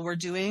well we're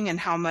doing and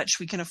how much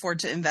we can afford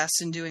to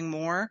invest in doing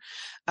more.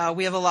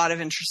 We have a lot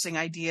of interesting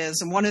ideas.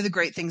 And one of the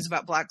great things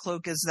about Black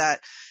Cloak is that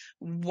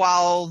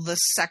while the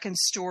second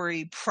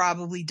story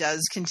probably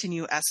does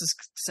continue Essex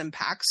and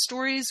Pax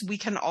stories, we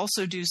can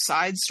also do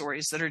side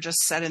stories that are just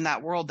set in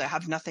that world that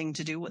have nothing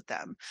to do with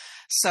them.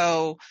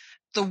 So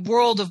the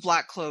world of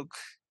Black Cloak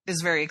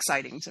is very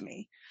exciting to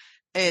me.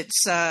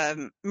 It's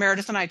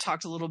Meredith and I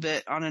talked a little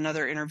bit on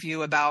another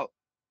interview about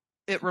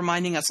it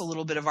reminding us a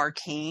little bit of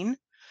Arcane.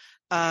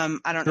 I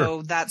don't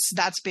know.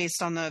 That's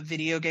based on the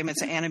video game.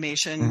 It's an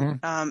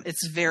animation. Mm-hmm.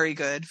 It's very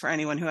good for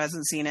anyone who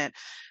hasn't seen it.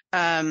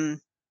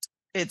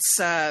 It's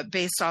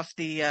based off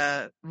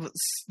the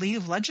League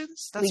of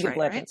Legends. That's League of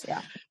Legends, right?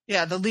 Yeah.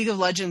 Yeah, the League of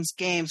Legends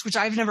games, which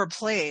I've never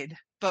played,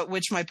 but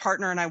which my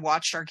partner and I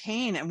watched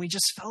Arcane, and we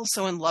just fell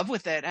so in love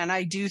with it. And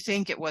I do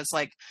think it was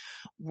like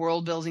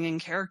world building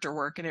and character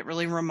work. And it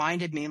really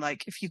reminded me,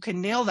 like, if you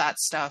can nail that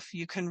stuff,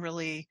 you can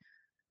really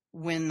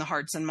win the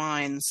hearts and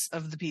minds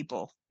of the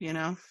people,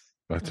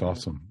 That's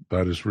awesome.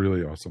 That is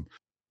really awesome.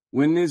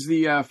 When is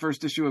the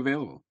first issue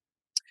available?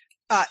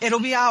 It'll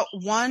be out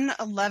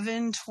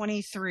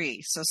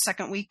 1/11/23, so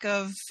second week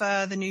of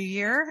the new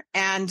year,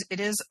 and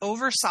it is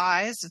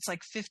oversized. It's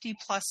like 50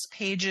 plus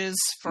pages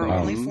for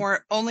only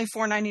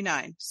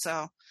 $4.99.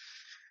 So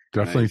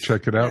definitely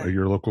check it out at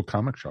your local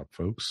comic shop,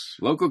 folks.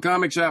 Local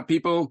comic shop,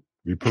 people.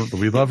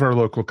 We love our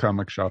local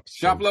comic shops.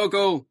 Shop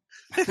local.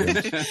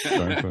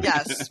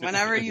 Yes,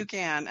 whenever you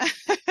can.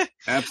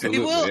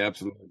 Absolutely,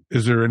 absolutely.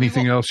 Is there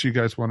anything else you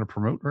guys want to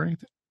promote or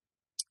anything?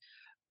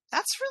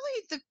 That's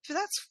really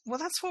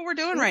that's what we're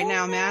doing right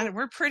now, man.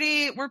 We're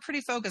pretty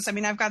focused. I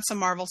mean, I've got some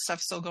Marvel stuff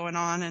still going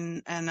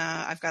on, and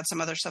I've got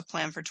some other stuff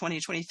planned for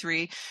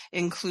 2023,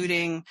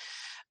 including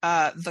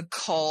The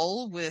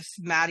Cull with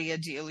Mattia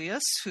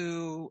Delius,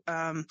 who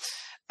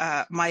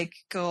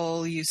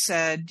Michael, you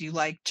said you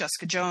like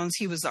Jessica Jones.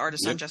 He was the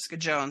artist on Jessica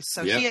Jones.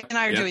 So he and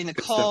I are doing The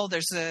Cull.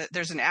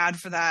 There's an ad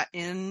for that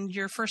in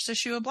your first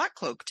issue of Black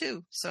Cloak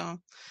too. So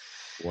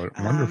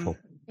wonderful.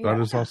 That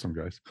is awesome,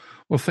 guys.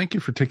 Well, thank you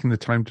for taking the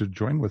time to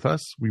join with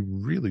us. We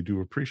really do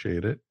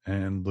appreciate it,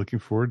 and looking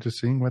forward to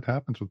seeing what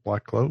happens with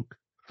Black Cloak.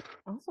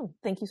 Awesome.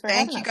 Thank you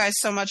Thank you guys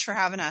so much for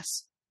having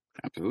us.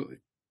 Absolutely.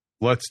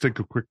 Let's take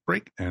a quick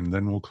break, and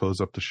then we'll close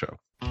up the show.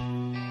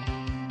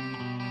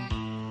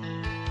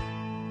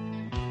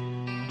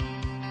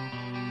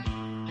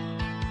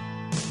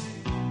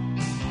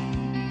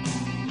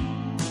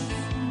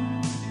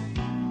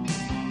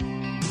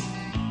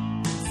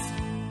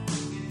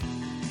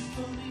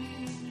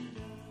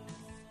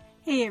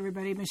 Hey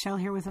everybody, Michelle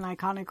here with an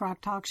Iconic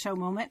Rock Talk Show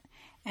moment.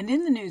 And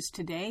in the news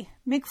today,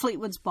 Mick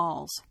Fleetwood's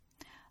balls.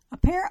 A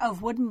pair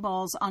of wooden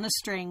balls on a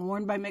string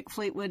worn by Mick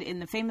Fleetwood in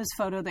the famous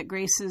photo that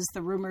graces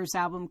the Rumours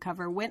album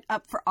cover went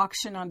up for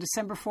auction on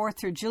December 4th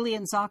through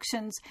Julian's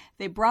Auctions.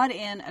 They brought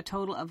in a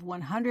total of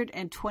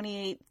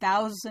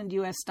 $128,000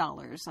 US,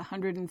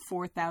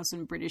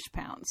 104,000 British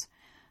pounds.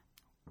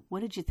 What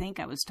did you think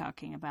I was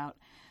talking about?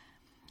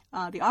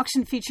 The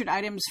auction featured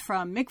items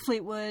from Mick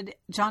Fleetwood,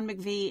 John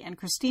McVie, and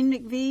Christine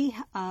McVie.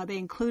 They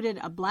included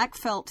a black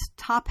felt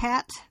top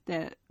hat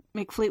that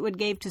Mick Fleetwood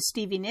gave to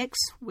Stevie Nicks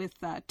with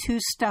 2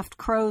 stuffed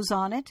crows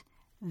on it.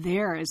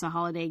 There is a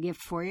holiday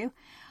gift for you.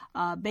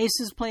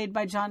 Basses played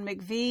by John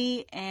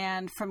McVie,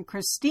 and from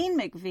Christine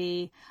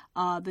McVie,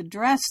 the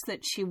dress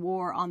that she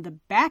wore on the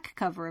back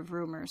cover of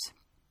Rumours.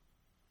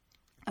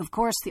 Of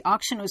course, the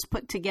auction was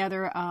put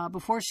together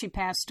before she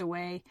passed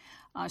away.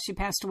 She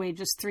passed away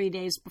just 3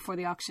 days before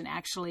the auction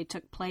actually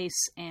took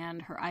place,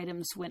 and her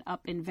items went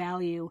up in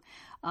value.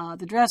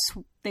 The dress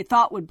they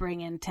thought would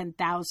bring in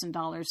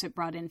 $10,000. It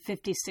brought in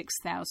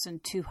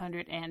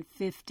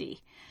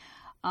 $56,250.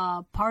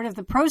 Part of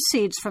the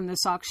proceeds from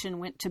this auction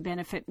went to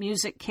benefit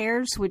Music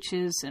Cares, which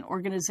is an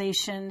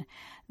organization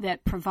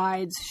that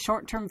provides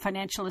short-term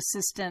financial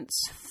assistance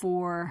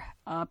for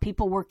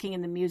people working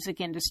in the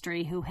music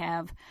industry who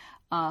have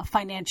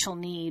financial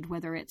need,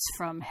 whether it's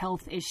from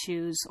health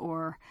issues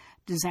or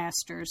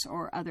disasters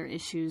or other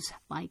issues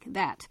like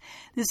that.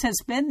 This has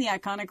been the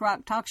Iconic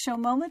Rock Talk Show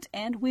moment,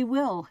 and we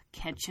will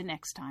catch you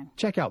next time.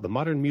 Check out the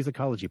Modern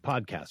Musicology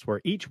podcast,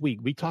 where each week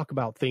we talk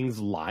about things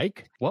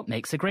like what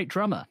makes a great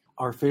drummer,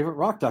 our favorite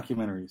rock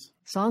documentaries,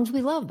 songs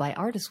we love by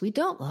artists we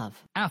don't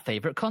love, our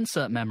favorite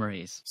concert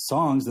memories,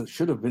 songs that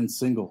should have been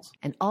singles,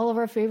 and all of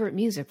our favorite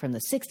music from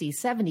the 60s,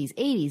 70s,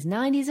 80s,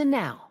 90s, and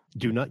now.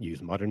 Do not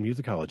use Modern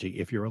Musicology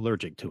if you're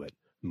allergic to it.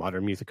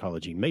 Modern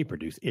Musicology may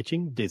produce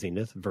itching,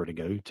 dizziness,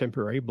 vertigo,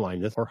 temporary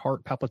blindness, or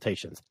heart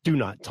palpitations. Do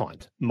not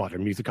taunt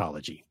Modern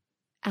Musicology.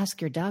 Ask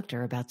your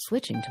doctor about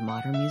switching to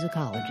Modern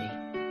Musicology.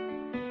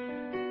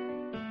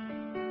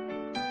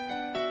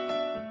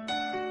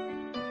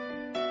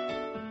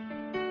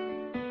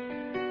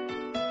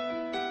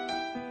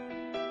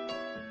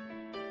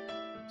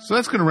 So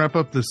that's going to wrap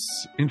up this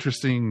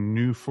interesting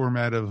new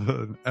format of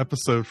an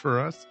episode for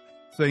us.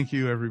 Thank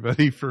you,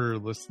 everybody, for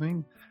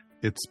listening.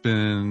 It's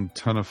been a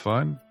ton of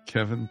fun.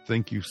 Kevin,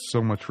 thank you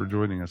so much for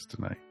joining us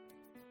tonight.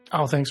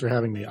 Oh, thanks for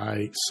having me.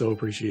 I so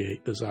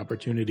appreciate this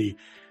opportunity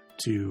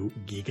to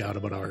geek out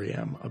about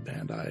R.E.M., a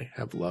band I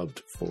have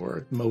loved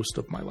for most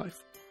of my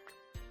life.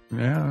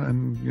 Yeah,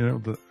 and, you know,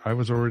 I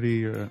was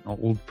already an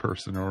old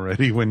person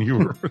already when you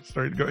were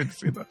starting going to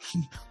see that.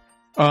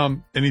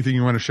 Anything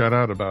you want to shout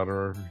out about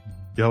or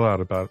yell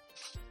out about?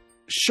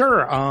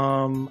 Sure.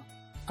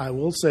 I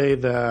will say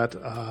that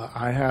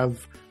I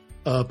have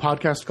a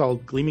podcast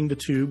called Gleaming the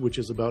Tube, which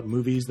is about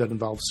movies that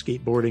involve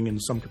skateboarding in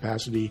some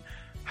capacity,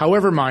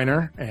 however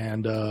minor.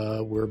 And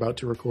we're about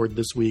to record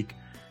this week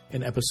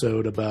an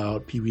episode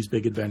about Pee-wee's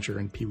Big Adventure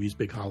and Pee-wee's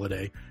Big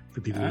Holiday for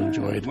people who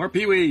enjoyed. More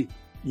Pee-wee.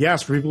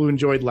 Yes, for people who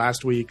enjoyed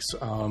last week's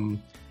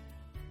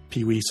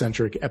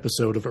Pee-wee-centric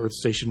episode of Earth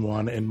Station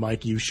 1. And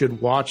Mike, you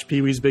should watch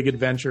Pee-wee's Big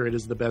Adventure. It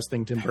is the best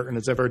thing Tim Burton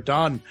has ever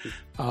done.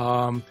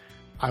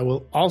 I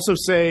will also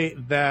say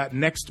that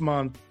next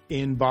month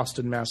in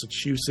Boston,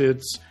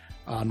 Massachusetts,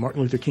 on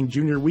Martin Luther King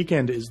Jr.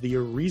 weekend is the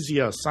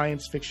Euresia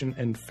Science Fiction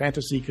and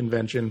Fantasy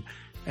Convention,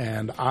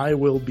 and I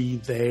will be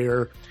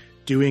there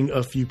doing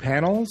a few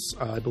panels.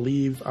 I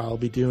believe I'll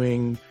be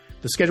doing,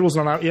 the schedule's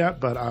not out yet,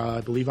 but I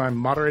believe I'm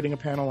moderating a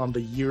panel on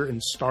the year in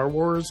Star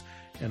Wars,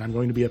 and I'm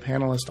going to be a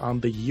panelist on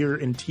the year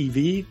in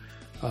TV.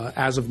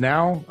 As of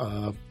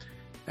now,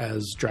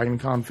 as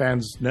DragonCon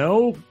fans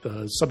know,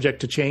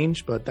 subject to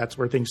change, but that's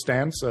where things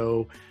stand.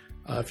 So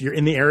if you're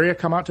in the area,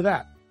 come out to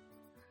that.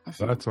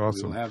 That's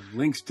awesome. We'll have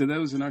links to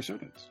those in our show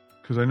notes.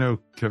 Because I know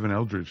Kevin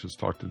Eldridge has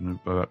talked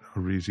about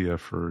Euresia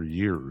for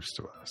years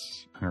to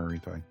us and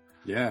everything.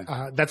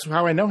 Yeah. That's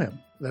how I know him.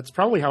 That's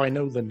probably how I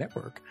know the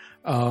network.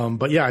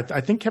 But yeah,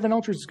 I think Kevin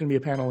Eldridge is going to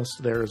be a panelist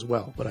there as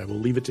well, but I will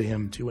leave it to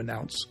him to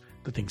announce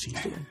the things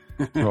he's doing.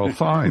 Well,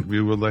 fine.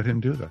 We will let him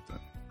do that then.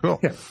 Cool.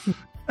 Yeah.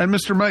 And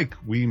Mr. Mike,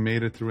 we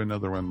made it through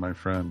another one, my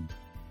friend.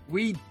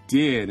 We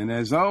did. And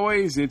as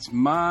always, it's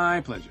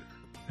my pleasure.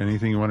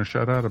 Anything you want to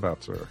shout out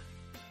about, sir?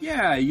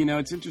 Yeah, you know,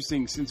 it's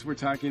interesting since we're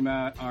talking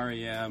about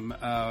R.E.M.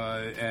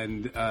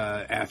 And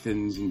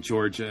Athens and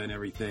Georgia and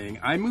everything.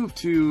 I moved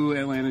to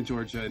Atlanta,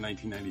 Georgia in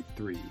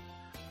 1993.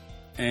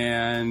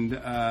 And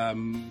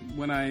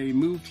when I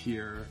moved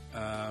here,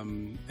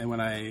 and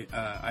when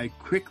I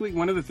quickly,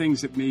 one of the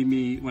things that made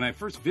me, when I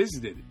first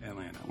visited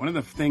Atlanta, one of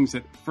the things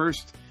that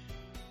first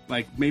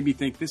made me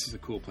think this is a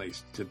cool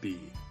place to be,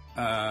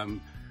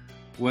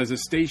 was a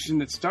station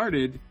that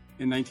started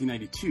in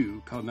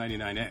 1992 called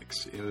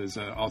 99X. It was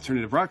an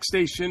alternative rock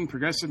station,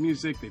 progressive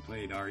music. They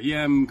played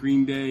R.E.M.,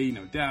 Green Day,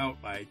 No Doubt,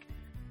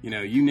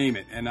 you name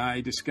it. And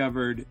I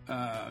discovered,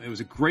 it was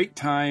a great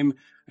time.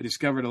 I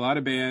discovered a lot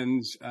of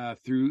bands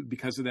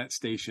because of that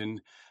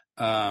station.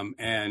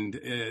 and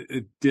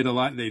it did a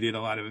lot. They did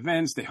a lot of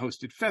events. They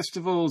hosted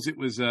festivals. It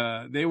was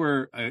they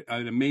were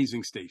an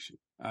amazing station.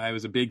 I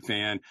was a big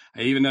fan.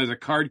 I even was a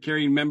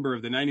card-carrying member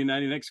of the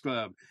 99X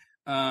Club.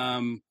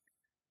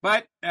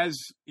 But as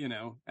you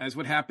know, as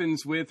what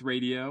happens with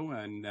radio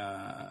and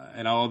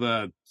all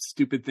the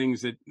stupid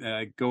things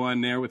that go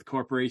on there with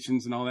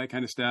corporations and all that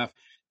kind of stuff,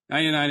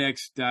 99X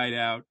died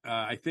out.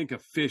 I think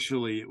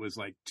officially it was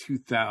like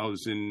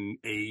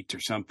 2008 or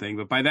something,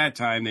 but by that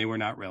time they were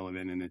not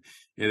relevant, and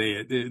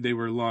they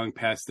were long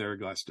past their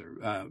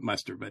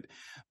muster.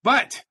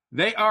 But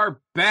they are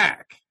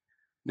back.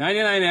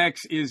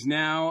 99X is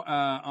now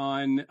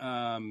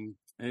on.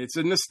 It's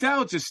a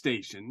nostalgia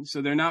station,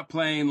 so they're not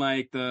playing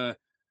like they're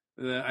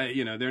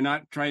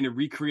not trying to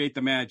recreate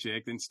the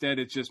magic. Instead,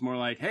 it's just more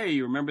like, hey,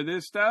 you remember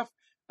this stuff?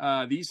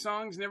 These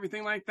songs and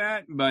everything like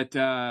that. But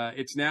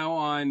it's now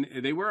on,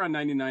 they were on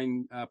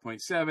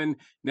 99.7.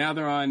 Now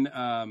they're on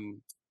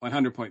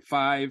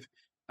 100.5.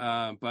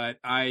 But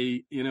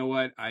you know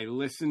what? I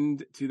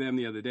listened to them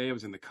the other day. I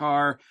was in the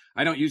car.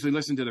 I don't usually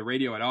listen to the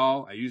radio at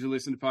all. I usually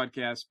listen to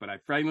podcasts, but I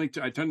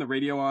turned the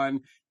radio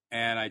on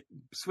and I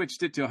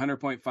switched it to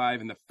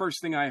 100.5. And the first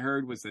thing I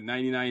heard was the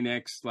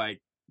 99X,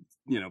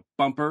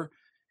 bumper.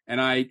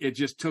 And it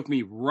just took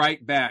me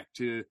right back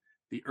to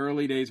the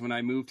early days when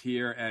I moved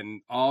here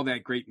and all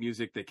that great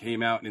music that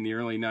came out in the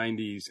early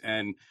 90s.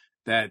 And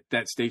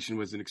that station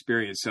was an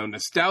experience. So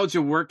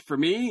nostalgia worked for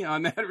me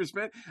on that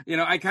respect.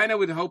 I kind of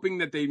was hoping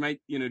that they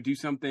might, do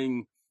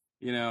something,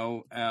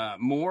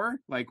 more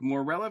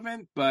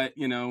relevant, but,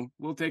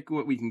 we'll take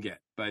what we can get.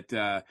 But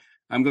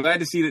I'm glad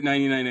to see that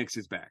 99X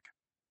is back.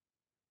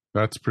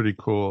 That's pretty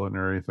cool and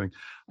everything.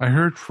 I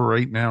heard for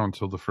right now,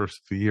 until the first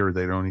of the year,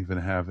 they don't even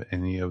have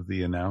any of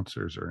the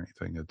announcers or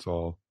anything. It's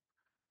all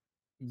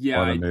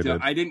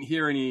automated. I didn't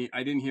hear any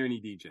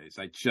DJs.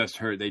 I just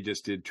heard they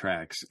just did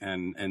tracks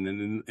and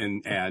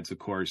then ads, of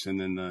course,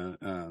 and then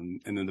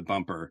the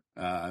bumper,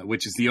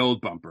 which is the old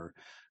bumper.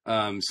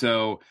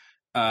 So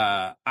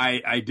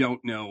I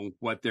don't know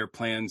what their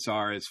plans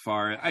are as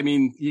far.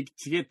 To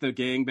get the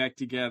gang back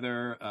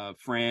together,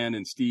 Fran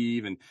and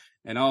Steve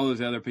and all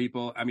those other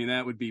people.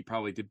 That would be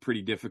probably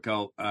pretty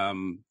difficult.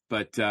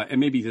 But and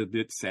maybe a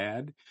bit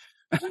sad.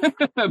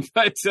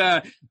 But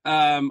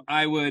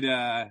I would,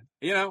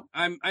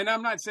 I'm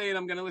not saying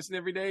I'm going to listen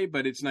every day,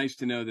 but it's nice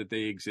to know that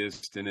they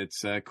exist, and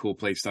it's a cool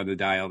place on the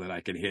dial that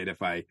I can hit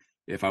if I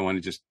want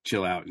to just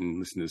chill out and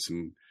listen to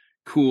some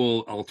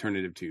cool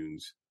alternative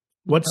tunes.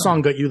 What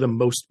song got you the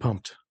most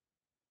pumped?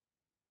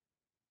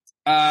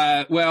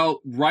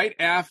 Well, right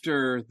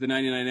after the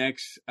 99X,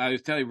 I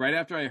was telling you, right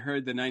after I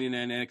heard the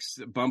 99X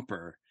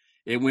bumper,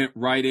 it went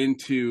right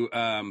into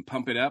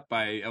Pump It Up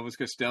by Elvis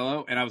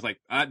Costello. And I was like,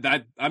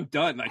 I'm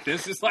done. Like,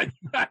 this is like,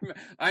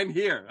 I'm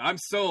here. I'm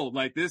sold.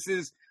 Like, this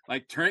is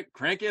like,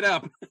 crank it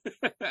up.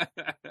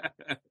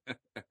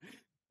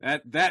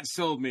 That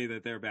sold me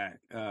that they're back.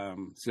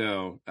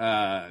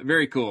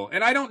 Very cool.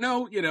 And I don't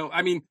know,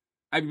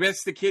 I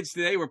guess the kids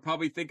today will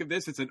probably think of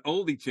this as an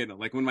oldie channel.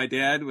 Like when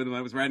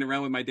I was riding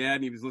around with my dad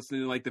and he was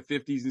listening to like the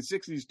 50s and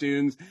 60s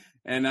tunes.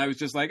 And I was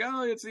just like,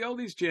 oh, it's the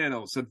oldies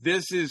channel. So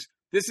this is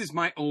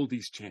my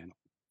oldies channel.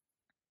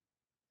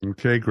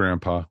 Okay,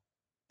 Grandpa,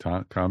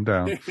 calm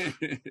down.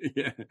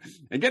 Yeah.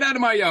 And get out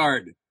of my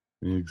yard.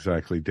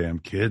 Exactly. Damn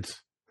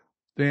kids.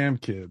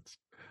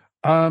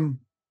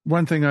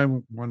 One thing I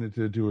wanted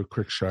to do a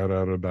quick shout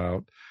out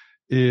about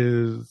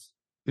is,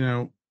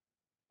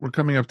 we're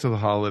coming up to the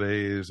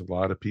holidays. A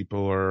lot of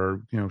people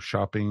are,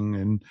 shopping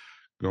and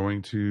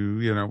going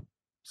to,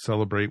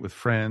 celebrate with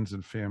friends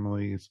and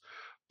families.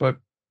 But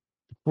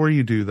before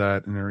you do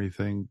that and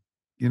everything,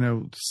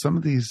 some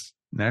of these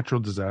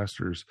natural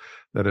disasters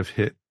that have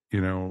hit,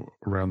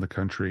 around the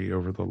country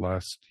over the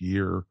last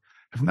year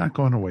have not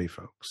gone away,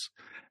 folks.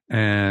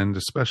 And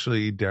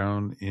especially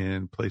down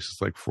in places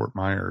like Fort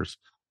Myers,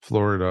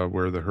 Florida,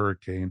 where the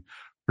hurricane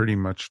pretty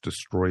much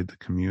destroyed the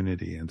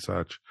community and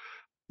such.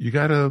 You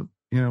got to,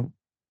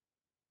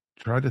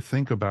 try to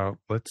think about,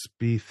 let's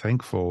be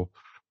thankful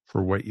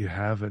for what you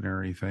have and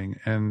everything.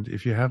 And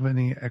if you have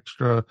any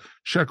extra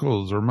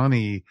shekels or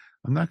money,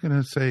 I'm not going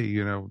to say,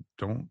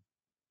 don't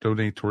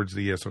donate towards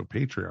the ESO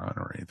Patreon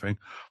or anything,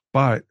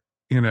 but,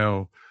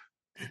 not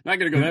going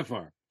to go that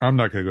far. I'm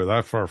not going to go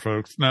that far,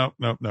 folks. No.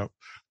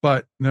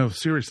 But no,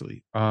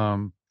 seriously,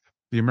 the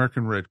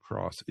American Red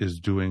Cross is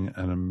doing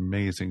an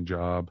amazing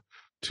job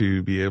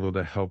to be able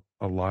to help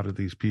a lot of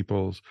these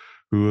people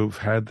who have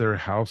had their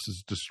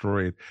houses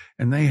destroyed,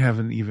 and they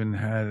haven't even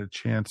had a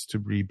chance to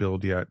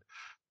rebuild yet.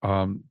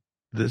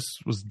 This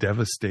was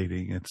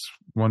devastating. It's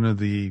one of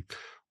the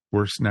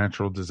worst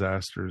natural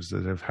disasters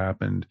that have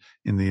happened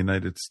in the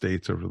United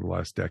States over the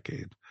last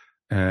decade.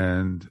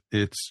 And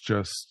it's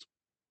just,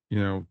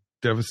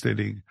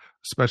 devastating,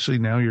 especially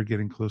now you're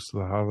getting close to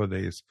the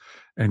holidays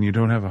and you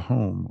don't have a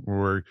home,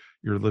 or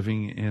you're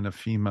living in a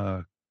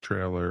FEMA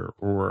trailer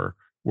or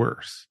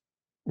worse,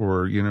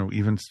 or,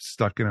 even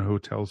stuck in a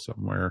hotel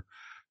somewhere,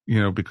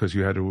 because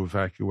you had to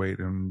evacuate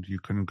and you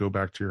couldn't go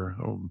back to your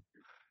home.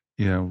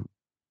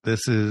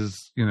 This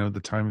is,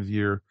 the time of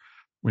year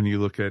when you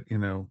look at,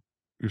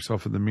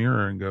 yourself in the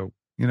mirror and go,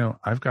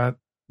 I've got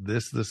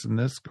this, and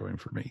this going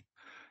for me.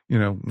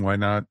 Why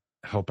not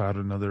help out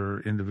another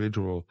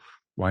individual?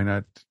 Why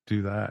not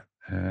do that?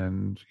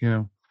 And,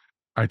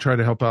 I try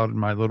to help out in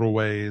my little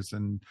ways,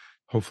 and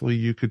hopefully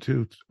you could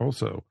too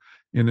also.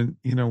 And,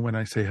 when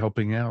I say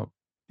helping out,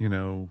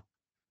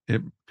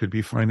 it could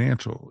be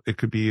financial. It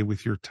could be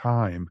with your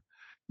time.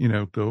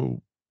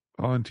 Go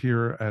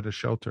volunteer at a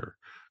shelter.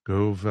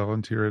 Go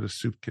volunteer at a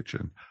soup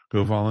kitchen.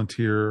 Go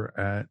volunteer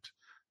at,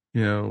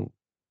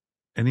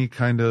 any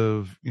kind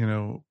of,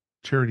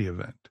 charity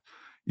event.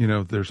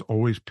 There's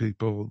always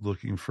people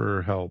looking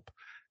for help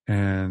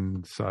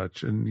and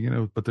such.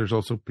 And, but there's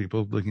also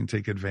people looking to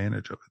take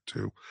advantage of it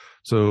too.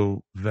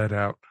 So vet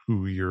out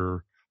who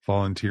you're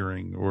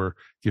volunteering or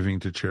giving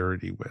to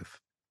charity with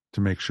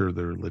to make sure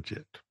they're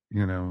legit,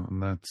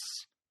 and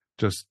that's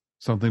just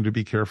something to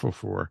be careful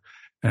for.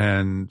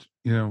 And,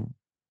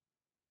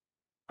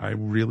 I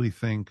really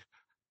think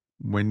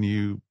when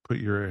you put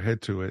your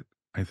head to it,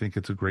 I think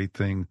it's a great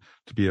thing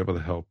to be able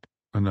to help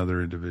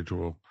another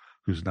individual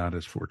who's not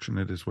as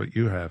fortunate as what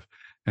you have.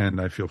 And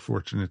I feel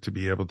fortunate to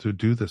be able to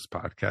do this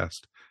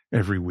podcast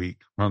every week.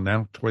 Well,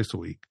 now twice a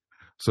week.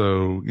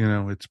 So,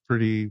 it's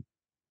pretty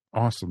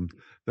awesome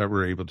that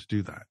we're able to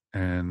do that.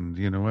 And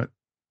you know what?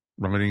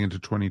 Running into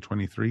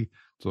 2023,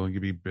 it's only going to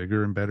be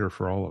bigger and better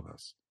for all of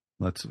us.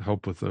 Let's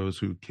help with those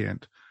who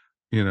can't,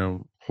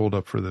 hold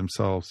up for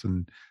themselves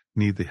and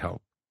need the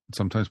help.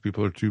 Sometimes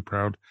people are too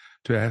proud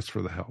to ask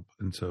for the help.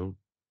 And so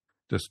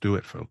just do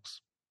it,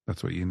 folks.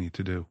 That's what you need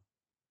to do.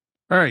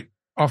 All right,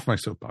 off my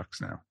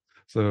soapbox now.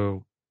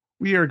 So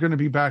we are going to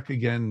be back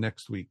again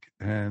next week.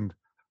 And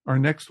our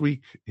next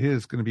week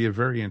is going to be a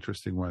very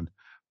interesting one.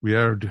 We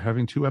are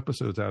having 2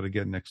 episodes out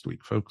again next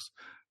week, folks.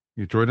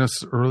 You join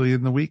us early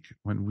in the week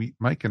when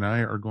Mike and I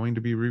are going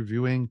to be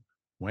reviewing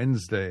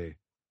Wednesday.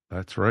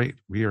 That's right.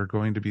 We are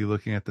going to be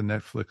looking at the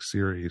Netflix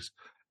series.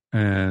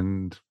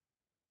 And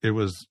it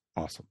was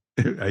awesome.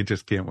 I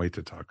just can't wait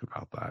to talk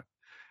about that.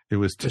 It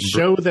was a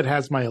show that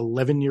has my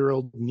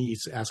 11-year-old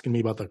niece asking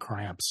me about the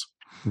Cramps.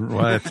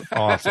 Well, that's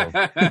awesome.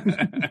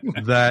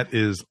 That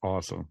is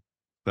awesome.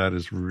 That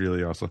is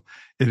really awesome.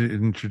 It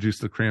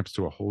introduced the Cramps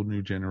to a whole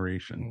new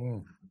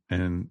generation.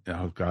 And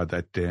oh God,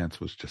 that dance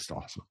was just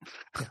awesome.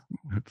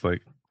 It's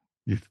like,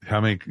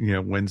 how many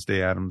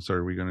Wednesday Addams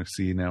are we going to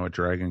see now at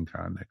Dragon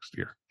Con next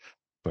year?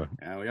 So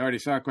yeah, we already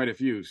saw quite a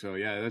few. So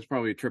yeah, that's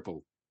probably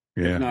triple.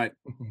 Yeah. If not,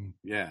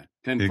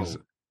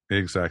 tenfold.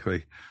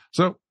 Exactly.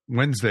 So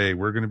Wednesday,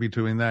 we're going to be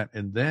doing that.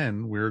 And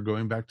then we're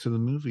going back to the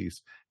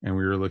movies. And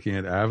we were looking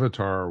at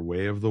Avatar,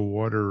 Way of the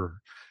Water.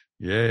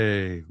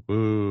 Yay.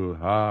 Woo.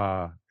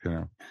 Ha.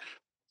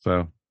 So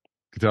you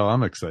can tell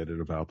I'm excited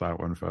about that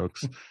one,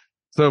 folks.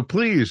 So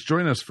please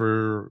join us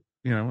for,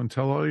 and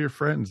tell all your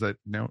friends that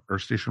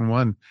Earth Station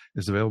 1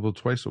 is available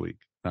twice a week,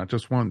 not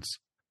just once.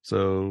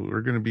 So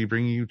we're going to be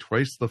bringing you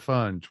twice the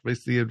fun,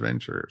 twice the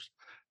adventures.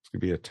 It's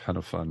going to be a ton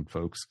of fun,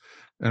 folks.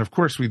 And of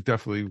course, we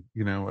definitely,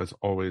 as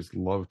always,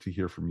 love to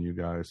hear from you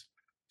guys.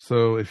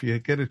 So if you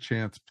get a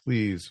chance,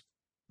 please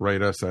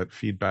write us at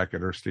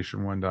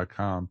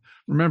feedback@earthstation1.com.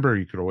 Remember,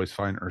 you could always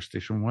find Earth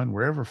Station 1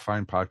 wherever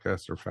fine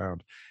podcasts are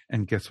found.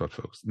 And guess what,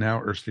 folks? Now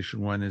Earth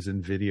Station 1 is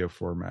in video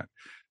format.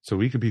 So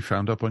we could be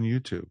found up on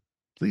YouTube.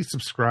 Please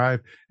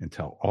subscribe and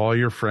tell all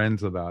your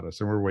friends about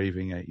us. And we're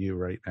waving at you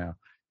right now.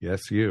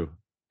 Yes, you.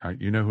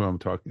 You know who I'm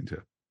talking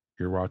to.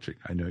 You're watching.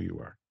 I know you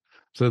are.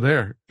 So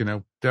there,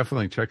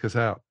 definitely check us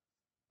out.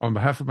 On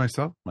behalf of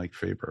myself, Mike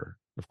Faber,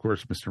 of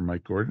course, Mr.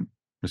 Mike Gordon,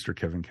 Mr.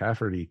 Kevin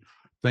Cafferty,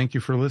 thank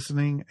you for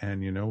listening.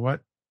 And you know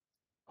what?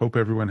 Hope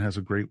everyone has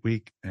a great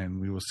week.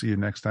 And we will see you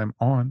next time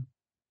on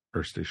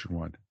Earth Station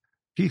 1.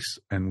 Peace.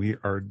 And we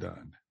are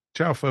done.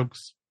 Ciao,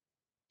 folks.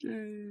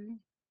 Yay.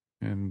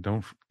 And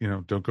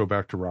don't go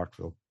back to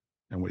Rockville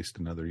and waste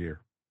another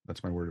year.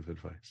 That's my word of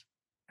advice.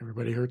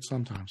 Everybody hurts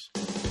sometimes.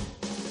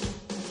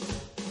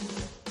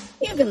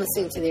 You've been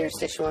listening to the Earth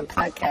Station 1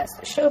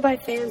 podcast, a show by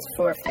fans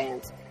for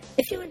fans.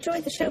 If you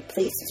enjoyed the show,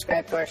 please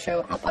subscribe to our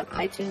show up on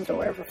iTunes or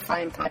wherever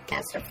fine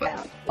podcasts are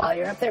found. While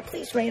you're up there,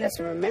 please rate us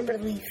and remember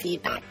to leave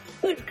feedback.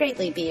 It would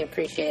greatly be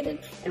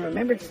appreciated. And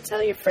remember to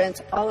tell your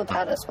friends all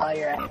about us while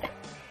you're at it.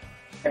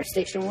 Earth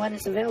Station 1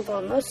 is available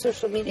on most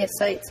social media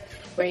sites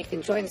where you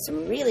can join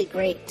some really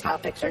great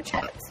topics or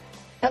chats.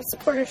 Help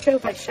support our show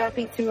by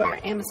shopping through our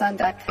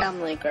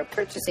Amazon.com link or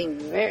purchasing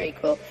very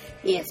cool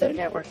ESO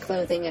Network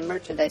clothing and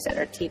merchandise at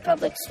our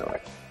TeePublic store.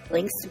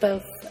 Links to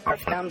both are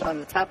found on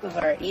the top of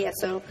our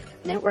ESO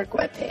Network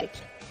webpage.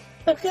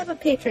 Become a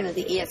patron of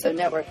the ESO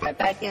Network by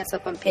backing us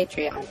up on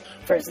Patreon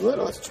for as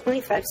little as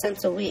 25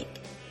 cents a week.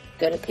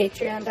 Go to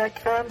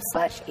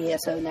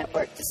patreon.com/ESO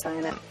Network to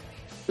sign up.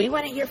 We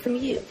want to hear from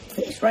you.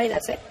 Please write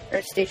us at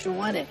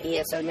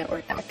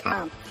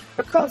earthstation1@esonetwork.com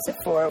or call us at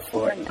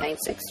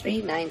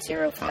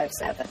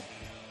 404-963-9057.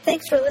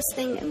 Thanks for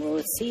listening, and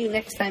we'll see you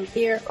next time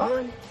here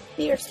on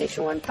the Earth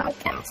Station 1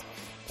 podcast.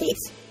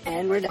 Peace,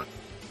 and we're done.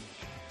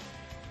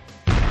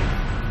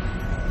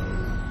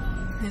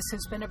 This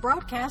has been a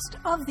broadcast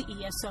of the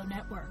ESO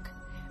Network.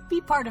 Be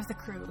part of the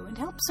crew and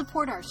help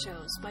support our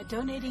shows by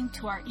donating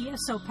to our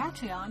ESO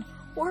Patreon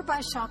or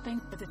by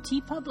shopping at the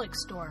TeePublic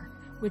store,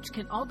 which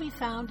can all be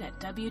found at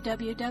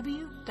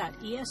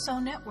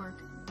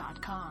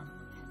www.esonetwork.com.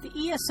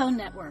 The ESO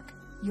Network,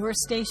 your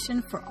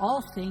station for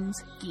all things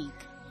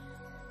geek.